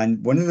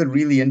 And one of the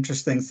really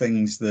interesting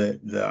things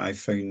that I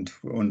found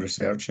on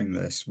researching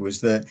this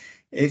was that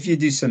if you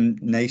do some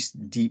nice,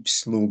 deep,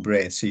 slow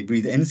breaths, so you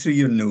breathe in through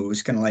your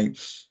nose, kind of like,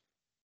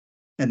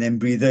 and then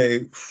breathe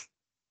out.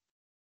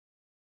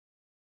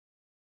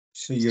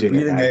 So you're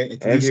breathing out.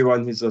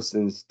 Everyone who's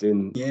listening is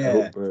doing. Yeah, I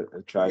hope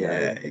we're trying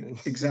out.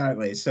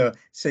 Exactly. So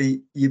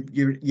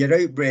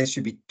your out breath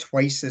should be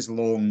twice as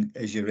long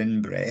as your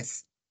in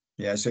breath.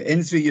 Yeah. So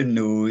in through your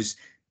nose,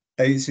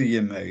 out through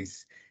your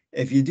mouth.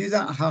 If you do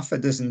that half a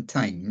dozen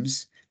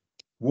times,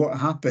 what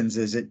happens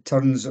is it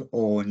turns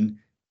on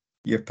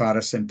your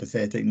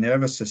parasympathetic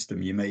nervous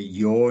system. You might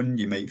yawn,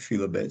 you might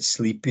feel a bit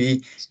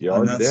sleepy.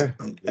 Yawn there.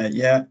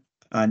 Yeah,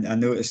 and I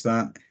noticed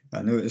that.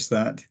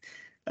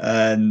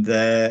 And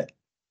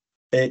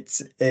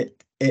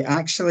it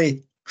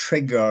actually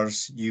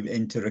triggers you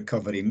into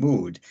recovery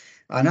mode.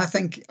 And I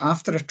think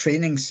after a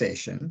training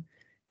session,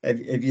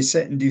 if you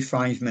sit and do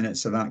 5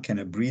 minutes of that kind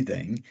of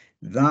breathing,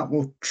 that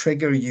will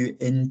trigger you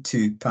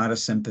into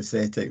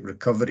parasympathetic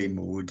recovery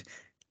mode,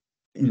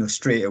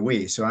 straight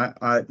away. So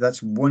I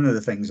that's one of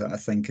the things that I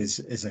think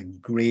is a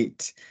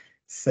great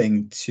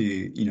thing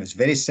to, it's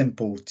very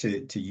simple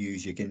to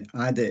use. You can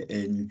add it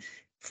in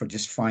for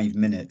just 5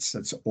 minutes.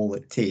 That's all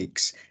it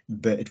takes,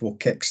 but it will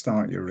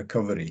kickstart your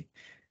recovery.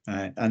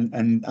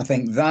 And I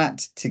think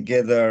that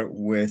together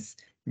with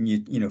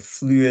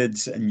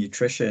fluids and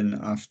nutrition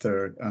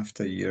after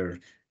your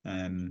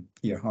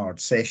hard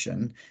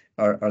session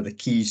are the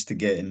keys to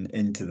getting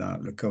into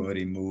that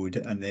recovery mode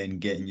and then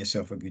getting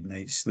yourself a good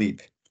night's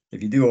sleep.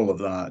 If you do all of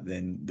that,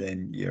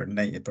 then you're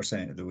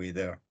 90% of the way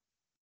there.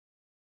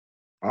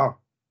 Oh,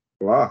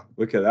 wow!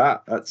 Look at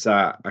that. That's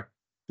a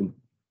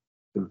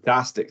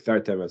fantastic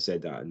third time I've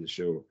said that in the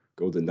show.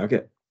 Golden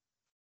nugget.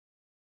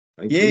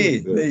 Thank Yay!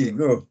 you. There you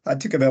go. That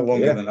took a bit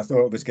longer than I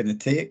thought it was going to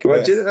take.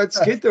 Well,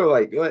 that's good though.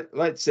 Like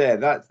let's say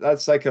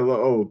that's like a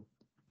little,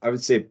 I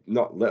would say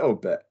not little,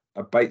 but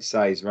a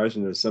bite-sized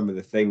version of some of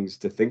the things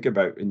to think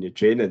about in your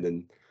training.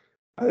 And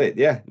I think,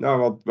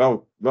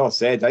 well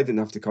said. I didn't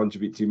have to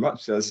contribute too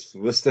much. So I was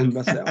listening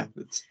myself.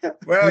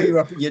 Well,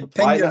 you'd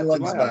ping your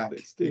lugs back.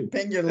 You'd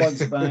ping your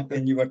lugs back,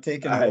 and you were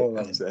taking it all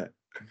in. It.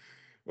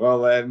 Well,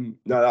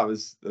 no, that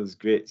was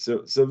great.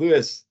 So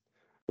Lewis,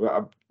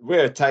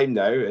 we're at time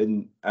now,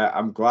 and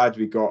I'm glad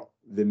we got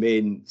the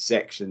main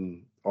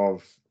section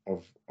of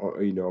the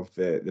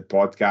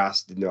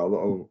podcast. A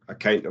little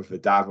account of the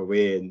Dava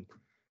Way, and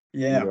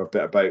a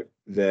bit about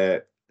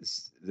the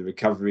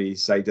recovery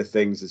side of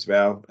things as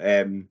well.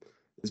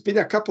 There's been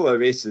a couple of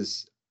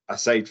races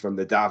aside from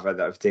the Dava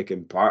that have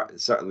taken part.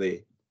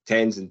 Certainly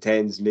tens and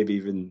tens, maybe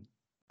even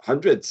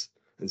hundreds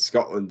in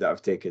Scotland that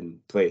have taken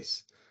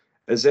place.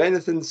 Is there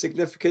anything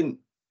significant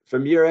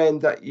from your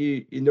end that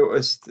you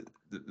noticed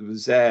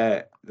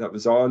that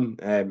was on?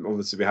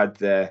 Obviously, we had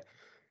the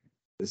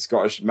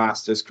Scottish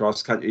Masters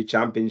Cross Country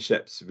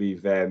Championships.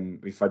 We've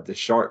had the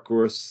short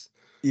course.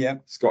 Yeah,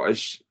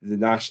 The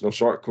National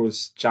Short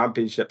Course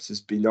Championships has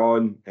been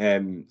on.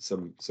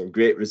 Some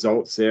great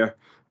results there.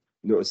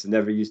 Notice I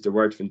never used the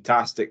word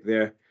fantastic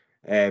there.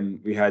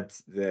 We had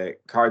the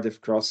Cardiff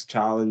Cross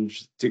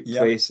Challenge took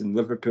place in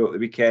Liverpool at the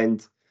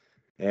weekend.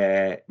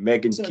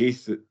 Megan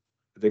Keith,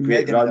 the great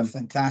Megan run. had a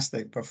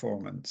fantastic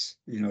performance.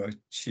 You know,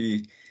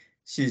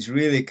 she's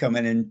really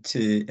coming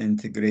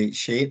into great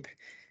shape.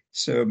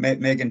 So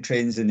Megan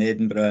trains in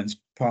Edinburgh and is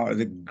part of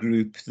the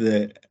group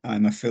that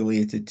I'm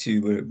affiliated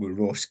to with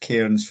Ross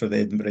Cairns for the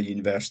Edinburgh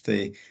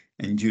University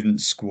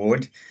Endurance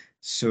Squad.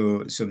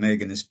 So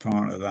Megan is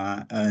part of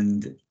that,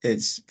 and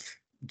it's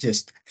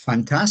just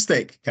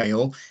fantastic,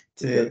 Kyle,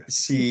 to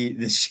see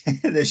the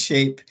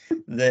shape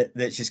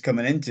that she's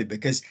coming into,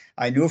 because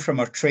I know from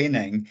her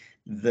training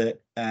that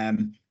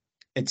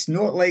it's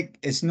not like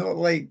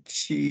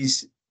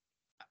she's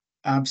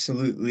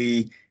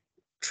absolutely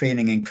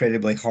training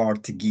incredibly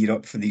hard to gear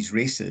up for these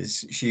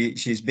races.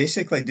 She's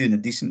basically doing a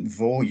decent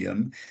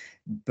volume,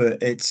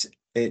 but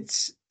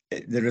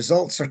the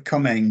results are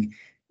coming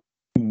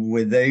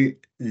without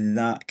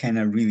that kind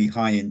of really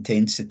high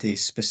intensity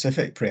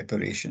specific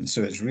preparation.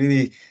 So it's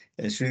really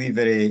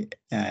very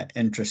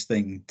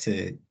interesting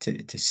to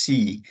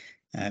see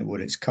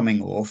what it's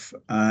coming off.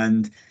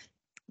 And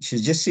she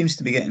just seems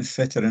to be getting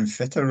fitter and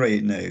fitter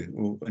right now,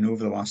 and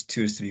over the last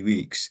 2 or 3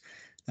 weeks.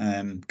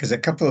 Because a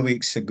couple of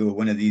weeks ago,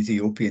 one of the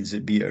Ethiopians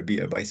that beat her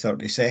by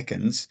 30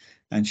 seconds,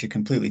 and she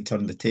completely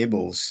turned the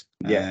tables.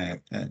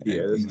 This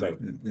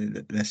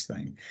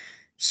time.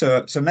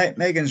 So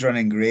Megan's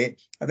running great.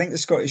 I think the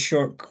Scottish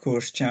Short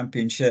Course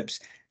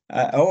Championships.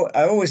 I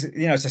always,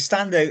 it's a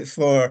standout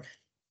for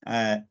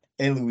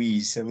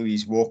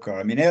Eloise Walker.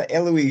 I mean,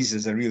 Eloise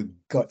is a real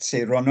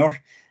gutsy runner,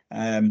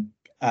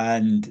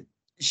 and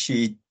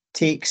she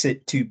takes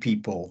it to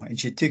people, and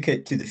she took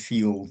it to the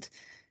field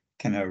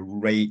kind of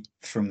right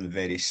from the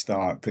very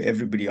start, put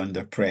everybody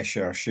under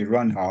pressure. She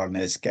run hard,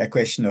 and it's a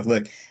question of,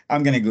 look,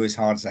 I'm going to go as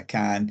hard as I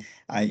can.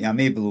 I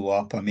may blow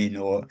up, I may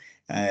not,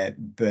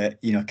 but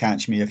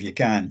catch me if you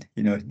can.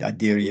 I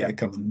dare you to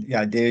come.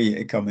 I dare you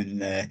to come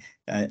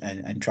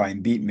and try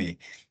and beat me.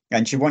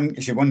 And she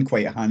won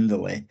quite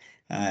handily,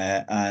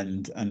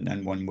 and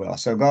won well.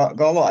 So I got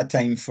a lot of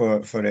time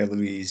for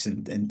Eloise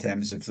in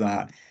terms of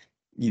that,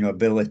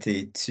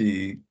 ability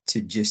to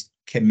just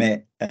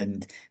commit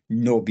and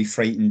not be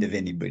frightened of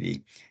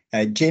anybody.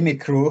 Jamie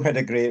Crowe had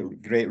a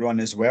great run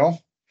as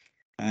well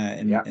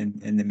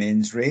in the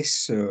men's race,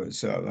 so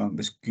that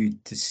was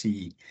good to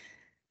see.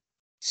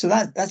 So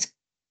that's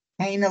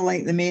kind of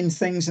like the main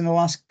things in the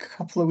last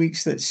couple of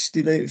weeks that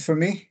stood out for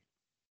me.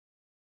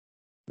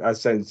 That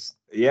sounds,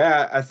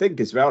 I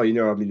think as well.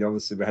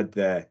 Obviously we had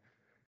the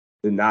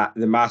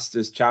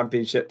Masters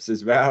Championships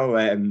as well.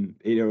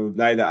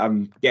 Now that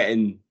I'm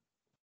getting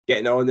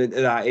on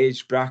into that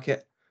age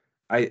bracket,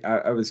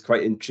 I was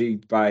quite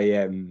intrigued by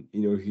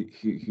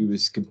who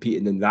was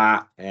competing in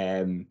that.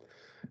 I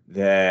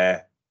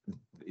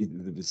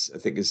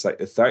think it's like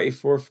the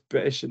 34th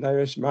British and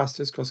Irish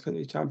Masters Cross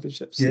Country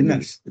Championships.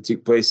 Goodness. It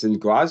took place in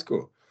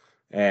Glasgow,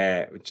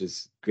 which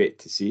is great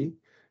to see.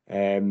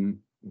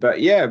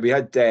 But yeah, we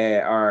had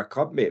our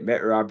clubmate,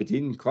 Metro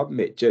Aberdeen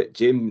clubmate,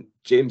 Jim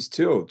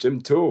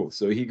Toole.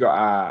 So he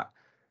got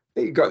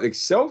the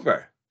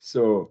silver.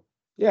 So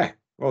yeah,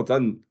 well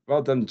done,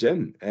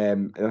 Jim.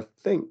 And I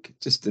think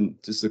just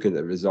looking at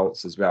the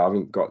results as well, I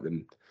haven't got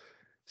them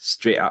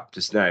straight up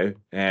just now.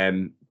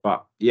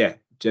 But yeah,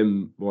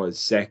 Jim was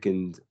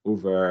second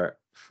over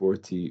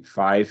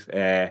 45.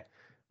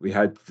 We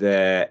had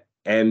the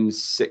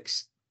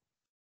M6.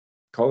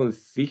 Colin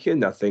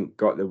Feakin, I think,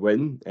 got the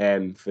win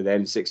for the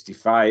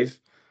M65.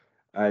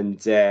 And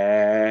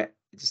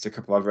just a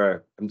couple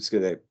other, I'm just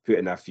going to put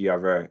in a few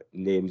other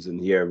names in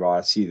here while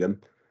I see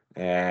them.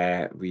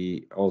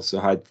 We also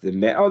had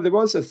there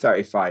was a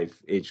 35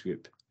 age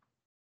group.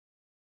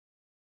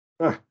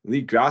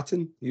 Lee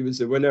Grattan, he was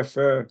the winner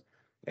for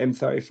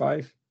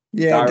M35.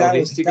 Yeah,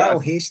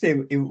 Darryl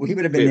Hasty, he would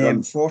have been the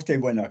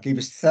M40 winner. He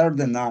was third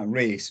in that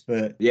race,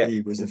 but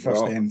he was the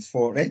first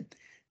M40.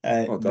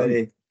 Well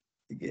done.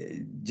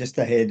 Just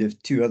ahead of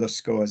two other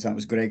Scots. That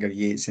was Gregor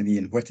Yates and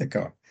Ian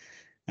Whitaker.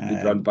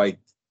 Run by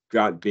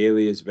Grant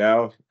Bailey as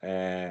well.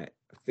 I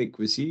think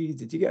did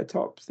he get a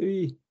top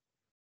 3?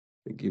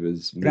 I think he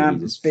was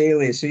Grant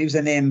Bailey. So he was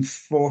an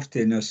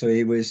M40.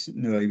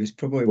 He was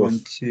probably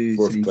fourth, 3,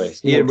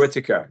 place. Fourth. Ian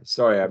Whitaker.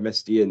 Sorry, I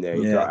missed Ian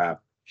there.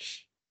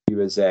 He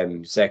was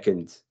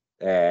second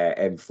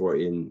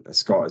M40 in a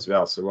Scot as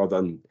well. So well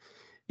done,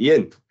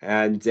 Ian.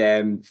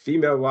 And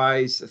female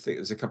wise, I think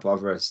there's a couple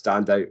other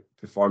standout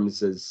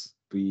performances.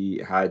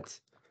 We had,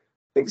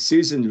 I think,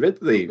 Susan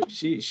Ridley.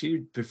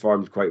 She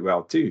performed quite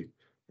well too.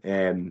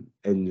 In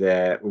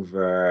the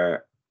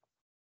over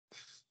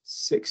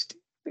 60,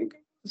 I think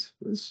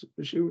was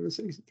she over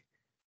 60?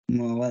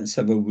 Well, let's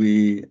have a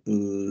wee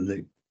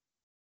look.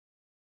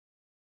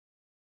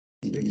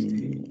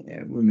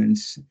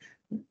 Women's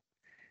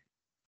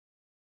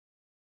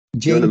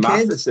Fiona Jane Kidd.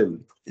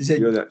 Matheson. Is it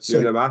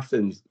Fiona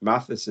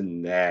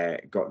Matheson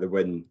got the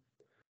win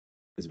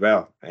as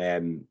well.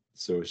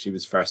 So she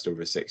was first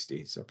over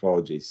 60. So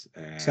apologies.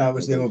 So that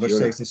was the over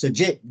Fiona. 60. So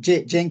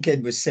Jane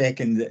Kidd was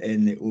second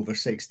in the over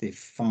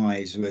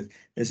 65s with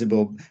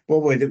Isabel.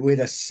 Well, with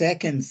a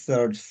second,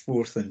 third,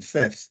 fourth, and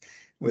fifth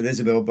with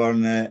Isabel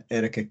Burnett,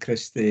 Erica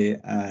Christie,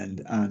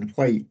 and Anne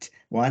White.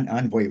 Well,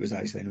 Anne White was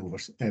actually an over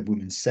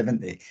women's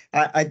 70.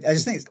 I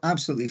just think it's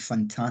absolutely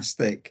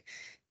fantastic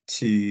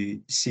to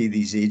see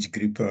these age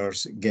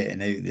groupers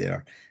getting out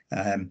there.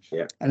 And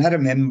I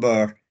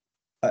remember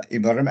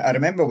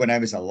when I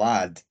was a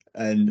lad,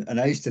 and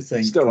I used to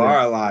think Still are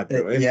a lad,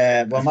 really.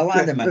 yeah, well, I'm a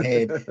lad in my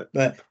head,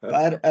 but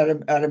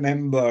I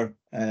remember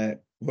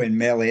when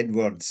Mel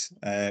Edwards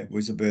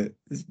was about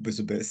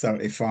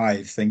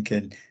 35,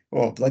 thinking,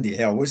 oh bloody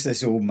hell, what's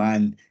this old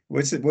man?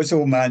 What's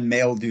old man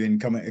Mel doing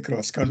coming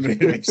across country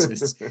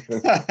races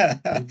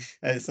at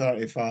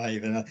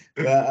 35? And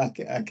I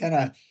kind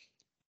of.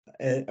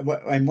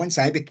 And once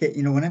I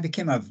became, when I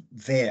became a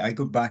vet, I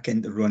got back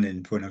into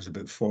running when I was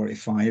about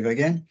 45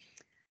 again.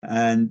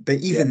 But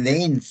even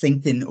then,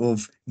 thinking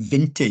of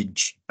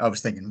vintage, I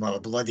was thinking, well,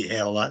 bloody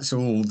hell, that's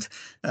old.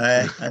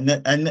 And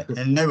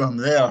now I'm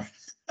there,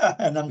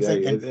 and I'm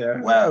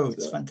thinking, wow,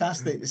 it's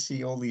fantastic to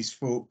see all these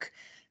folk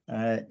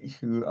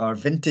who are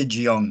vintage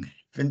young.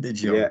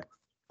 Yeah.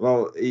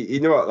 Well,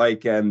 you know what?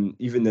 Like,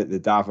 even at the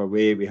Dava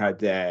Way, we had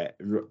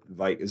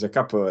there's a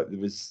couple.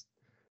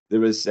 There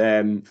was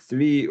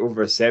 3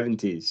 over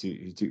 70s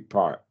who took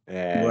part.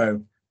 Wow.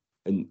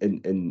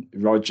 And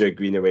Roger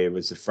Greenaway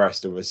was the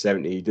first over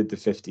 70. He did the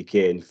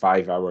 50K in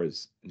 5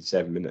 hours and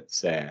 7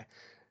 minutes.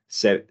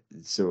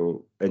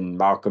 So and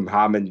Malcolm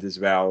Hammond as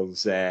well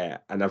as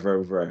another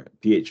over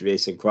PH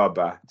Racing Club,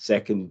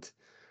 second.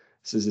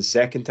 This is the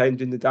second time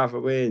doing the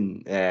Dava Way,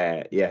 and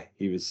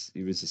he was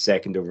the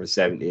second over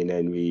 70. And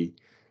then we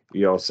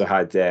also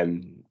had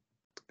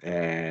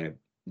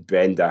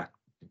Brenda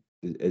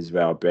as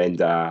well.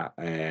 Brenda,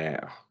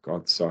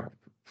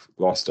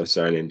 lost her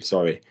surname.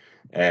 Sorry.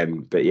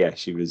 But yeah,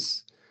 she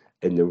was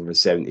in the over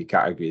 70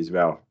 category as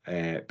well.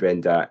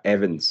 Brenda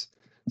Evans.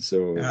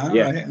 So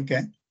right,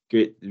 okay,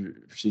 great.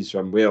 She's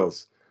from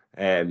Wales.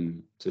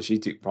 So she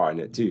took part in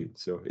it too.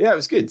 So yeah, it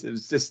was good.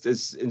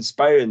 It's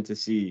inspiring to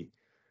see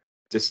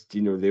just,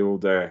 the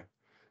older,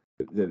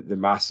 the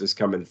masters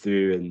coming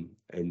through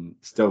and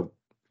still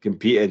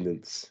competing.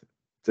 It's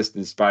just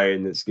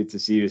inspiring. It's good to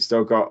see we've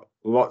still got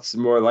lots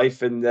more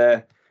life in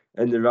the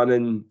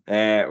running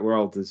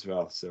world as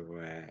well. So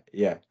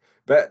yeah.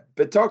 But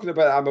talking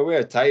about, I'm aware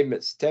of time.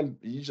 It's 10.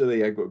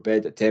 Usually I go to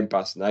bed at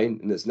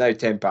 9:10, and it's now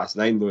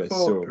 9:10, Lewis.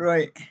 Oh, so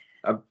right.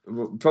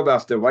 We'll probably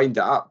have to wind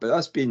it up. But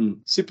that's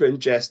been super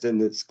interesting.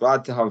 It's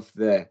glad to have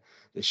the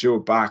show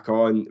back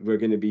on. We're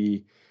going to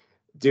be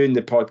doing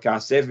the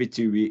podcast every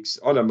 2 weeks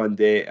on a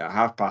Monday at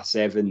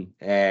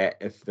 7:30.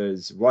 If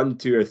there's 1,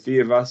 2, or 3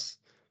 of us,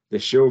 the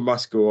show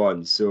must go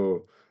on.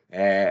 So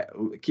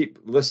keep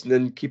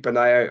listening, keep an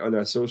eye out on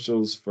our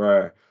socials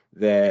for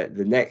the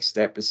next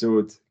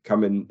episode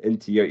coming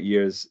into your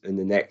ears in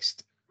the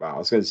next. Well, I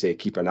was going to say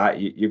keep an eye.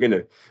 You're going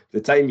to, the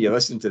time you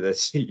listen to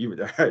this, you would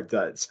have heard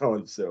that it's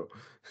on. So,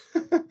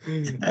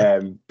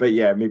 but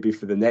yeah, maybe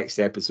for the next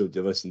episode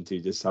you listen to,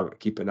 just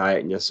keep an eye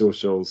out on your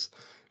socials.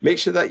 Make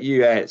sure that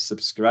you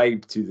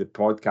subscribe to the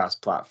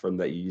podcast platform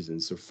that you're using.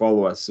 So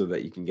follow us so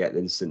that you can get the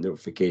instant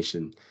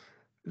notification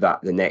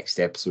that the next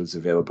episode is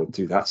available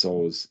too. That's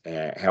always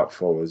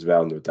helpful as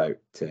well, no doubt,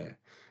 to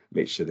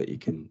make sure that you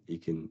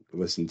can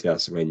listen to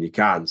us when you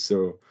can.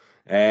 So,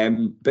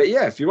 but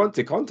yeah, if you want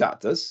to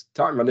contact us,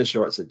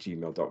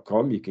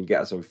 tartanrunnershorts@gmail.com. You can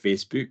get us on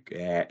Facebook,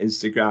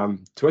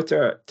 Instagram,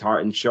 Twitter,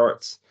 Tartan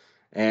Shorts,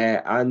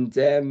 and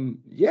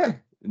yeah.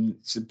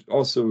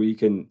 Also, you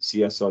can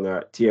see us on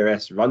our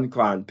TRS Run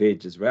Clan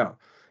page as well,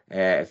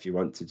 if you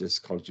want to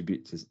just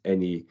contribute to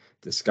any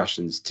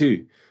discussions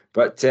too.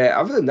 But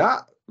other than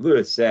that,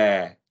 Lewis,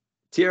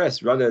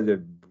 TRS Run of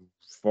the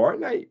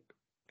fortnight.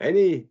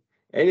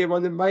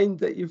 Anyone in mind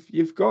that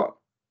you've got?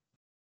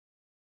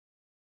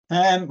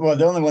 Well,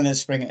 the only one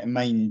that's springing to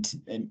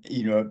mind,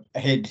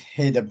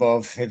 head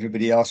above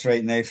everybody else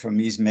right now for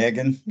me is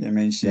Megan. I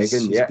mean, she's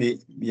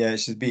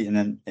beaten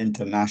in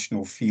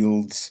international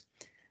fields.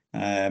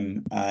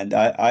 And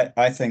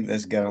I think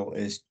this girl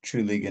is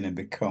truly going to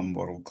become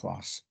world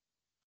class.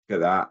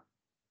 Look at that.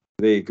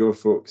 There you go,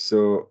 folks.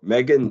 So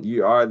Megan,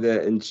 you are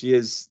and she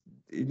is,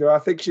 I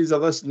think she's a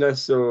listener.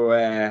 So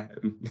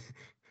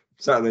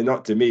certainly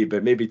not to me,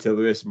 but maybe to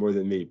Lewis more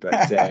than me.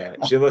 But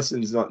she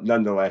listens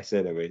nonetheless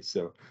anyway.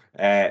 So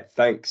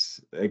thanks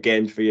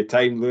again for your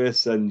time,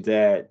 Lewis, and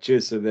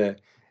cheers for the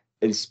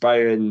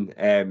inspiring,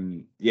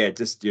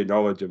 just your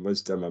knowledge and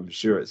wisdom. I'm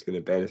sure it's going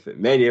to benefit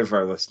many of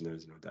our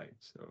listeners, no doubt.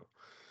 So.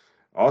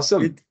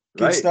 Awesome.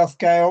 Good stuff,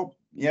 Kyle.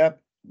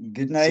 Yep.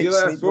 Good night. See you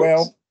later, Sleep folks.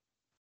 well.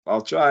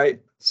 I'll try.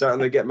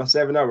 Certainly get my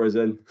 7 hours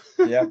in.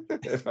 Yeah.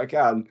 If I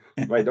can.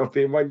 Might not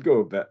be in one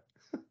go, but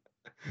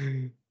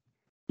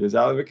Here's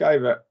Ali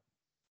McIver.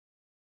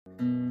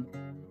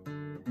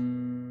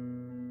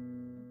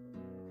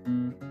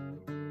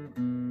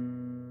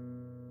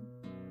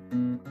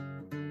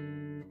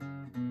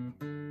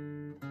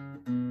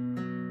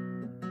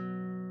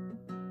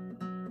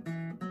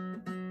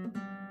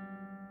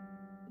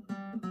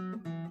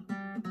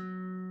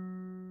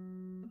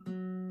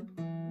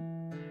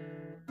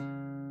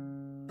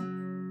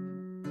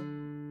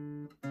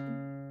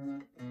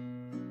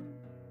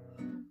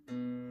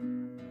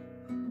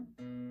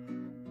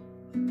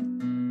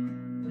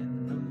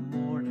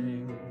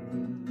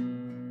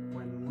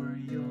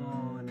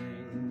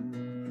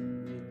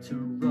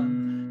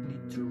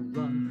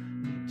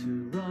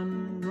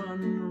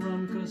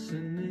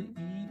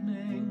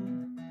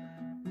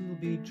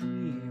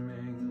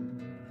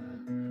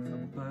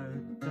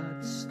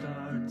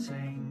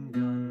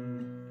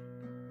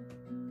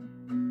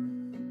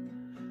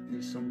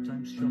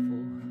 Sometimes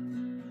shuffle,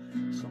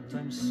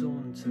 sometimes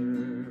saunter.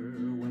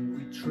 When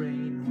we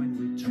train, when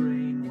we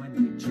train, when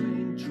we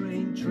train,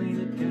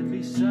 it can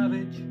be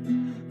savage,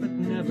 but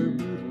never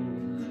brutal,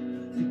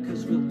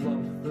 because we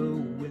love the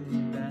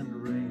wind and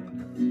rain.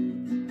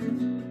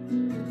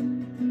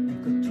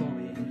 You've got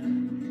Tommy,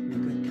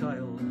 you've got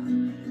Kyle,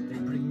 they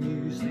bring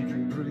news, they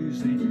drink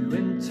brews, they do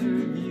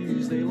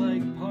interviews, they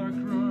like park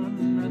run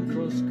and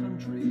cross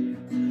country,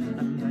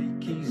 and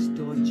Nike's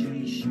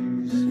dodgy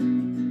shoes.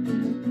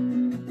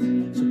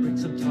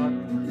 Some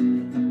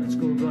tartan and let's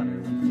go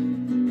running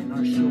in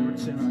our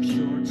shorts, in our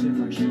shorts,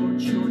 in our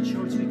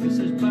shorts, because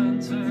there's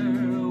banter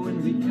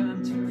when we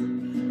canter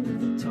with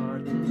the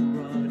tartan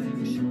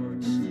running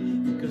shorts,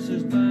 because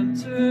there's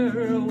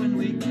banter when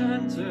we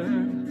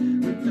canter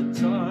with the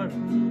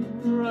tartan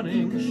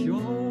running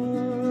shorts.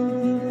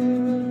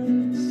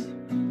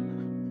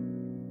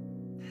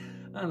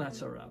 And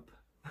that's a wrap.